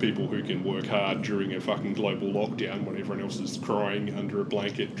ethic, like people who can work hard during a fucking global lockdown when everyone else is crying under a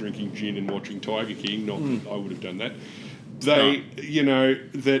blanket, drinking gin and watching Tiger King, not that I would have done that.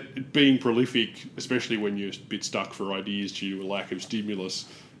 That being prolific, especially when you're a bit stuck for ideas due to a lack of stimulus,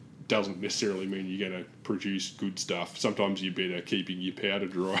 doesn't necessarily mean you're going to produce good stuff. Sometimes you're better keeping your powder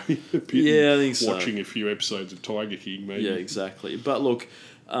dry. I think so. Watching a few episodes of Tiger King, maybe. Yeah, exactly. But look,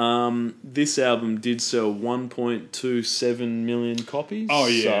 this album did sell 1.27 million copies. Oh,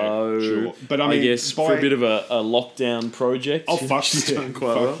 yeah, so sure. But I mean, guess for a bit of a lockdown project, oh, fuck she's yeah. done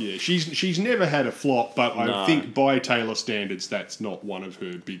quite well. Yeah. She's never had a flop, but I think by Taylor standards, that's not one of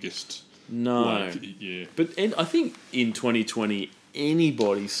her biggest. No. Yeah. But I think in 2020,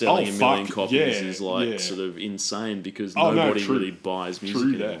 anybody selling a million copies is sort of insane because nobody really buys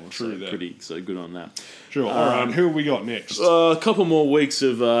music anymore. True that. So good on that. Sure. All right. Who have we got next? A couple more weeks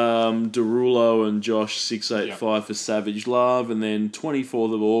of Derulo and Josh 685 for Savage Love, and then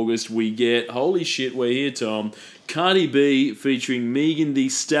 24th of August we get, holy shit, we're here, Tom, Cardi B featuring Megan Thee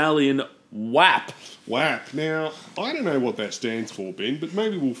Stallion, WAP. WAP. Now, I don't know what that stands for, Ben, but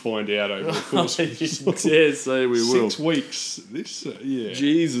maybe we'll find out over the course of dare say we will. 6 weeks. Yeah.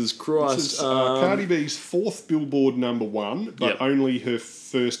 Jesus Christ. This is Cardi B's 4th Billboard #1, but only her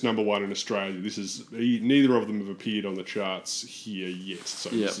first #1 in Australia. This is neither of them have appeared on the charts here yet, so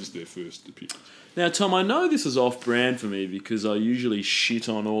this is their first appearance. Now, Tom, I know this is off-brand for me because I usually shit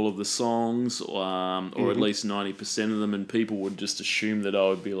on all of the songs, or at least 90% of them, and people would just assume that I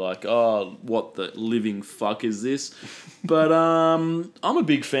would be like, oh, what the living fuck is this? But I'm a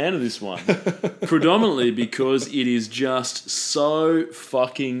big fan of this one, predominantly because it is just so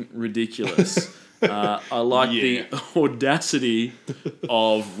fucking ridiculous. I like the audacity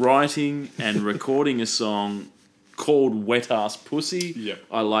of writing and recording a song called Wet Ass Pussy. Yep.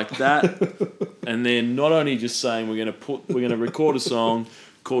 I like that. And then not only just saying we're gonna record a song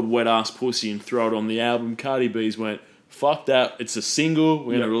called Wet Ass Pussy and throw it on the album, Cardi B's went, fuck that, it's a single,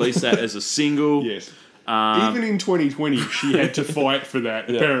 we're gonna release that as a single. Yes. Even in 2020, she had to fight for that.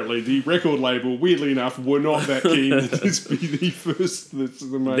 Apparently, the record label, weirdly enough, were not that keen to this be the first. That's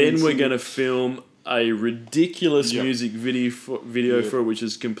the main then we're single. going to film a ridiculous music video for it, which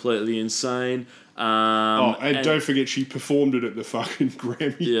is completely insane. And don't forget, she performed it at the fucking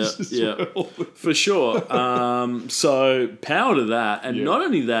Grammys as well. For sure. So power to that, and not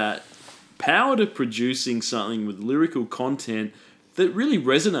only that, power to producing something with lyrical content that really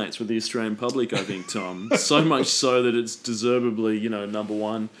resonates with the Australian public, I think, Tom. So much so that it's deservedly,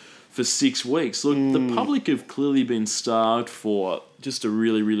 #1 for 6 weeks. Look, the public have clearly been starved for just a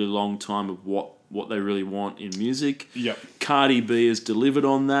really, really long time of what they really want in music. Yep. Cardi B has delivered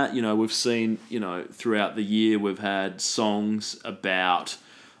on that. We've seen, throughout the year, we've had songs about,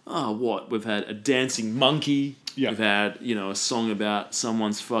 we've had a dancing monkey. Yep. We've had, a song about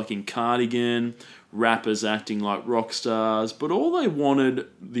someone's fucking cardigan, rappers acting like rock stars, but all they wanted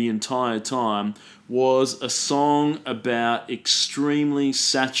the entire time was a song about extremely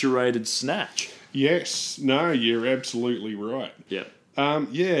saturated snatch. Yes. No, you're absolutely right. Yep.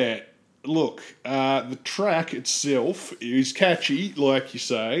 Look, the track itself is catchy, like you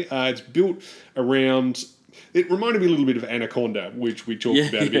say. It's built around It reminded me a little bit of Anaconda, which we talked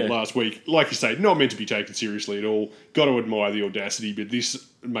about a bit last week. Like you say, not meant to be taken seriously at all. Got to admire the audacity, but this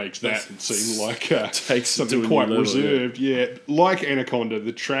makes that seem like takes something it to a quite new level, reserved. Yeah, like Anaconda,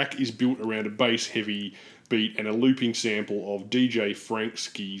 the track is built around a bass-heavy beat and a looping sample of DJ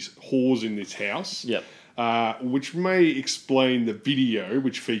Franksky's "Whores in This House." Yep. Which may explain the video,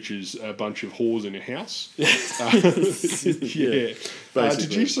 which features a bunch of whores in a house. Did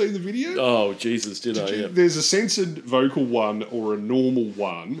you see the video? Oh, Jesus, did I? Yep. There's a censored vocal one or a normal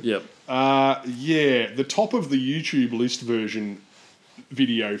one. Yep. The top of the YouTube list version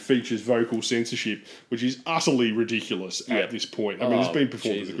video features vocal censorship, which is utterly ridiculous at this point. I mean, it's been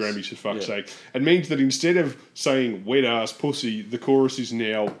performed at the Grammys, for fuck's sake. It means that instead of saying wet ass pussy, the chorus is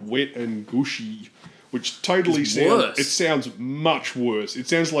now wet and gushy, which totally sounds much worse. It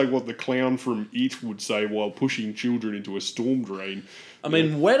sounds like what the clown from It would say while pushing children into a storm drain. I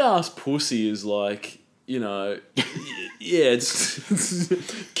mean, wet ass pussy is like, it's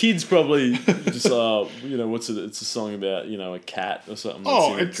kids probably just what's it? It's a song about a cat or something.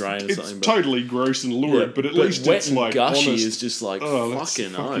 That's in a drain or something. It's totally gross and lurid, but at least wet it's and like gushy honest. is just like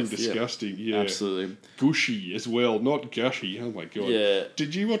fucking oath. disgusting. Yeah, absolutely. Gushy as well, not gushy. Oh my god. Yeah.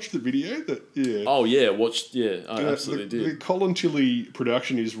 Did you watch the video? Oh yeah, watched. Yeah, I absolutely did. The Colin Tilley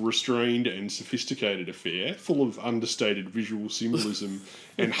production is restrained and sophisticated affair, full of understated visual symbolism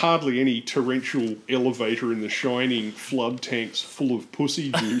and hardly any torrential elevator in the shining flood tanks full of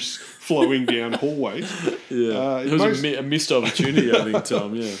pussy juice flowing down hallways. Yeah, it was a missed opportunity, I think,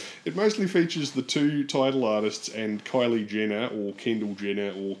 Tom. Yeah, it mostly features the two title artists and Kylie Jenner or Kendall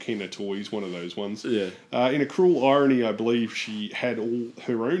Jenner or Kenna Toys, one of those ones. Yeah. In a cruel irony, I believe she had all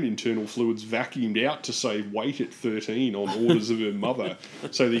her own internal fluids vacuumed out to save weight at 13 on orders of her mother.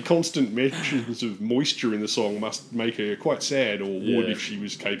 So the constant mentions of moisture in the song must make her quite sad, or would if she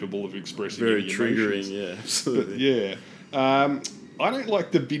was capable of expressing very any triggering. emotions. Yeah, absolutely. But, yeah. I don't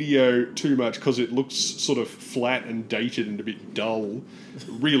like the video too much because it looks sort of flat and dated and a bit dull,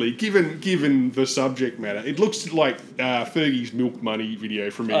 really, given the subject matter. It looks like Fergie's Milk Money video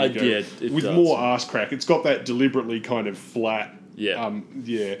from a year ago with more ass crack. It's got that deliberately kind of flat. Yeah.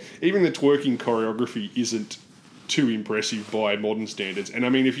 Even the twerking choreography isn't too impressive by modern standards. And I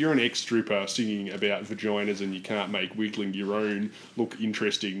mean, if you're an ex-stripper singing about vaginas and you can't make wiggling your own look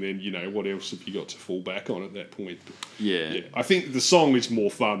interesting, then, what else have you got to fall back on at that point? But, yeah. I think the song is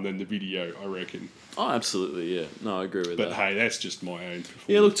more fun than the video, I reckon. Oh, absolutely, yeah. No, I agree with that. But hey, that's just my own performance.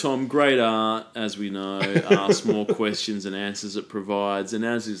 Yeah, look, Tom, great art, as we know, asks more questions and answers it provides, and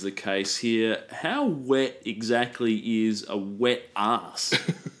as is the case here, how wet exactly is a wet ass?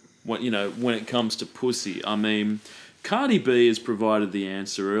 When it comes to pussy. I mean, Cardi B has provided the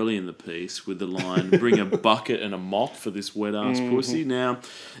answer early in the piece with the line, bring a bucket and a mop for this wet-ass pussy. Now,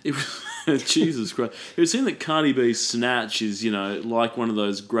 it was, Jesus Christ, it would seem that Cardi B's snatch is, like one of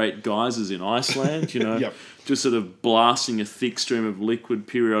those great geysers in Iceland, Yep. just sort of blasting a thick stream of liquid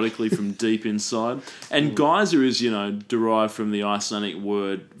periodically from deep inside. And geyser is, derived from the Icelandic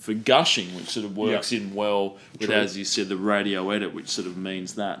word for gushing, which sort of works in well with, as you said, the radio edit, which sort of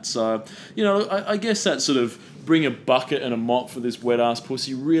means that. So, I guess that sort of bring a bucket and a mop for this wet-ass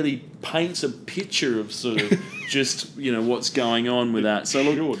pussy really paints a picture of sort of just, what's going on with that. So,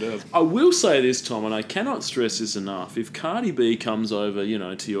 look, Sure does. I will say this, Tom, and I cannot stress this enough. If Cardi B comes over,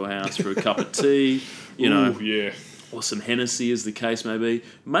 to your house for a cup of tea, or some Hennessy, as the case may be,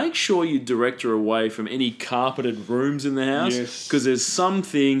 make sure you direct her away from any carpeted rooms in the house, because there's some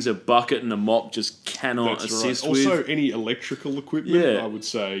things a bucket and a mop just cannot assist with. Also, any electrical equipment, I would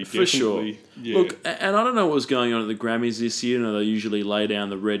say, for definitely. sure. Yeah. Look, and I don't know what was going on at the Grammys this year. They usually lay down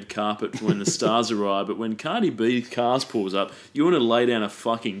the red carpet when the stars arrive, but when Cardi B's cars pulls up, you want to lay down a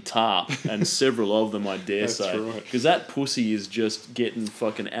fucking tarp, and several of them, I dare say. Right. Because that pussy is just getting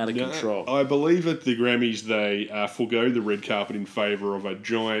fucking out of control. I believe at the Grammys they forgo the red carpet in favour of a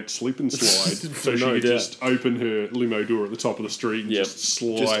giant slip and slide, so she could just open her limo door at the top of the street and just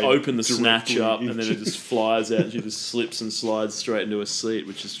slide. Just open the snatch directly up, and then it just flies out, and she just slips and slides straight into a seat,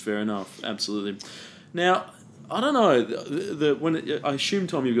 which is fair enough. Absolutely. Now, I don't know. I assume,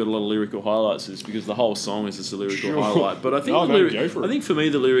 Tom, you've got a lot of lyrical highlights to this because the whole song is just a lyrical highlight. But I think I think for me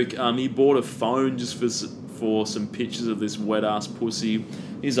the lyric, he bought a phone just for some pictures of this wet ass pussy,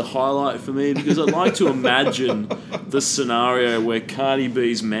 is a highlight for me because I'd like to imagine the scenario where Cardi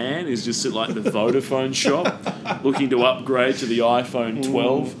B's man is just at like the Vodafone shop looking to upgrade to the iPhone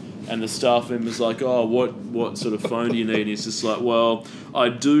 12. and the staff member's like, oh, what sort of phone do you need? And he's just like, well, I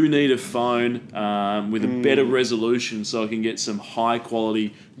do need a phone with a better resolution so I can get some high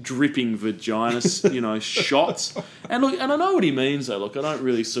quality dripping vagina, shots. And look, and I know what he means though. Look, I don't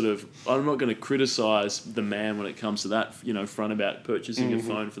really I'm not going to criticise the man when it comes to that, front about purchasing a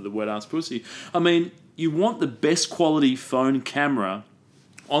phone for the wet ass pussy. I mean, you want the best quality phone camera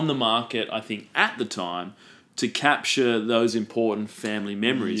on the market, I think, at the time, to capture those important family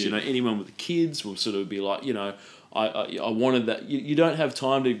memories. Yeah. Anyone with kids will sort of be like, I wanted that. You don't have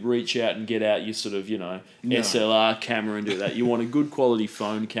time to reach out and get out your SLR camera and do that. You want a good quality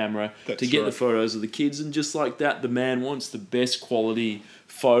phone camera to get the photos of the kids. And just like that, the man wants the best quality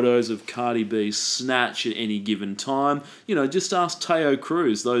photos of Cardi B's snatch at any given time. Just ask Teo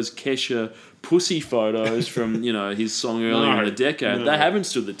Cruz, those Kesha pussy photos from his song earlier in the decade. They haven't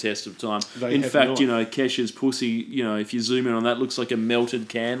stood the test of time. In fact, Kesha's pussy, if you zoom in on that, looks like a melted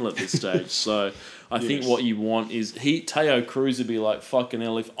candle at this stage. So I think what you want is Teo Cruz would be like, fucking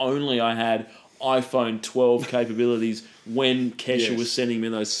hell, if only I had iPhone 12 capabilities when Kesha was sending me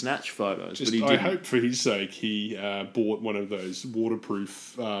those snatch photos. But he didn't. I hope for his sake he bought one of those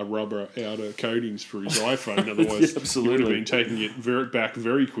waterproof rubber outer coatings for his iPhone. Otherwise, he would have been taking it back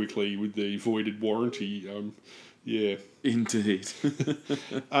very quickly with the voided warranty. Indeed.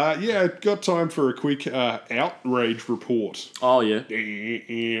 Got time for a quick outrage report. Oh, yeah.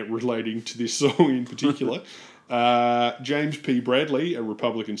 Relating to this song in particular. James P. Bradley, a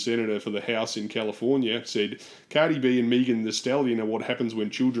Republican senator for the House in California, said Cardi B and Megan Thee Stallion are what happens when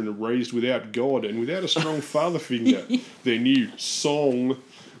children are raised without God and without a strong father figure. Their new song,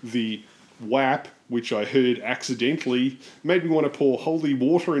 the WAP, which I heard accidentally, made me want to pour holy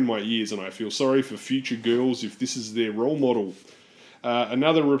water in my ears, and I feel sorry for future girls if this is their role model.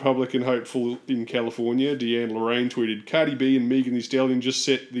 Another Republican hopeful in California, Deanne Lorraine, tweeted, Cardi B and Megan Thee Stallion just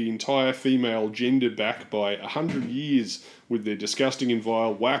set the entire female gender back by 100 years with their disgusting and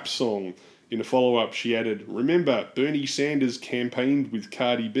vile WAP song. In a follow-up, she added, remember, Bernie Sanders campaigned with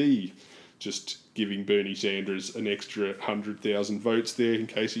Cardi B. Just giving Bernie Sanders an extra 100,000 votes there in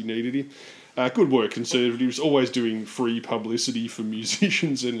case he needed him. Good work, Conservatives, always doing free publicity for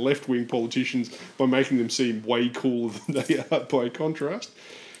musicians and left-wing politicians by making them seem way cooler than they are by contrast.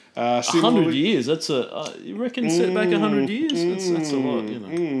 100 years, that's you reckon set back 100 years? That's a lot,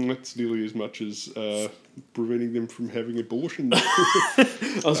 That's nearly as much as preventing them from having abortions.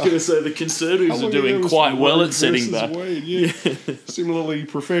 I was going to say the Conservatives are doing quite well at setting back. Similarly,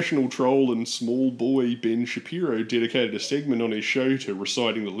 professional troll and small boy Ben Shapiro dedicated a segment on his show to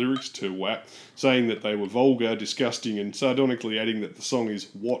reciting the lyrics to WAP, saying that they were vulgar, disgusting, and sardonically adding that the song is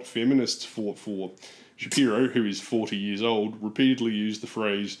what feminists fought for. Shapiro, who is 40 years old, repeatedly used the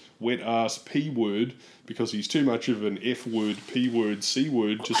phrase wet ass P word because he's too much of an F word, P word, C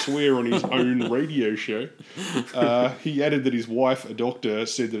word to swear on his own radio show. He added that his wife, a doctor,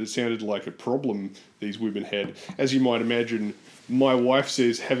 said that it sounded like a problem these women had. As you might imagine, my wife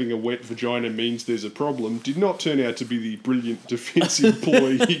says having a wet vagina means there's a problem did not turn out to be the brilliant defensive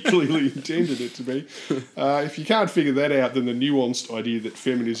ploy he clearly intended it to be. If you can't figure that out, then the nuanced idea that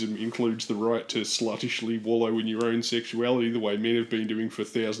feminism includes the right to sluttishly wallow in your own sexuality the way men have been doing for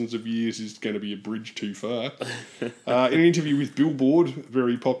thousands of years is going to be a bridge too far. In an interview with Billboard,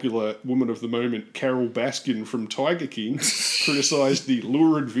 very popular woman of the moment, Carol Baskin from Tiger King, criticised the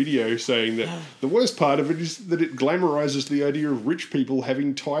lurid video, saying that the worst part of it is that it glamorises the idea of rich people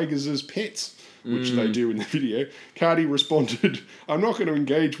having tigers as pets, which they do in the video. Cardi responded, I'm not going to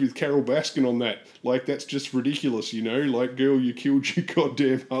engage with Carol Baskin on that. Like, that's just ridiculous, Like, girl, you killed your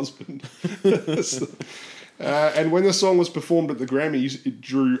goddamn husband. And when the song was performed at the Grammys, it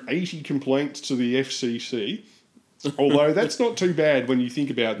drew 80 complaints to the FCC. Although that's not too bad when you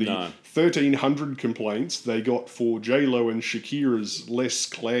think about the 1,300 complaints they got for J-Lo and Shakira's less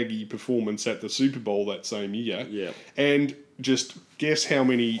claggy performance at the Super Bowl that same year. Yeah. And just guess how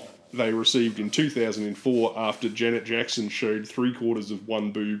many they received in 2004 after Janet Jackson showed 3/4 of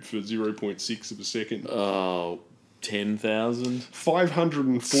one boob for 0.6 of a second. Oh, 10,000?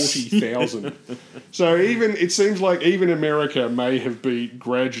 540,000. So it seems like even America may have been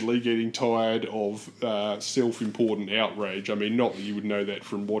gradually getting tired of self-important outrage. I mean, not that you would know that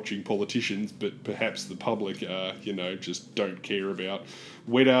from watching politicians, but perhaps the public, just don't care about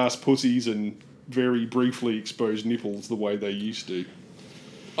wet-ass pussies and very briefly exposed nipples the way they used to.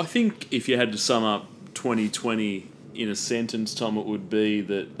 I think if you had to sum up 2020 in a sentence, Tom, it would be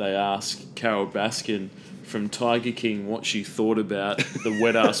that they asked Carol Baskin from Tiger King what she thought about the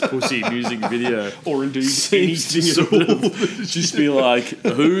Wet Ass Pussy music video. Or indeed Seems to anything sort at all. of just be like,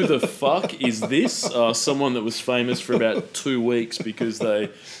 who the fuck is this? Someone that was famous for about 2 weeks because they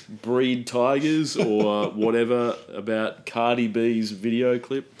breed tigers or whatever about Cardi B's video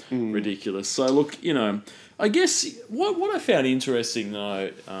clip. Ridiculous. So look, I guess what I found interesting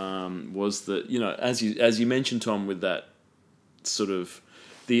though was that, as you mentioned, Tom, with that sort of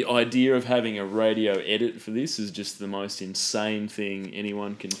the idea of having a radio edit for this is just the most insane thing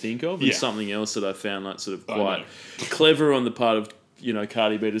anyone can think of. Yeah. And something else that I found like sort of quite clever on the part of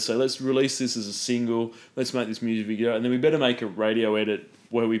Cardi B to say, let's release this as a single, let's make this music video, and then we better make a radio edit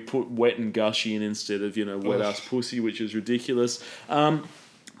where we put Wet and Gushy in instead of Wet Ass Pussy, which is ridiculous.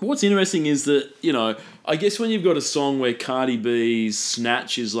 What's interesting is that, I guess when you've got a song where Cardi B's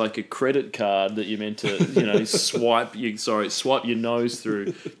Snatch is like a credit card that you're meant to, swipe your nose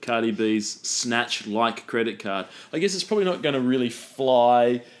through Cardi B's Snatch-like credit card, I guess it's probably not going to really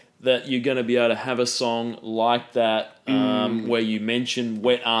fly that you're going to be able to have a song like that where you mention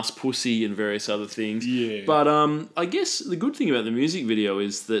Wet Ass Pussy and various other things. Yeah. But I guess the good thing about the music video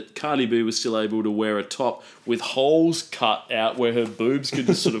is that Cardi B was still able to wear a top with holes cut out where her boobs could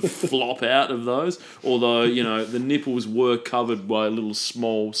just sort of flop out of those. Although, the nipples were covered by a little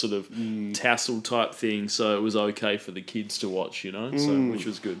small sort of tassel type thing, so it was okay for the kids to watch, so which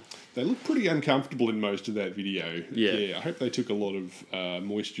was good. They look pretty uncomfortable in most of that video. Yeah. I hope they took a lot of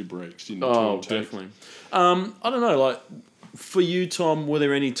moisture breaks in the Definitely. I don't know, like, for you, Tom, were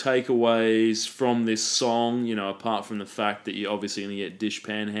there any takeaways from this song, apart from the fact that you're obviously going to get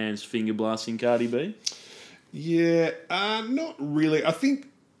dishpan hands finger blasting Cardi B? Yeah, not really. I think,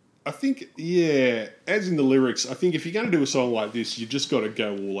 as in the lyrics, I think if you're going to do a song like this, you just got to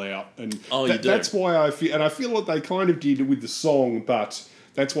go all out. And you do. That's why I feel like they kind of did it with the song, but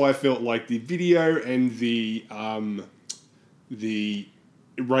that's why I felt like the video and the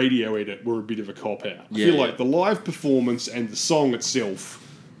radio edit were a bit of a cop-out. I feel like the live performance and the song itself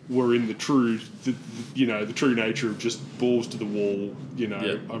were in the true nature of just balls to the wall.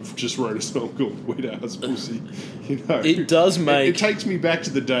 I've just wrote a song called Wet Ass Pussy. It does make... It takes me back to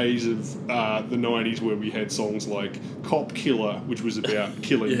the days of the 90s where we had songs like Cop Killer, which was about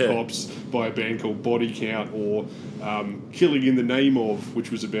killing cops, by a band called Body Count, or Killing in the Name Of,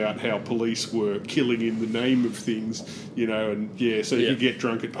 which was about how police were killing in the name of things, so you could get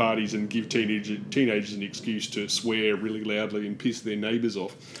drunk at parties and give teenagers an excuse to swear really loudly and piss their neighbours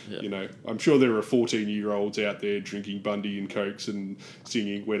off. Yeah. I'm sure there are 14-year-olds out there drinking Bundy and Cokes and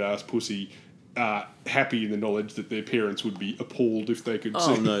singing Wet Ass Pussy, happy in the knowledge that their parents would be appalled if they could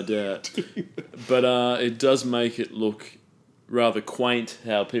see. Oh, no doubt. But it does make it look rather quaint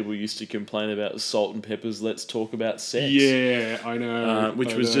how people used to complain about Salt and Pepper's Let's Talk About Sex. Yeah, I know.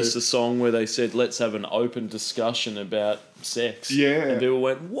 Which was just a song where they said, let's have an open discussion about sex. Yeah. And people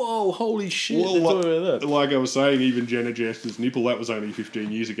went, whoa, holy shit, they're talking about that. Like I was saying, even Janet Jackson's nipple, that was only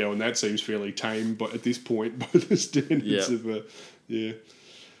 15 years ago, and that seems fairly tame, but at this point, by the standards of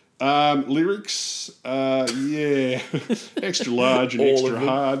lyrics, extra large and extra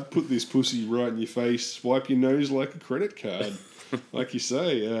hard. Put this pussy right in your face. Swipe your nose like a credit card. Like you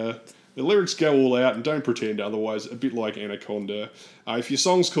say, the lyrics go all out and don't pretend otherwise, a bit like Anaconda. If your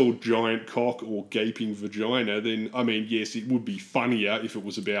song's called Giant Cock or Gaping Vagina, then, yes, it would be funnier if it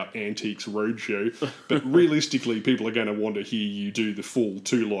was about Antiques Roadshow, but realistically, people are going to want to hear you do the full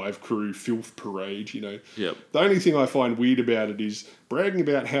 2 Live Crew filth parade, Yep. The only thing I find weird about it is bragging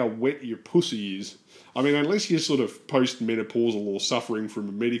about how wet your pussy is. Unless you're sort of post-menopausal or suffering from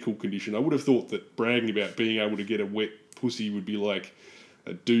a medical condition, I would have thought that bragging about being able to get a wet pussy would be like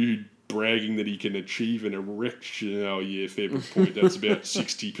a dude bragging that he can achieve an erection. Oh yeah, fair point. That's about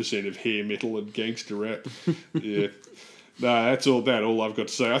 60% of hair metal and gangster rap. Yeah. No, that's all I've got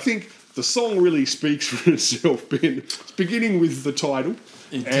to say. I think the song really speaks for itself, Ben. It's beginning with the title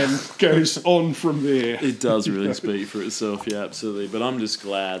and goes on from there. It does really speak for itself, yeah, absolutely. But I'm just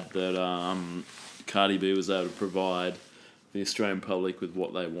glad that Cardi B was able to provide the Australian public with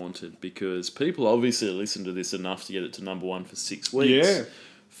what they wanted, because people obviously listened to this enough to get it to number 1 for 6 weeks. Yeah.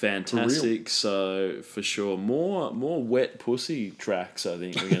 Fantastic. So for sure, more wet pussy tracks I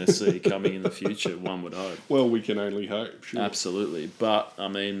think we're going to see coming in the future, one would hope. Well, we can only hope, sure. Absolutely. But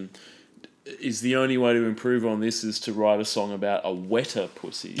is the only way to improve on this is to write a song about a wetter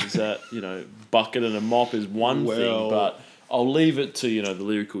pussy? Is that, bucket and a mop is one thing, but I'll leave it to, the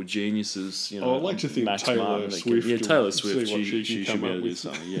lyrical geniuses, I'd like to think Max Taylor Martin. Swift. Taylor Swift, she she should be able to do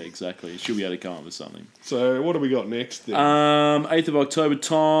something. Yeah, exactly. She'll be able to come up with something. So what do we got next then? 8th of October,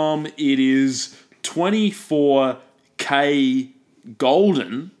 Tom, it is 24K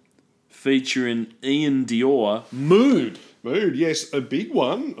golden featuring Ian Dior, Mood. Mood, yes, a big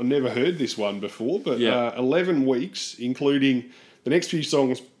one. I never heard this one before, but Yeah. 11 weeks, including the next few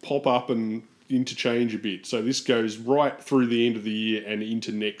songs pop up and interchange a bit. So this goes right through the end of the year and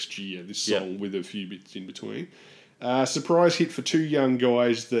into next year, this song with a few bits in between. Surprise hit for two young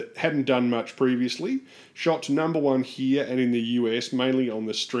guys that hadn't done much previously. Shot to number one here and in the US, mainly on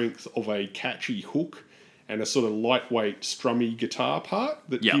the strength of a catchy hook and a sort of lightweight strummy guitar part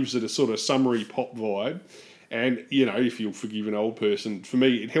that gives it a sort of summery pop vibe. And, you know, if you'll forgive an old person, for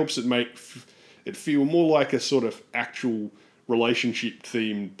me, it helps it make it feel more like a sort of actual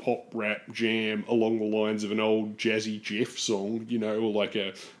relationship-themed pop rap jam along the lines of an old Jazzy Jeff song, you know, or like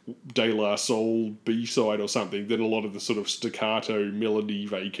a De La Soul B-side or something, than a lot of the sort of staccato,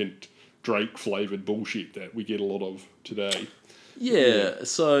 melody-vacant, Drake-flavoured bullshit that we get a lot of today. Yeah,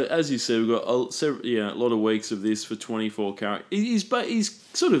 so as you said, we've got a lot of weeks of this for 24 Karat. He's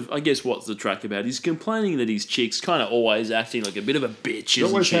sort of, I guess, what's the track about? He's complaining that his chick's kind of always acting like a bit of a bitch, isn't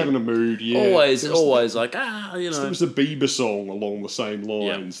Always she? having a mood, yeah. Always like, There was a Bieber song along the same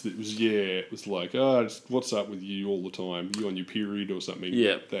lines that was, it was like, what's up with you all the time? You on your period or something?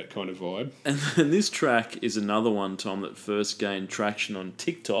 Yeah. That kind of vibe. And then this track is another one, Tom, that first gained traction on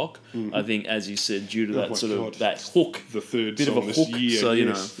TikTok. I think, as you said, due to that hook. The third Bit song of a this hook. year. So,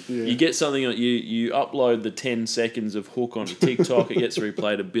 Yeah. you get something, you upload the 10 seconds of hook onto TikTok, it gets replayed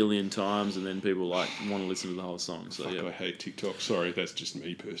a billion times, and then people want to listen to the whole song. So, I hate TikTok. Sorry, that's just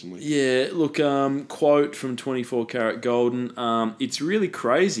me personally. Yeah, look, quote from 24 Karat Golden, it's really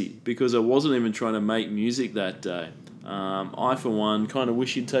crazy because I wasn't even trying to make music that day. I, for one, kind of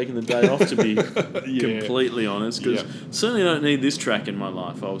wish he'd taken the day off, to be completely honest, because certainly don't need this track in my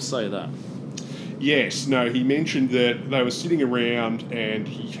life, I will say that. Yes, no, he mentioned that they were sitting around and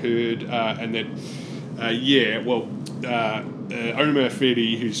he heard, Omer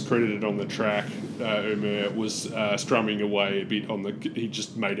Fedi, who's credited on the track, Omer was strumming away a bit on he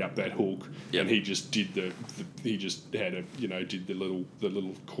just made up that hook, and he just did did the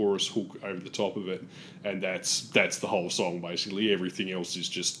little chorus hook over the top of it, and that's the whole song basically. Everything else is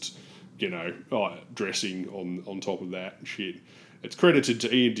just, dressing on top of that shit. It's credited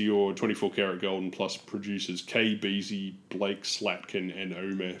to Ian Dior, 24 Karat Golden, plus producers Kay Beasy, Blake Slatkin, and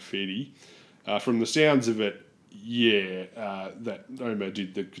Omer Fedi. From the sounds of it, that Omer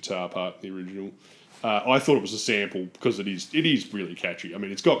did the guitar part in the original. I thought it was a sample because it is really catchy. I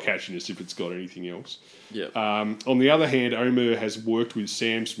mean, it's got catchiness if it's got anything else. Yeah. On the other hand, Omer has worked with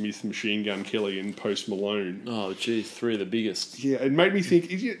Sam Smith, Machine Gun Kelly, and Post Malone. Oh, geez, three of the biggest. Yeah, it made me think,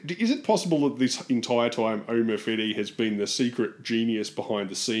 is it possible that this entire time Omer Fedi has been the secret genius behind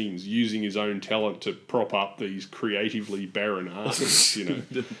the scenes, using his own talent to prop up these creatively barren artists,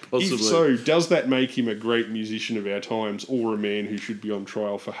 Possibly. If so, does that make him a great musician of our times or a man who should be on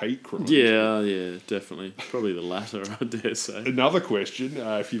trial for hate crimes? Yeah, definitely. Probably the latter, I dare say. Another question,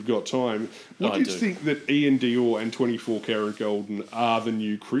 if you've got time. What do you think that Ian Dior and 24 Karat Golden are the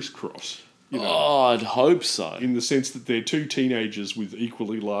new Criss Cross? I'd hope so. In the sense that they're two teenagers with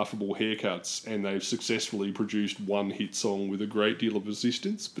equally laughable haircuts, and they've successfully produced one hit song with a great deal of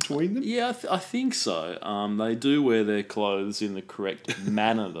resistance between them. Yeah, I think so. They do wear their clothes in the correct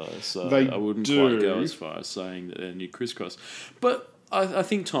manner, though, so I wouldn't quite go as far as saying that they're new Criss Cross. But I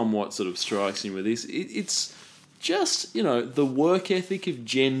think, Tom, what sort of strikes me with this, it's just, the work ethic of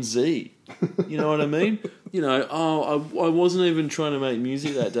Gen Z. You know what I mean? I wasn't even trying to make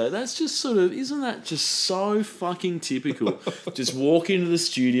music that day. That's just sort of, isn't that just so fucking typical? Just walk into the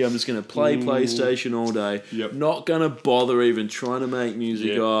studio, I'm just going to play PlayStation all day, not going to bother even trying to make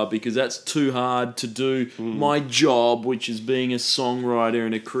music because that's too hard to do my job, which is being a songwriter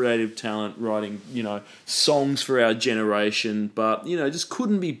and a creative talent, writing, songs for our generation, but, just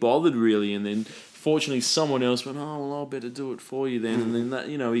couldn't be bothered really, and then fortunately, someone else went, I'll better do it for you then. And then that,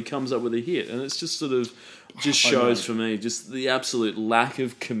 he comes up with a hit. And it's just sort of, shows for me just the absolute lack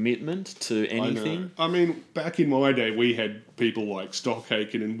of commitment to anything. I mean, back in my day, we had people like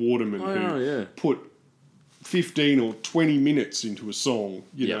Stockaken and Waterman who put 15 or 20 minutes into a song,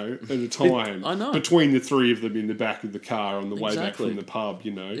 at a time. I know. Between the three of them in the back of the car on the way back from the pub,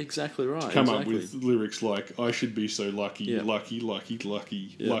 Exactly right. To come up with lyrics like, I should be so lucky, lucky, lucky,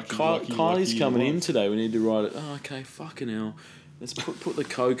 lucky, lucky, Kylie's coming in today. We need to write it. Oh, okay, fucking hell. Let's put the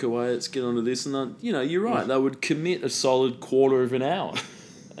coke away. Let's get onto this. And then, you're right. They would commit a solid quarter of an hour.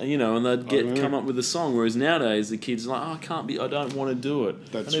 and they'd come up with a song. Whereas nowadays the kids are like, I don't want to do it.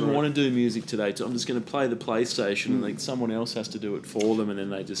 I don't even want to do music today. So I'm just going to play the PlayStation, and like someone else has to do it for them, and then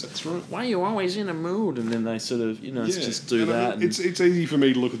they just, why are you always in a mood? And then they sort of, just do that. I mean, it's easy for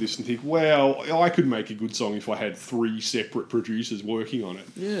me to look at this and think, well, I could make a good song if I had 3 separate producers working on it.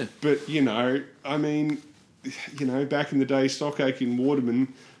 Yeah. But, I mean, back in the day, Stockache and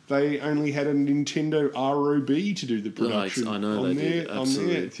Waterman, they only had a Nintendo ROB to do the production. I know on they did. on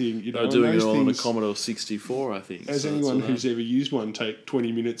Absolutely. their thing. They were doing it all on a Commodore 64, I think. As anyone who's ever used one, take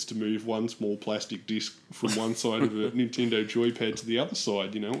 20 minutes to move one small plastic disc from one side of a Nintendo joypad to the other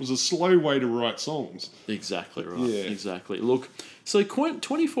side. It was a slow way to write songs. Exactly right. Yeah. Exactly. Look, so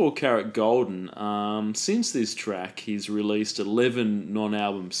 24 Karat Golden, since this track, he's released 11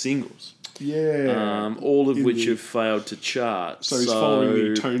 non-album singles. Yeah. All of which have failed to chart. So he's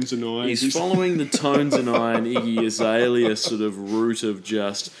following the Tones and I. He's following the Tones and I and Iggy Azalea sort of route of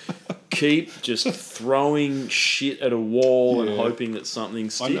just keep just throwing shit at a wall and hoping that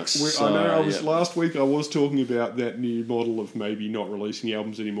something sticks. I know. Last week I was talking about that new model of maybe not releasing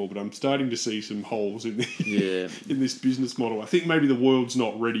albums anymore, but I'm starting to see some holes in in this business model. I think maybe the world's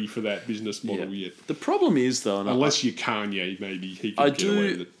not ready for that business model yet. The problem is though, unless you're Kanye, maybe he can get away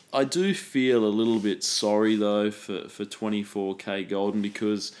with it. I do feel a little bit sorry though for 24K Golden,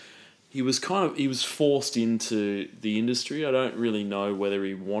 because he was forced into the industry. I don't really know whether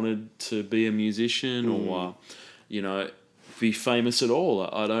he wanted to be a musician or be famous at all.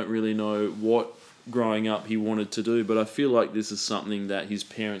 I don't really know what growing up he wanted to do, but I feel like this is something that his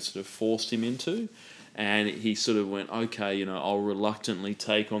parents sort of forced him into. And he sort of went, okay, I'll reluctantly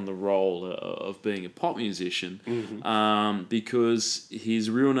take on the role of being a pop musician, because his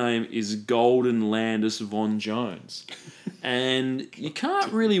real name is Golden Landis Von Jones. And you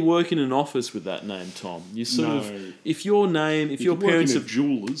can't really work in an office with that name, Tom. You if your parents have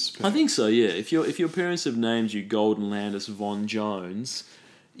jewelers, I think so, yeah. If your parents have named you Golden Landis Von Jones,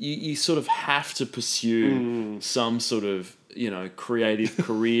 you sort of have to pursue some sort of creative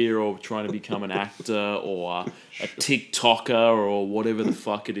career, or trying to become an actor or a TikToker or whatever the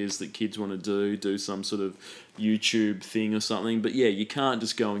fuck it is that kids want to do some sort of YouTube thing or something. But yeah, you can't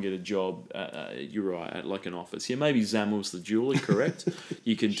just go and get a job, you're right, at like an office. Yeah, maybe Zamel's the jeweler, correct?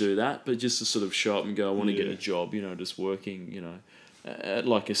 You can do that, but just to sort of show up and go, I want to get a job, just working, at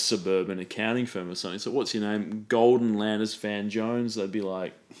like a suburban accounting firm or something. So what's your name? Golden Landis Van Jones. They'd be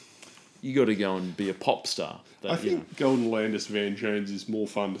like, you got to go and be a pop star. I think Golden Landis Van Jones is more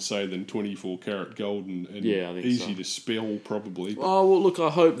fun to say than 24 Karat Golden, and I think easy to spell probably. Oh, well, look, I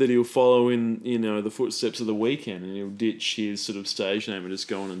hope that he'll follow in, the footsteps of The Weeknd, and he'll ditch his sort of stage name and just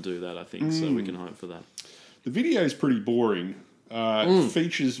go on and do that, I think. So we can hope for that. The video is pretty boring. It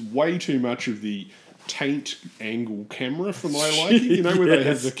features way too much of the taint angle camera for my liking, where they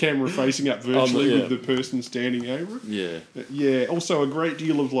have the camera facing up virtually with the person standing over it. Yeah. Yeah, also a great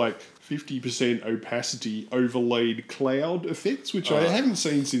deal of 50% opacity overlaid cloud effects, which I haven't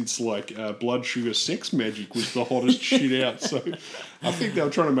seen since Blood Sugar Sex Magic was the hottest shit out. So I think they were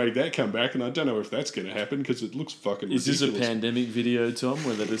trying to make that come back, and I don't know if that's going to happen because it looks fucking ridiculous. Is this a pandemic video, Tom,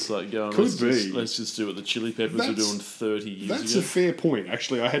 where they're just going, let's just do what the Chili Peppers were doing 30 years ago? That's a fair point,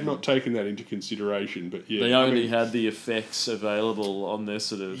 actually. I had not taken that into consideration, but yeah. They only had the effects available on their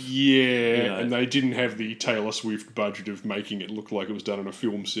sort of... Yeah, and they didn't have the Taylor Swift budget of making it look like it was done on a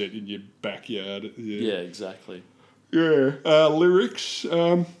film set in your backyard. Yeah, exactly. Yeah. Lyrics.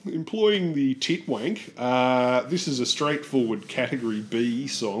 Employing the tit wank. This is a straightforward category B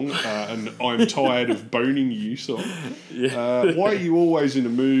song, an I'm tired of boning you song. Yeah. Why are you always in a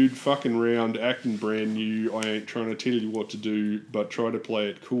mood, fucking round, acting brand new? I ain't trying to tell you what to do, but try to play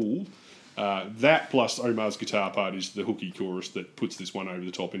it cool. That plus Omar's guitar part is the hooky chorus that puts this one over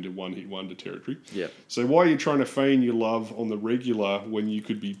the top into one-hit wonder territory. Yeah. So why are you trying to feign your love on the regular when you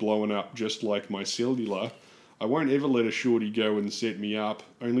could be blowing up just like my cellular? I won't ever let a shorty go and set me up.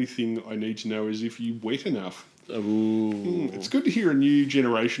 Only thing I need to know is if you wet enough. Ooh. It's good to hear a new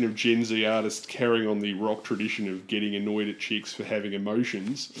generation of Gen Z artists carrying on the rock tradition of getting annoyed at chicks for having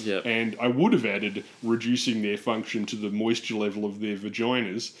emotions. Yep. And I would have added reducing their function to the moisture level of their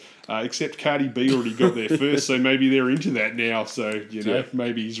vaginas. Except Cardi B already got there first, so maybe they're into that now. So,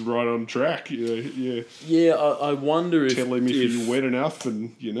 maybe he's right on track. Yeah. Yeah, I wonder if... Tell him if you're wet enough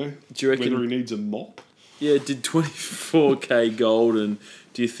and, do you reckon, whether he needs a mop. Yeah, did 24K Golden...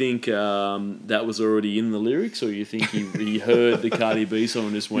 Do you think that was already in the lyrics, or you think he heard the Cardi B song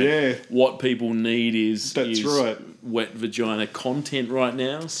and just went, what people need is wet vagina content right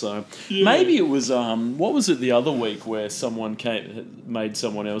now? So maybe it was, what was it the other week where someone made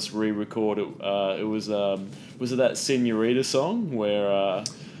someone else re-record it? It was it that Senorita song where...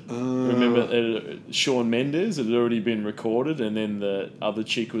 Remember Shawn Mendes? It had already been recorded, and then the other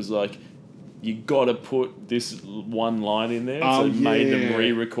chick was like, you got to put this one line in there. So it made them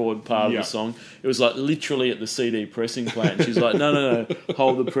re-record part of the song. It was like literally at the CD pressing plant. She's like, no,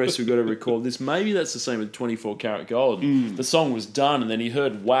 hold the press. We've got to record this. Maybe that's the same with 24 Karat Gold. The song was done, and then he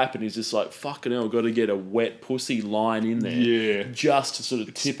heard WAP, and he's just like, fucking hell, got to get a wet pussy line in there. Yeah. Just to sort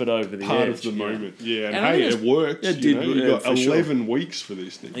of tip it over the Part edge. of the moment. Yeah, and I hey, think it worked. It You did. know, you got for 11 weeks for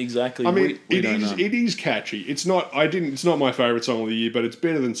this thing. Exactly. I mean, we don't know. it is catchy. It's not. It's not my favorite song of the year, but it's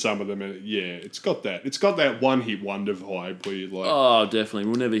better than some of them. And it's got that. It's got that one-hit wonder vibe where you're like, Oh, definitely.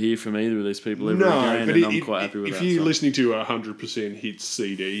 We'll never hear from either of these people ever again, but and I'm quite happy with that. if you're so. listening to a 100% hits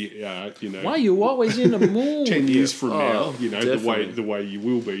CD, you know, Why are you always in the mood? 10 years from now, Oh, you know, definitely. the way you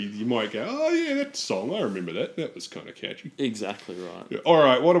will be, you might go, oh yeah, that song, I remember that. That was kind of catchy. Exactly right. Yeah. All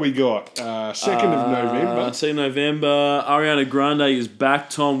right, what do we got? 2nd of November. 2nd November, Ariana Grande is back,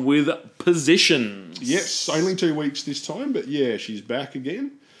 Tom, with Positions. Yes, only 2 weeks this time, but yeah, she's back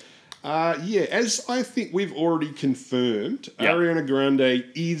again. As I think we've already confirmed, Yep. Ariana Grande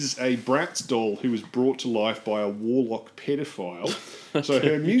is a Bratz doll who was brought to life by a warlock pedophile. So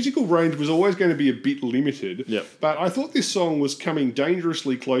her musical range was always going to be a bit limited. Yep. But I thought this song was coming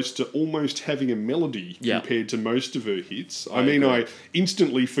dangerously close to almost having a melody Yep. compared to most of her hits. I agree. I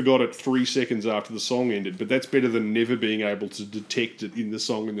instantly forgot it 3 seconds after the song ended, but that's better than never being able to detect it in the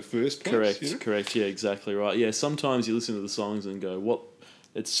song in the first place. Correct, you know? correct. Yeah, exactly right. Yeah, sometimes you listen to the songs and go, what?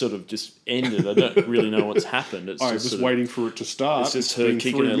 It's sort of just ended. I don't really know what's happened. It's I just was sort of, waiting for it to start. It's just It's her been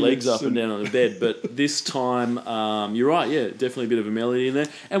kicking 3 her legs minutes up and down on the bed. But this time, you're right, yeah, definitely a bit of a melody in there.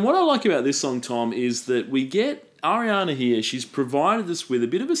 And what I like about this song, Tom, is that we get Ariana here. She's provided us with a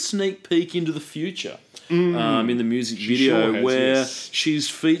bit of a sneak peek into the future. In the music video, sure has, where yes. she's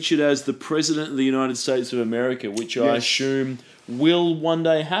featured as the President of the United States of America, which I Yes. assume will one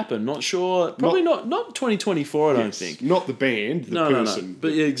day happen. Not sure. Probably not 2024, I don't think. Not the band, the person. No.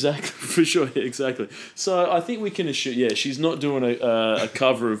 But yeah, exactly, for sure, yeah, exactly. So I think we can assume, yeah, she's not doing a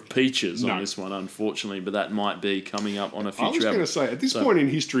cover of Peaches on No. this one, unfortunately, but that might be coming up on a I was future going to album. say, at this point in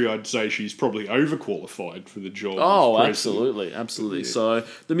history, I'd say she's probably overqualified for the job. Oh, of president. absolutely, absolutely. Yeah. So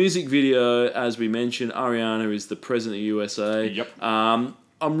the music video, as we mentioned, Ariana is the president of the USA. Yep.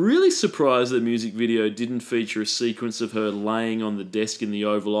 I'm really surprised the music video didn't feature a sequence of her laying on the desk in the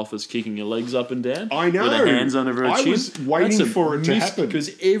Oval Office, kicking her legs up and down. I know. With her hands under her I chin. was waiting for it to happen.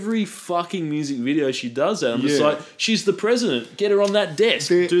 Because every fucking music video she does that, I'm just Yeah. like, she's the president. Get her on that desk.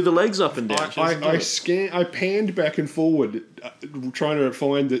 There- Do the legs up and down. She doesn't do it. I panned back and forward, trying to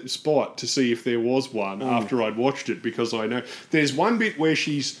find the spot to see if there was one after I'd watched it, because I know there's one bit where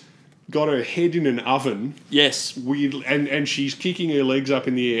she's got her head in an oven. Yes. And she's kicking her legs up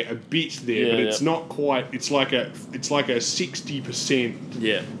in the air a bit there, Yeah, but it's yeah. not quite. It's like a 60%.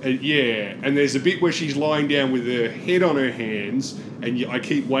 Yeah. And there's a bit where she's lying down with her head on her hands, and I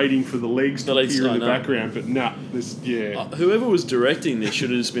keep waiting for the legs to appear in the background, but Whoever was directing this should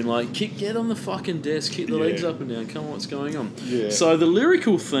have just been like, get on the fucking desk, kick the legs Yeah. up and down, come on, what's going on? Yeah. So the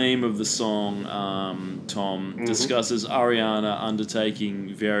lyrical theme of the song, Tom, Mm-hmm. discusses Ariana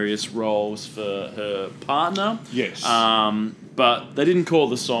undertaking various roles for her partner. Yes. But they didn't call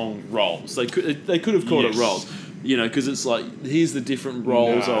the song Roles. They could have called it Yes. Roles. You know, because it's like, here's the different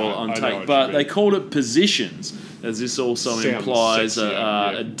roles No, I'll I know untake. what But you they mean. called it Positions, as this also Sounds implies sexier,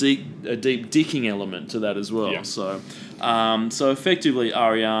 yeah. a deep dicking element to that as well. Yeah. So effectively,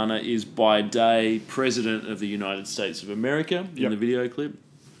 Ariana is by day President of the United States of America in Yep. the video clip.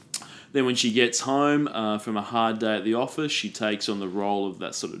 Then when she gets home from a hard day at the office, she takes on the role of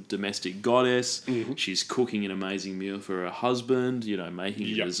that sort of domestic goddess. Mm-hmm. She's cooking an amazing meal for her husband, you know, making a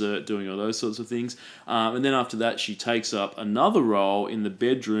Yep. dessert, doing all those sorts of things. And then after that, she takes up another role in the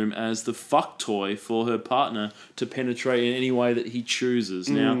bedroom as the fuck toy for her partner to penetrate in any way that he chooses.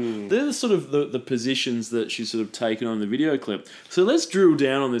 Now, they're the sort of the positions that she's sort of taken on in the video clip. So let's drill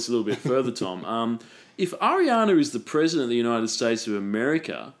down on this a little bit further, Tom. If Ariana is the president of the United States of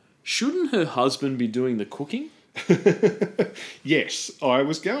America, shouldn't her husband be doing the cooking? Yes, I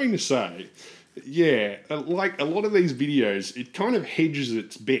was going to say, yeah, like a lot of these videos, it kind of hedges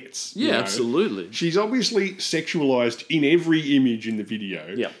its bets. Yeah, you know? absolutely. She's obviously sexualized in every image in the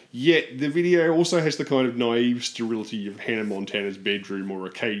video. Yeah. Yet the video also has the kind of naive sterility of Hannah Montana's bedroom or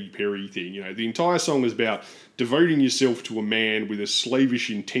a Katy Perry thing. You know, the entire song is about devoting yourself to a man with a slavish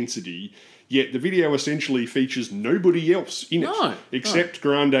intensity. Yet the video essentially features nobody else in No, it, except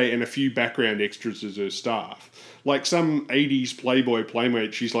Grande and a few background extras as her staff. Like some 80s Playboy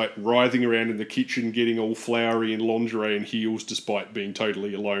playmate, she's like writhing around in the kitchen getting all flowery in lingerie and heels despite being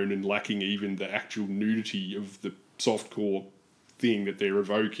totally alone and lacking even the actual nudity of the softcore thing that they're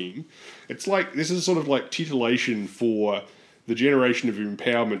evoking. It's like, this is sort of like titillation for the generation of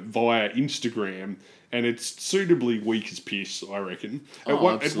empowerment via Instagram, and it's suitably weak as piss, I reckon. At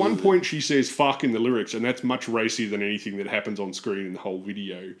one point she says fuck in the lyrics, and that's much racier than anything that happens on screen in the whole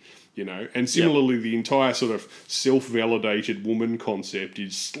video, you know. And similarly, the entire sort of self-validated woman concept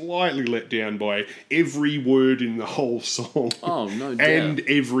is slightly let down by every word in the whole song. Oh, no doubt. And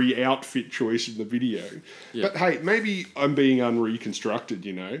every outfit choice in the video. Yep. But hey, maybe I'm being unreconstructed,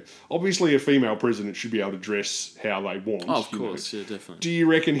 you know. Obviously, a female president should be able to dress how they want. Oh, of course, yeah, definitely. Do you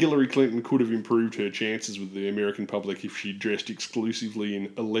reckon Hillary Clinton could have improved her chances with the American public if she dressed exclusively in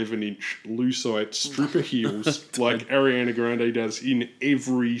 11-inch lucite stripper heels like Ariana Grande does in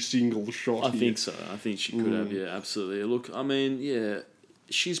every single shot? I think so. I think she could have, yeah, absolutely. Look, I mean, yeah,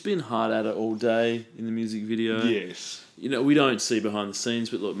 she's been hard at it all day in the music video. Yes. You know, we don't see behind the scenes,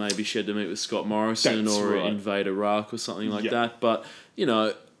 but look, maybe she had to meet with Scott Morrison That's or right. invade Iraq or something like that. But, you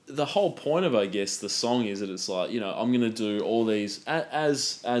know, the whole point of, I guess, the song is that it's like, you know, I'm going to do all these,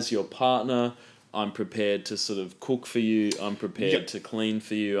 as your partner, I'm prepared to sort of cook for you, I'm prepared to clean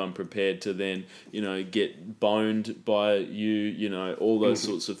for you, I'm prepared to then, you know, get boned by you, you know, all those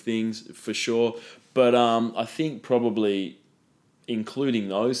sorts of things for sure. But I think probably including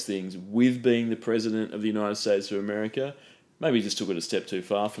those things with being the president of the United States of America, maybe just took it a step too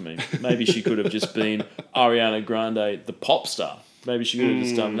far for me. Maybe she could have just been Ariana Grande, the pop star. Maybe she could have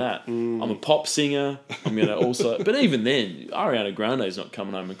just done that. I'm a pop singer. I'm going to also... But even then, Ariana Grande's not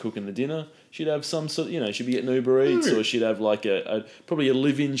coming home and cooking the dinner. She'd have some sort of... You know, she'd be getting Uber Eats or she'd have like probably a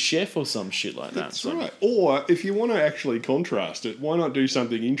live-in chef or some shit like that. That's right. Or if you want to actually contrast it, why not do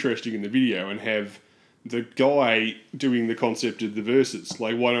something interesting in the video and have the guy doing the concept of the verses?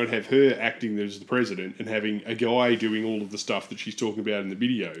 Like, why not have her acting as the president and having a guy doing all of the stuff that she's talking about in the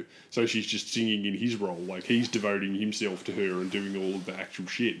video? So she's just singing in his role, like he's devoting himself to her and doing all of the actual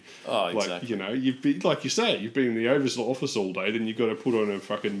shit. Oh, like, exactly. You know, you've been, like you say, you've been in the office all day, then you've got to put on a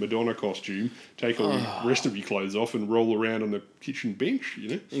fucking Madonna costume, take all the rest of your clothes off and roll around on the kitchen bench, you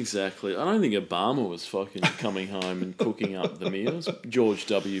know? Exactly. I don't think Obama was fucking coming home and cooking up the meals. George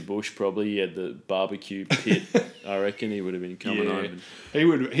W. Bush probably, he had the barbecue pit. I reckon he would have been coming home.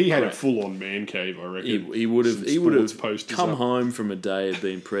 And he had a full on man cave, I reckon. He would have posters come up. home from a day of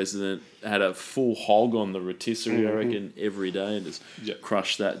being president, had a full hog on the rotisserie, I reckon, every day and just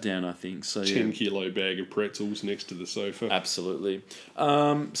crushed that down, I think. So 10-kilo bag of pretzels next to the sofa. Absolutely.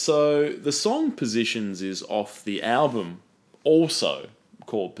 So the song Positions is off the album, also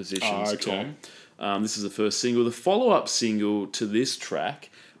called Positions, okay. Tom. This is the first single. The follow-up single to this track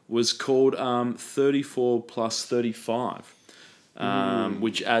was called 34 plus 35,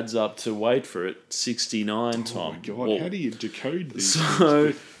 which adds up to, wait for it, 69, Tom. Oh, my God. How do you decode these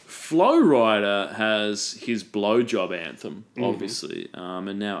So Flow Rider has his blowjob anthem, obviously,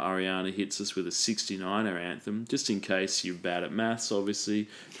 and now Ariana hits us with a 69er anthem, just in case you're bad at maths, obviously.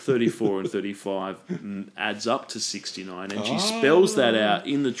 34 and 35 adds up to 69, and she spells that out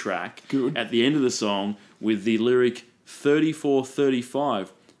in the track at the end of the song with the lyric 34-35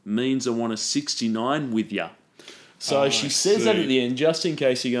 means I want a 69 with ya. So she says that at the end, just in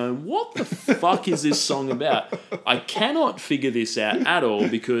case you're going, what the fuck is this song about? I cannot figure this out at all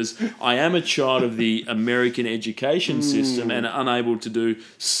because I am a child of the American education system and unable to do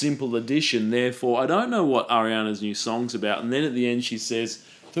simple addition. Therefore, I don't know what Ariana's new song's about. And then at the end, she says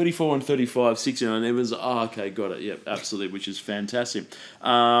 34 and 35, 69. And everyone's like, oh, okay, got it. Yep, absolutely, which is fantastic.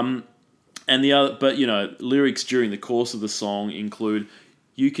 And the other, but you know, lyrics during the course of the song include,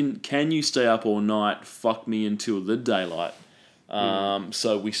 can you stay up all night, fuck me until the daylight.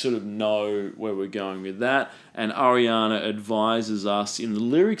 So we sort of know where we're going with that. And Ariana advises us in the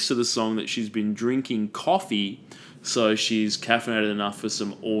lyrics to the song that she's been drinking coffee, so she's caffeinated enough for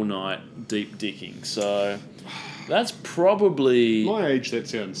some all-night deep dicking. So that's probably... My age, that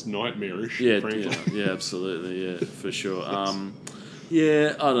sounds nightmarish, frankly. Yeah, absolutely, yeah, for sure.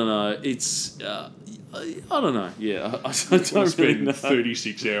 Yeah, I don't know. It's... I don't know. Yeah, I don't really know.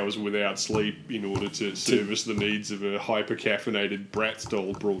 36 hours without sleep in order to service the needs of a hyper-caffeinated Bratz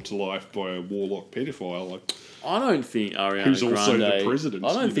doll brought to life by a warlock pedophile. Like, I don't think Ariana who's Grande... also the president.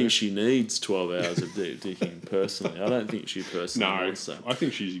 I don't think she needs 12 hours of deep dicking, personally. I don't think she personally wants that. I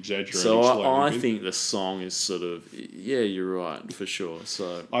think she's exaggerating. So I think the song is sort of... Yeah, you're right, for sure.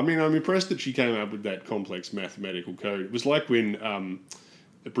 So I mean, I'm impressed that she came up with that complex mathematical code. It was like when...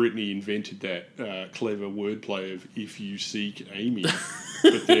 Britney invented that clever wordplay of "if you seek Amy,"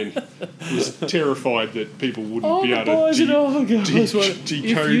 but then was terrified that people wouldn't be able boys to and all girls, decode if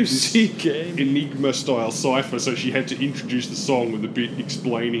you this seek Amy. Enigma-style cipher, so she had to introduce the song with a bit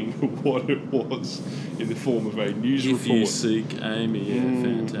explaining what it was in the form of a news If you report. seek Amy,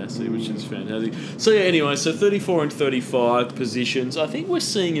 fantastic, which is fantastic. So yeah, anyway, so 34 and 35 positions. I think we're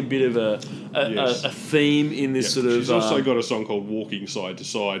seeing a bit of Yes. a theme in this sort of. She's also got a song called Walking Side to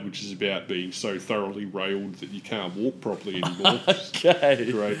Side, which is about being so thoroughly railed that you can't walk properly anymore.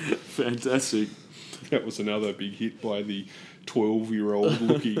 Okay, Great. fantastic. That was another big hit by the 12-year-old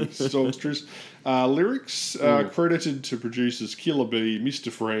looking songstress. Lyrics credited to producers Killer B,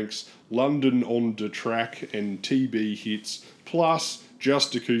 Mr. Franks, London on the Track, and TB Hits, plus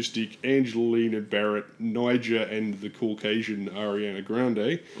Just Acoustic, Angelina Barrett, Niger, and the Caucasian Ariana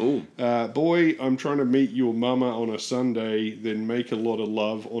Grande. Ooh. Boy, I'm trying to meet your mama on a Sunday, then make a lot of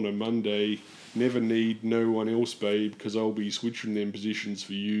love on a Monday. Never need no one else, babe, because I'll be switching them positions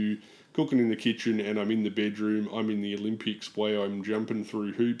for you. Cooking in the kitchen, and I'm in the bedroom. I'm in the Olympics, way I'm jumping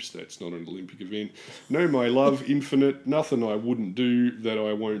through hoops. That's not an Olympic event. Know my love, infinite. Nothing I wouldn't do that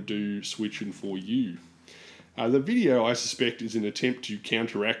I won't do, switching for you. The video, I suspect, is an attempt to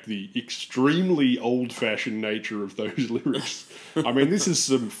counteract the extremely old-fashioned nature of those lyrics. I mean, this is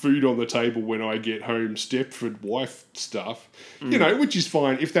some food on the table when I get home, Stepford wife stuff, you know, which is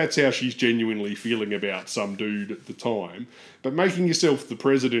fine if that's how she's genuinely feeling about some dude at the time. But making yourself the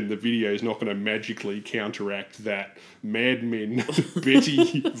president in the video is not going to magically counteract that Mad Men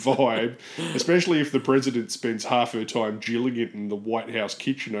Betty vibe, especially if the president spends half her time jilling it in the White House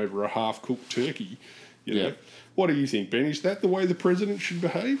kitchen over a half-cooked turkey. You know? Yep. What do you think, Ben? Is that the way the president should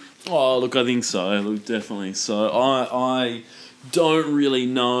behave? Oh, look, I think so. Look, definitely. So I don't really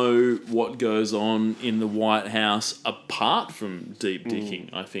know what goes on in the White House apart from deep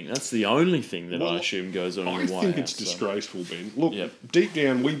dicking. I think that's the only thing that I assume goes on in the White House. I think it's disgraceful, Ben. Look, Yep. deep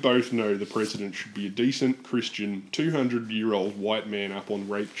down, we both know the president should be a decent Christian, 200-year-old white man up on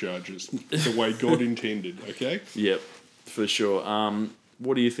rape charges, the way God intended, okay? Yep, for sure.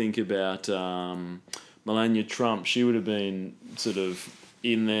 What do you think about Melania Trump? She would have been sort of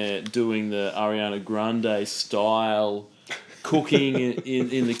in there doing the Ariana Grande style cooking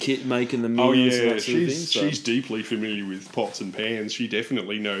in the kit, making the meals. Oh, and yeah, that sort of thing. So- she's deeply familiar with pots and pans. She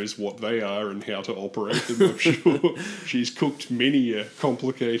definitely knows what they are and how to operate them, I'm sure. She's cooked many a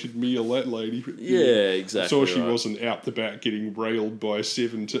complicated meal, that lady. yeah, exactly. So she right. wasn't out the back getting railed by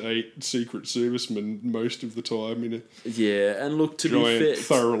 7 to 8 Secret Servicemen most of the time in a Yeah, and look, to be giant, fair,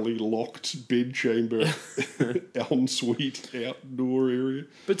 thoroughly locked bedchamber ensuite outdoor area.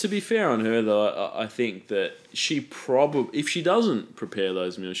 but to be fair on her though, I think that she probably, if she doesn't prepare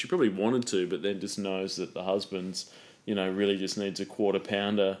those meals, she probably wanted to, but then just knows that the husband's, you know, really just needs a quarter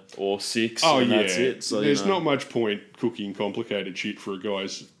pounder or 6, and that's it. So there's you know, not much point cooking complicated shit for a guy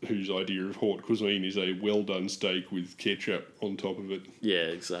whose idea of haute cuisine is a well done steak with ketchup on top of it. Yeah,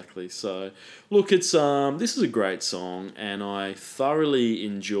 exactly. So, look, it's this is a great song, and I thoroughly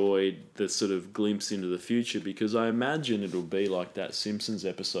enjoyed the sort of glimpse into the future because I imagine it'll be like that Simpsons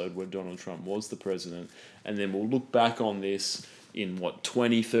episode where Donald Trump was the president, and then we'll look back on this in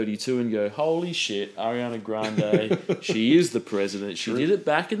 2032 and go, holy shit, Ariana Grande, she is the president. She did it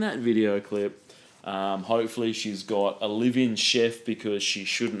back in that video clip. Hopefully she's got a live-in chef because she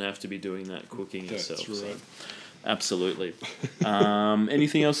shouldn't have to be doing that cooking herself. That's right. So, absolutely.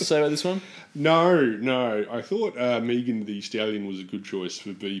 Anything else to say about this one? No. I thought Megan Thee Stallion was a good choice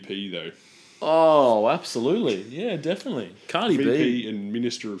for VP though. Oh, absolutely. Yeah, definitely. Cardi B. VP and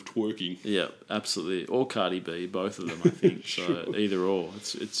Minister of Twerking. Yeah, absolutely. Or Cardi B, both of them, I think. So either or.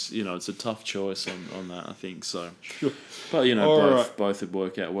 It's you know, it's a tough choice on that, I think. So Sure. but you know, All both would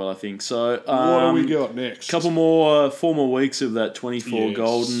work out well, I think. So What do we got next? Couple more 4 more weeks of that 24 Yeah,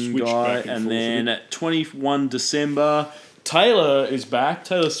 Golden switch guy, back and and forth then a at 21 December, Taylor is back.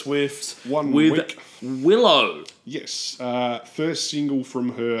 Taylor Swift One with week. Willow. Yes, first single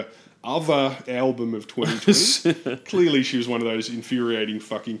from her other album of 2020. Clearly, she was one of those infuriating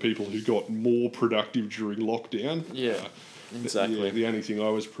fucking people who got more productive during lockdown. Yeah, exactly. Yeah, the only thing I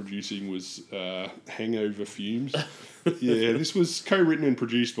was producing was hangover fumes. Yeah, this was co-written and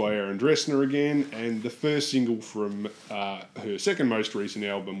produced by Aaron Dressner again, and the first single from her second most recent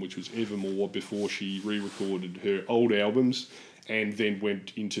album, which was Evermore, before she re-recorded her old albums, and then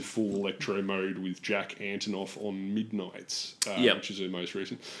went into full electro mode with Jack Antonoff on Midnights, Yep. which is her most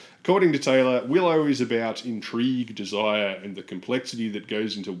recent. According to Taylor, Willow is about intrigue, desire, and the complexity that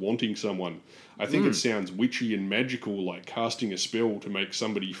goes into wanting someone. I think it sounds witchy and magical, like casting a spell to make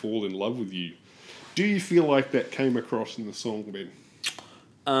somebody fall in love with you. Do you feel like that came across in the song, Ben?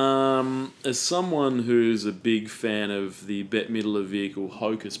 As someone who's a big fan of the Bette Midler vehicle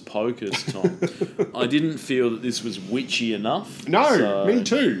Hocus Pocus, Tom, I didn't feel that this was witchy enough. No, so, me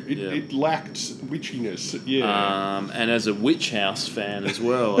too. yeah. It lacked witchiness. Yeah. And as a Witch House fan as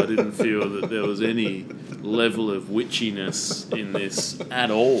well, I didn't feel that there was any level of witchiness in this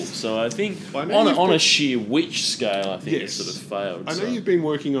at all. So I think on a sheer witch scale, I think it Yes. sort of failed. I know so. you've been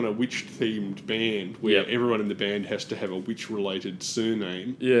working on a witch-themed band where Yep. everyone in the band has to have a witch-related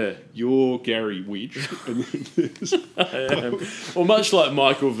surname. Yeah. You're Gary Witch. And then there's- Well, much like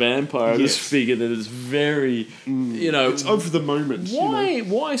Michael Vampire, I just Yes. figured that it's very, it's of the moment.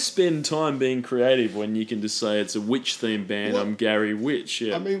 Why spend time being creative when you can just say it's a witch themed band? Well, I'm Gary Witch.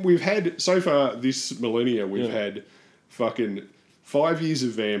 Yeah. I mean, we've had, so far this millennia, we've Yeah. had fucking 5 years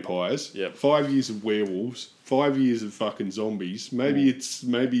of vampires, Yep. 5 years of werewolves, 5 years of fucking zombies. Maybe it's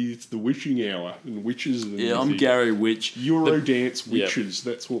the witching hour and witches. And yeah, I'm the Gary Witch. Eurodance Yep. witches.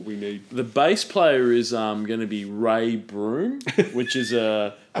 That's what we need. The bass player is going to be Ray Broom, which is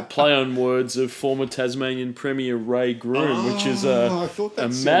a play on words of former Tasmanian Premier Ray Groom, which is I thought that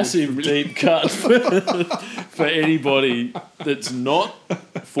a sounded massive familiar. deep cut for anybody that's not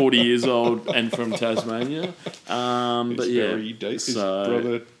 40 years old and from Tasmania. But It's yeah, very his so-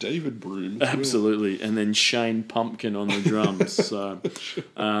 brother David Broom. as well. Absolutely, and then Shane Pumpkin on the drums. So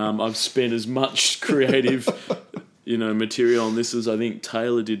I've spent as much creative, material on this as I think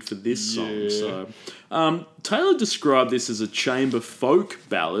Taylor did for this song. Yeah. So Taylor described this as a chamber folk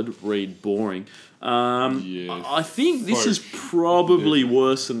ballad. Read boring. Yeah, I think this folk, is probably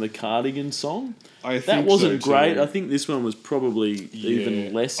worse than the Cardigan song. I That think wasn't so great. too. I think this one was probably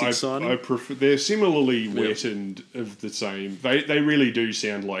even less exciting. I prefer. They're similarly wet and of the same. They really do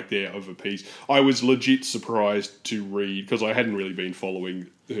sound like they're of a piece. I was legit surprised to read because I hadn't really been following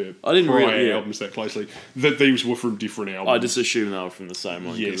her I didn't prior really- yeah. albums that closely. That these were from different albums. I just assumed they were from the same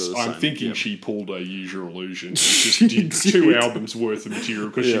one. 'cause Yes, they're the I'm same. thinking Yep. she pulled a Use Your Illusion. And just did 2 albums worth of material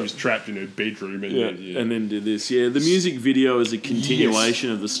because she Yeah. was trapped in her bedroom. And Yeah, and then did this. Yeah, the music video is a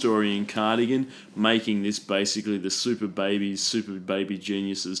continuation of the story in Cardigan, making this basically the Super Baby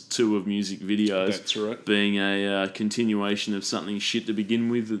Geniuses tour of music videos. That's right. Being a continuation of something shit to begin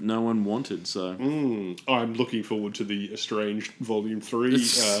with that no one wanted. So I'm looking forward to the Estranged Volume 3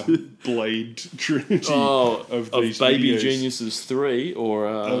 Blade Trinity of these Baby videos. Geniuses 3 or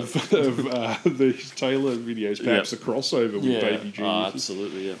of these Taylor videos, perhaps a crossover with Baby Geniuses.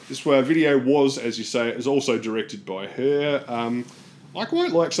 absolutely, yeah. This video was, as you say, is also directed by her. I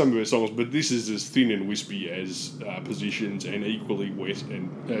quite like some of her songs, but this is as thin and wispy as Positions and equally wet and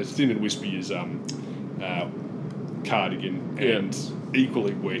as thin and wispy as Cardigan and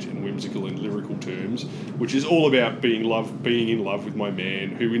equally wet and whimsical in lyrical terms, which is all about being in love with my man,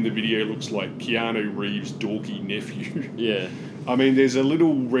 who in the video looks like Keanu Reeves' dorky nephew. Yeah. I mean, there's a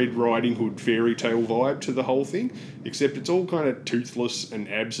little Red Riding Hood fairy tale vibe to the whole thing, except it's all kind of toothless and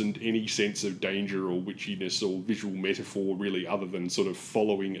absent any sense of danger or witchiness or visual metaphor, really, other than sort of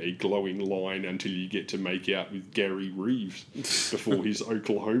following a glowing line until you get to make out with Gary Reeves before his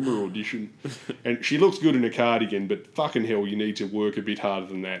Oklahoma audition. And she looks good in a cardigan, but fucking hell, you need to work a bit harder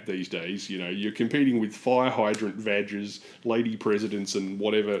than that these days. You know, you're competing with fire hydrant Vadgers, lady presidents, and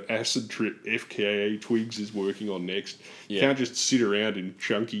whatever acid trip FKA Twigs is working on next. You can't just sit around in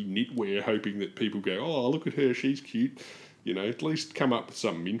chunky knitwear hoping that people go, oh, look at her, she's cute. You know, at least come up with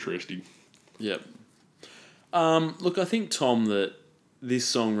something interesting. Yep. Look, I think, Tom, that this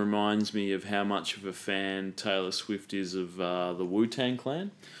song reminds me of how much of a fan Taylor Swift is of the Wu-Tang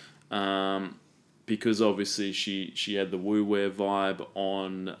Clan. Because obviously she had the Wu-Wear vibe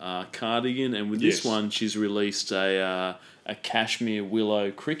on Cardigan, and with this one she's released a cashmere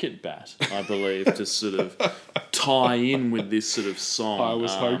willow cricket bat, I believe, to sort of tie in with this sort of song. I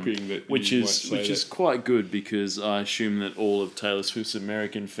was hoping that which you is might say which is that. quite good, because I assume that all of Taylor Swift's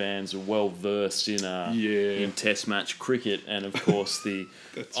American fans are well versed in Test match cricket, and of course the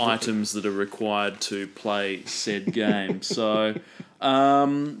items that are required to play said game. So,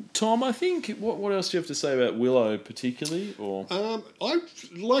 Tom, I think what else do you have to say about Willow particularly, or?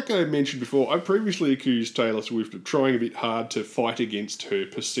 Like I mentioned before, I previously accused Taylor Swift of trying a bit hard to fight against her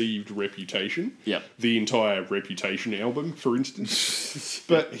perceived reputation. Yep. The entire Reputation album, for instance.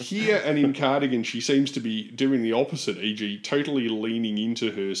 But here and in Cardigan, she seems to be doing the opposite, e.g. totally leaning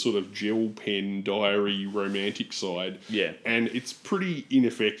into her sort of gel pen diary romantic side. Yeah. And it's pretty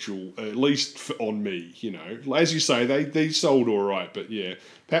ineffectual, at least on me, you know. As you say, they sold all right, but yeah.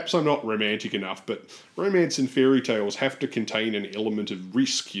 Perhaps I'm not romantic enough, but romance and fairy tales have to contain an element of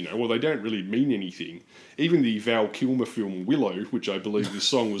risk, you know, or they don't really mean anything. Even the Val Kilmer film Willow, which I believe this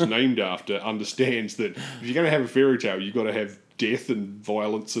song was named after, understands that if you're going to have a fairy tale, you've got to have death and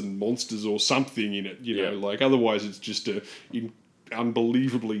violence and monsters or something in it. You know, Yeah. like otherwise it's just a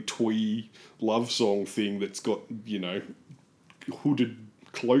unbelievably twee love song thing that's got, you know, hooded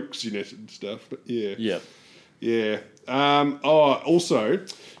cloaks in it and stuff. But yeah. Yeah. Yeah. Also,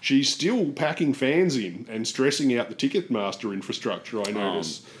 she's still packing fans in and stressing out the Ticketmaster infrastructure, I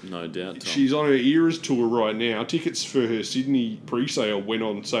notice. No doubt, Tom. She's on her Eras tour right now. Tickets for her Sydney pre-sale went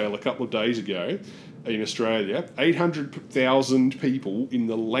on sale a couple of days ago in Australia. 800,000 people in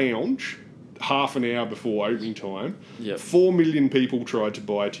the lounge half an hour before opening time. Yep. 4 million people tried to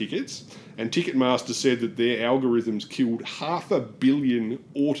buy tickets. And Ticketmaster said that their algorithms killed 500 million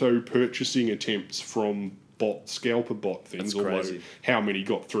auto-purchasing attempts from scalper bot things, That's although crazy. how many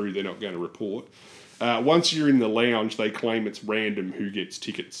got through they're not going to report. Once you're in the lounge, they claim it's random who gets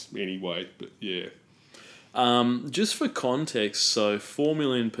tickets anyway, but yeah. Just for context, so 4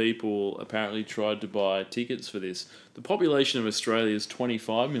 million people apparently tried to buy tickets for this. The population of Australia is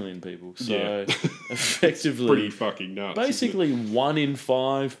 25 million people, so Yeah. effectively, Pretty fucking nuts. isn't it? basically 1 in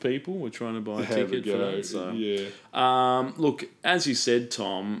 5 people were trying to buy a Have a ticket for go. that. So, Yeah. look, as you said,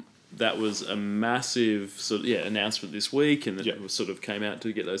 Tom, that was a massive announcement this week, and Yeah. it sort of came out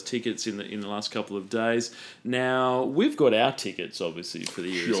to get those tickets in the last couple of days. Now we've got our tickets, obviously, for the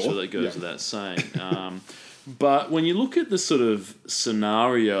year, Sure. so that goes Yeah. without saying. But when you look at the sort of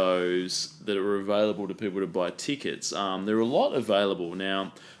scenarios that are available to people to buy tickets, there are a lot available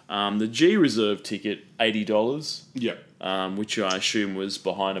now. The G Reserve ticket, $80. Yeah. Which I assume was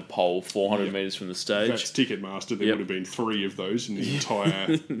behind a pole 400 Yep. metres from the stage. That's Ticketmaster. There Yep. would have been 3 of those in the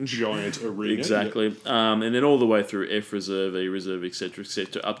entire giant arena. Exactly. And then all the way through F Reserve, E Reserve, etc.,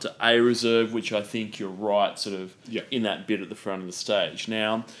 up to A Reserve, which I think you're right, sort of Yep. in that bit at the front of the stage.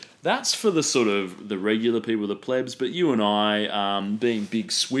 Now, that's for the sort of the regular people, the plebs, but you and I, being big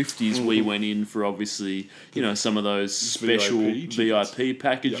Swifties, we went in for obviously, you know, some of those special VIP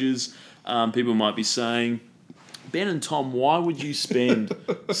packages. People might be saying, Ben and Tom, why would you spend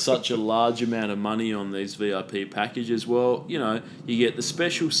such a large amount of money on these VIP packages? Well, you know, you get the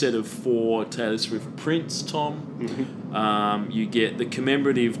special set of 4 Taylor Swift prints, Tom. You get the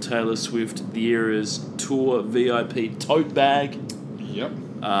commemorative Taylor Swift The Eras Tour VIP tote bag. Yep.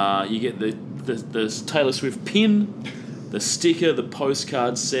 You get the Taylor Swift pin, the sticker, the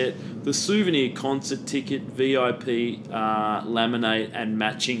postcard set, the souvenir concert ticket, VIP laminate, and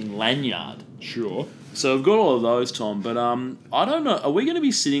matching lanyard. Sure. So I've got all of those, Tom, but I don't know. Are we going to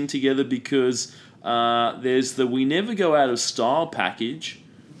be sitting together because there's the We Never Go Out of Style package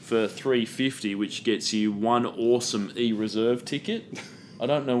for $350, which gets you 1 awesome E-Reserve ticket. I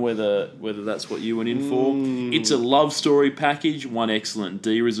don't know whether that's what you went in for. It's a love story package, 1 excellent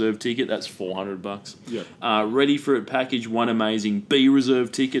D Reserve ticket, that's $400. Yeah. Ready for it package, 1 amazing B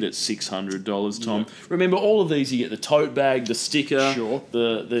Reserve ticket at $600, Tom. Yeah. Remember, all of these you get the tote bag, the sticker, Sure.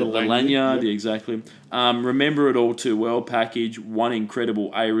 the lanyard, lanyard, yep. exactly. Remember It All Too Well package, 1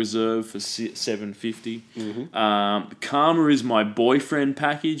 incredible A Reserve for $750. Karma Is My Boyfriend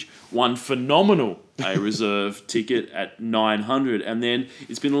package, 1 phenomenal A Reserve ticket at $900, and then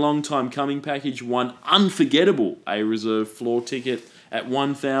it's been a long time coming package, 1 unforgettable A Reserve floor ticket at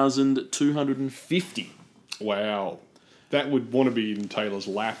 $1,250. Wow. That would want to be in Taylor's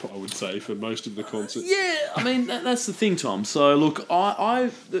lap, I would say, for most of the concert. Yeah, I mean that's the thing, Tom. So look, I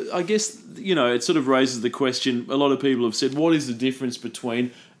guess, you know, it sort of raises the question. A lot of people have said, what is the difference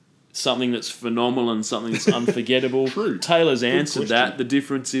between something that's phenomenal and something that's unforgettable? True. Taylor's answered question. that. The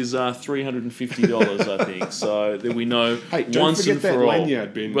difference is $350, I think. So that we know Hey, don't once forget and that for all.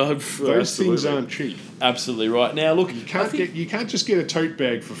 lanyard, Ben. Well, Those things absolutely. aren't cheap. Absolutely right. Now look, You can't just get a tote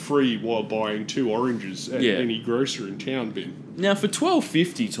bag for free while buying 2 oranges at Yeah. any grocer in town, Ben. Now for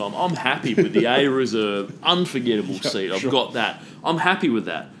 $12.50, Tom, I'm happy with the A Reserve unforgettable seat. I've sure. got that. I'm happy with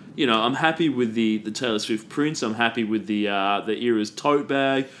that. You know, I'm happy with the Taylor Swift prints. I'm happy with the Eras tote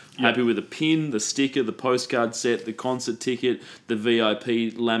bag. Happy with the pin, the sticker, the postcard set, the concert ticket, the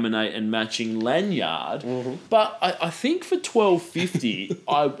VIP laminate and matching lanyard. But I think for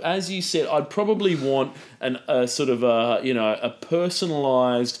 $12.50, as you said, I'd probably want a sort of a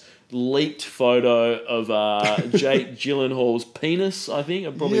personalised leaked photo of Jake Gyllenhaal's penis. I think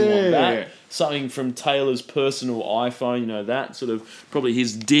I probably want Yeah. that. Something from Taylor's personal iPhone, you know, that sort of probably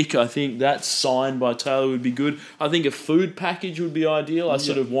his dick. I think that signed by Taylor would be good. I think a food package would be ideal. I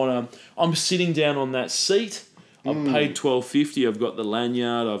sort of want to. I'm sitting down on that seat. I've paid $12.50. I've got the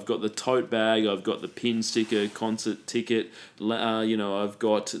lanyard. I've got the tote bag. I've got the pin sticker, concert ticket. I've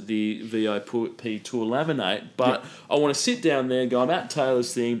got the VIP tour laminate. But I want to sit down there, go, I'm at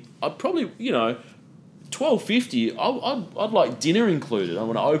Taylor's thing. I'd probably, $12.50. I'd like dinner included. I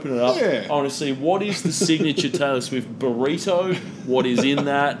want to open it up. Yeah. I want to see what is the signature Taylor Swift burrito. What is in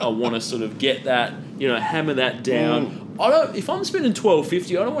that? I want to sort of get that. Hammer that down. If I'm spending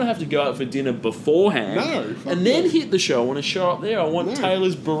 $12.50, I don't want to have to go out for dinner beforehand. No, fuck and then no. hit the show. I want to show up there. I want No.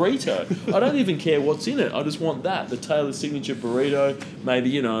 Taylor's burrito. I don't even care what's in it. I just want that. The Taylor signature burrito.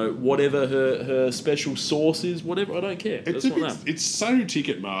 Maybe, whatever her special sauce is. Whatever. I don't care. I It's just want that. it's so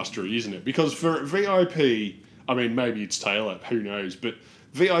Ticketmastery, isn't it? Because for VIP, I mean, maybe it's Taylor, who knows, but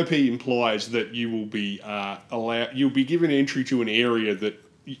VIP implies that you will be you'll be given entry to an area that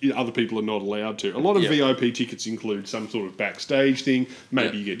other people are not allowed to. A lot of Yeah. VIP tickets include some sort of backstage thing.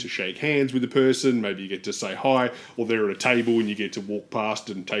 Maybe you get to shake hands with the person. Maybe you get to say hi, or they're at a table and you get to walk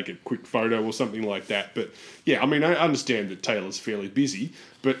past and take a quick photo or something like that. But yeah, I mean, I understand that Taylor's fairly busy,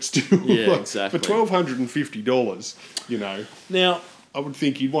 but still, Yeah, exactly. for $1,250, Now, I would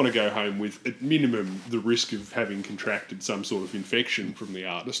think you'd want to go home with, at minimum, the risk of having contracted some sort of infection from the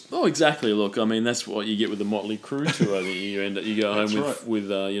artist. oh, exactly. Look, I mean, that's what you get with the Motley Crue tour. I think you go home That's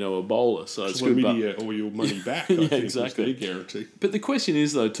with right. Ebola. So it's good. But, Chlamydia or your money back, I think, exactly. is their guarantee. but the question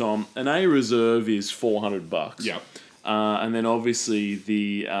is though, Tom, an A reserve is $400. Yeah. And then obviously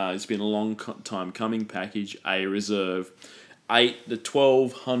it's been a long time coming package A reserve. The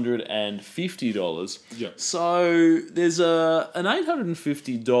 $1,250. Yeah. So there's an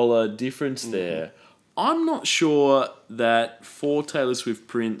 $850 difference there. I'm not sure that for Taylor Swift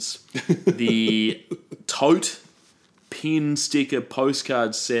prints, the tote, pin, sticker,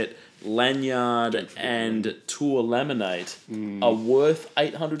 postcard set, lanyard, and tour laminate are worth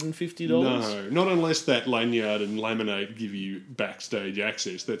 $850. No, not unless that lanyard and laminate give you backstage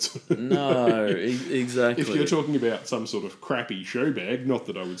access. That's No, exactly. If you're talking about some sort of crappy show bag, not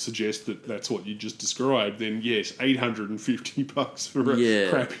that I would suggest that that's what you just described, then yes, $850 for a Yeah.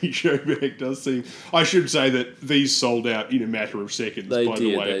 crappy show bag does seem. I should say that these sold out in a matter of seconds. They by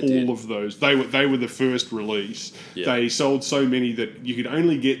did, the way, they did. all of those they were the first release. Yeah. They sold so many that you could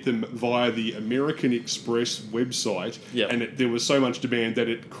only get them via the American Express website, Yep. and there was so much demand that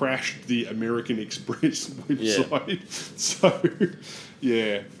it crashed the American Express website. So,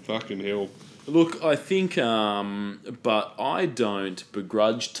 yeah, fucking hell. Look, I think, but I don't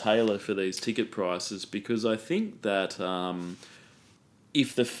begrudge Taylor for these ticket prices because I think that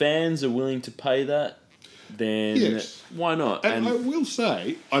if the fans are willing to pay that, then Yes. why not? And I will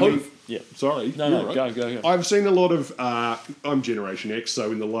say, I Hope- mean, yeah. sorry, No, you're no, right. go. I've seen a lot of. I'm Generation X,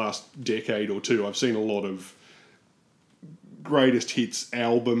 so in the last decade or two, I've seen a lot of greatest hits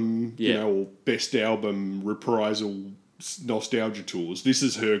album, Yeah. or best album reprisal nostalgia tours. This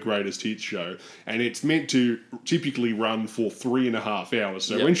is her greatest hits show, and it's meant to typically run for 3.5 hours.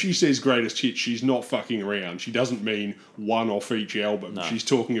 So Yep. when she says greatest hits, she's not fucking around. She doesn't mean one off each album. No. She's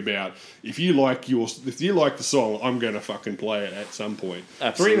talking about if you like the song, I'm going to fucking play it at some point.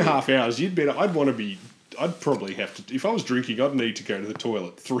 Absolutely. 3.5 hours. I'd probably have to. If I was drinking, I'd need to go to the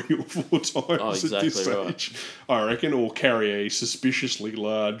toilet 3 or 4 times at this exactly right. stage, I reckon, or carry a suspiciously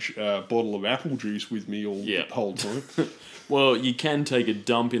large bottle of apple juice with me Yeah. the whole time. Well, you can take a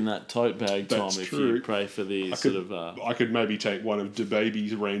dump in that tote bag, Tom, That's if true. you pray for the I could maybe take one of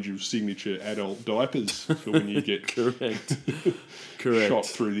DeBaby's range of signature adult diapers for when you get correct. shot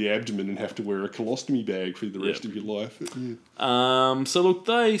through the abdomen and have to wear a colostomy bag for the rest of your life. So look,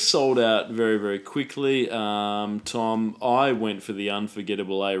 they sold out very, very quickly. Tom, I went for the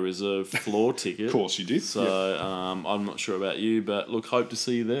unforgettable A reserve floor ticket. Of course you did. So Yep. I'm not sure about you, but look, hope to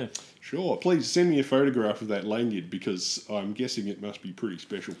see you there. Sure. Please send me a photograph of that lanyard because I'm guessing it must be pretty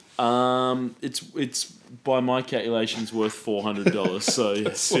special. It's by my calculations worth $400. So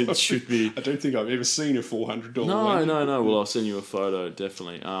yes, it should be. I don't think I've ever seen a $400 No. lanyard. Well, I'll send you a photo,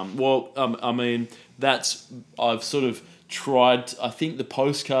 definitely. I mean, I've sort of tried. I think the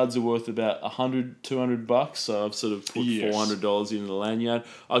postcards are worth about $100-$200. So I've sort of put Yes. $400 in the lanyard.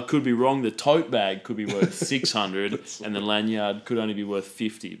 I could be wrong. The tote bag could be worth $600, and the lanyard could only be worth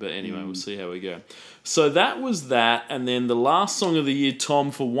 $50. But anyway, we'll see how we go. So that was that, and then the last song of the year,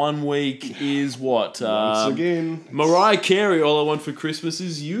 Tom, for 1 week is what? Once again, Mariah Carey. All I Want for Christmas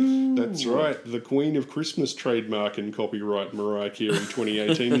Is You. that's right. The Queen of Christmas trademark and copyright Mariah Carey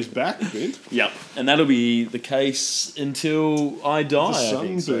 2018 is back, Ben. Yep, and that'll be the case until I die. The I sun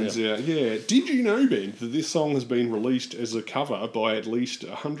think. So, burns out. Yeah. Did you know, Ben, that this song has been released as a cover by at least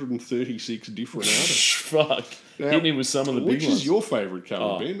 136 different artists? Fuck. Now, Hit me with some of the big Which ones. is your favourite cover,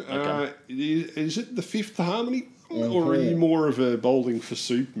 Oh, Ben? okay. Is it the Fifth Harmony? Or are you more of a Bowling for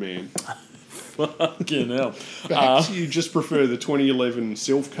Soup man? Fucking hell. Perhaps you just prefer the 2011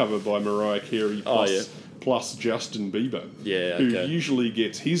 self-cover by Mariah Carey plus yeah. plus Justin Bieber. Yeah, Who okay. usually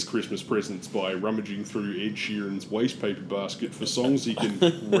gets his Christmas presents by rummaging through Ed Sheeran's wastepaper basket for songs he can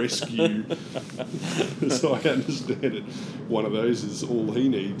rescue. As I understand it, one of those is all he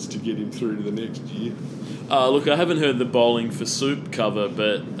needs to get him through to the next year. Look, I haven't heard the Bowling for Soup cover,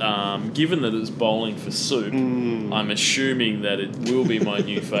 but given that it's Bowling for Soup, I'm assuming that it will be my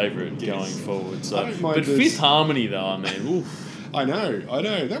new favourite going forward. So, I don't mind but this. Fifth Harmony, though, I mean, oof. I know.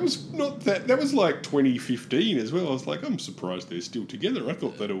 That was not that. That was like 2015 as well. I was like, I'm surprised they're still together. I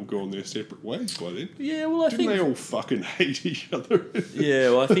thought they'd all gone their separate ways by then. Yeah, well, I Didn't think they all fucking hate each other? yeah,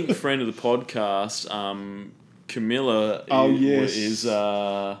 well, I think friend of the podcast, Camilla, yes. is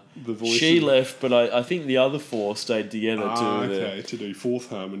The voice she of- left, but I think the other four stayed together to do Fourth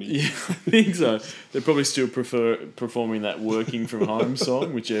Harmony. Yeah, I think so. They probably still prefer performing that working from home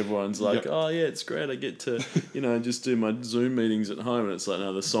song, which everyone's like, Yep. oh yeah, it's great. I get to, just do my Zoom meetings at home. And it's like,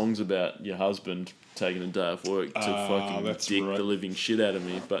 no, the song's about your husband taking a day off work to fucking that's dick right. the living shit out of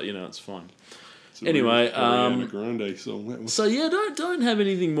me. But, it's fine. It's a Anyway, real Ariana Grande song. That was. So yeah, don't have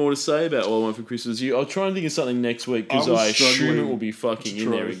anything more to say about All I Want for Christmas. I'll try and think of something next week because I was I assume struggling it will be fucking to in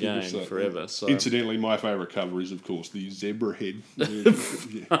try there and think of again something. forever. So Incidentally, my favourite cover is, of course, the Zebra Head. Yeah. It's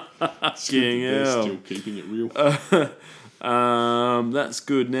good Fucking that they're hell. still keeping it real. That's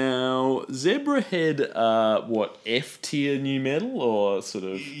good. Now, Zebra Head, what, F tier new metal or sort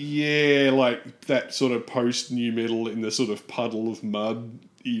of? Yeah, like that sort of post new metal in the sort of puddle of mud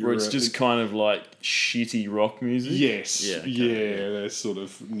era. Where it's just kind of like shitty rock music? Yes. Yeah, okay, Yeah, that sort of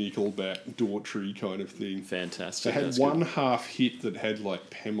Nickelback, Daughtry kind of thing. Fantastic. They had That's one good. half hit that had like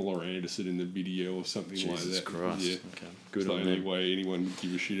Pamela Anderson in the video or something Jesus like that. Christ. Yeah. Okay. Good It's the on only them. way anyone would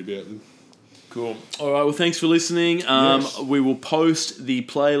give a shit about them. Cool. All right. Well, thanks for listening. Yes. We will post the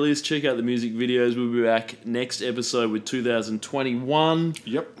playlist. Check out the music videos. We'll be back next episode with 2021.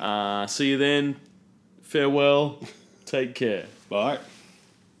 Yep. See you then. Farewell. Take care. Bye.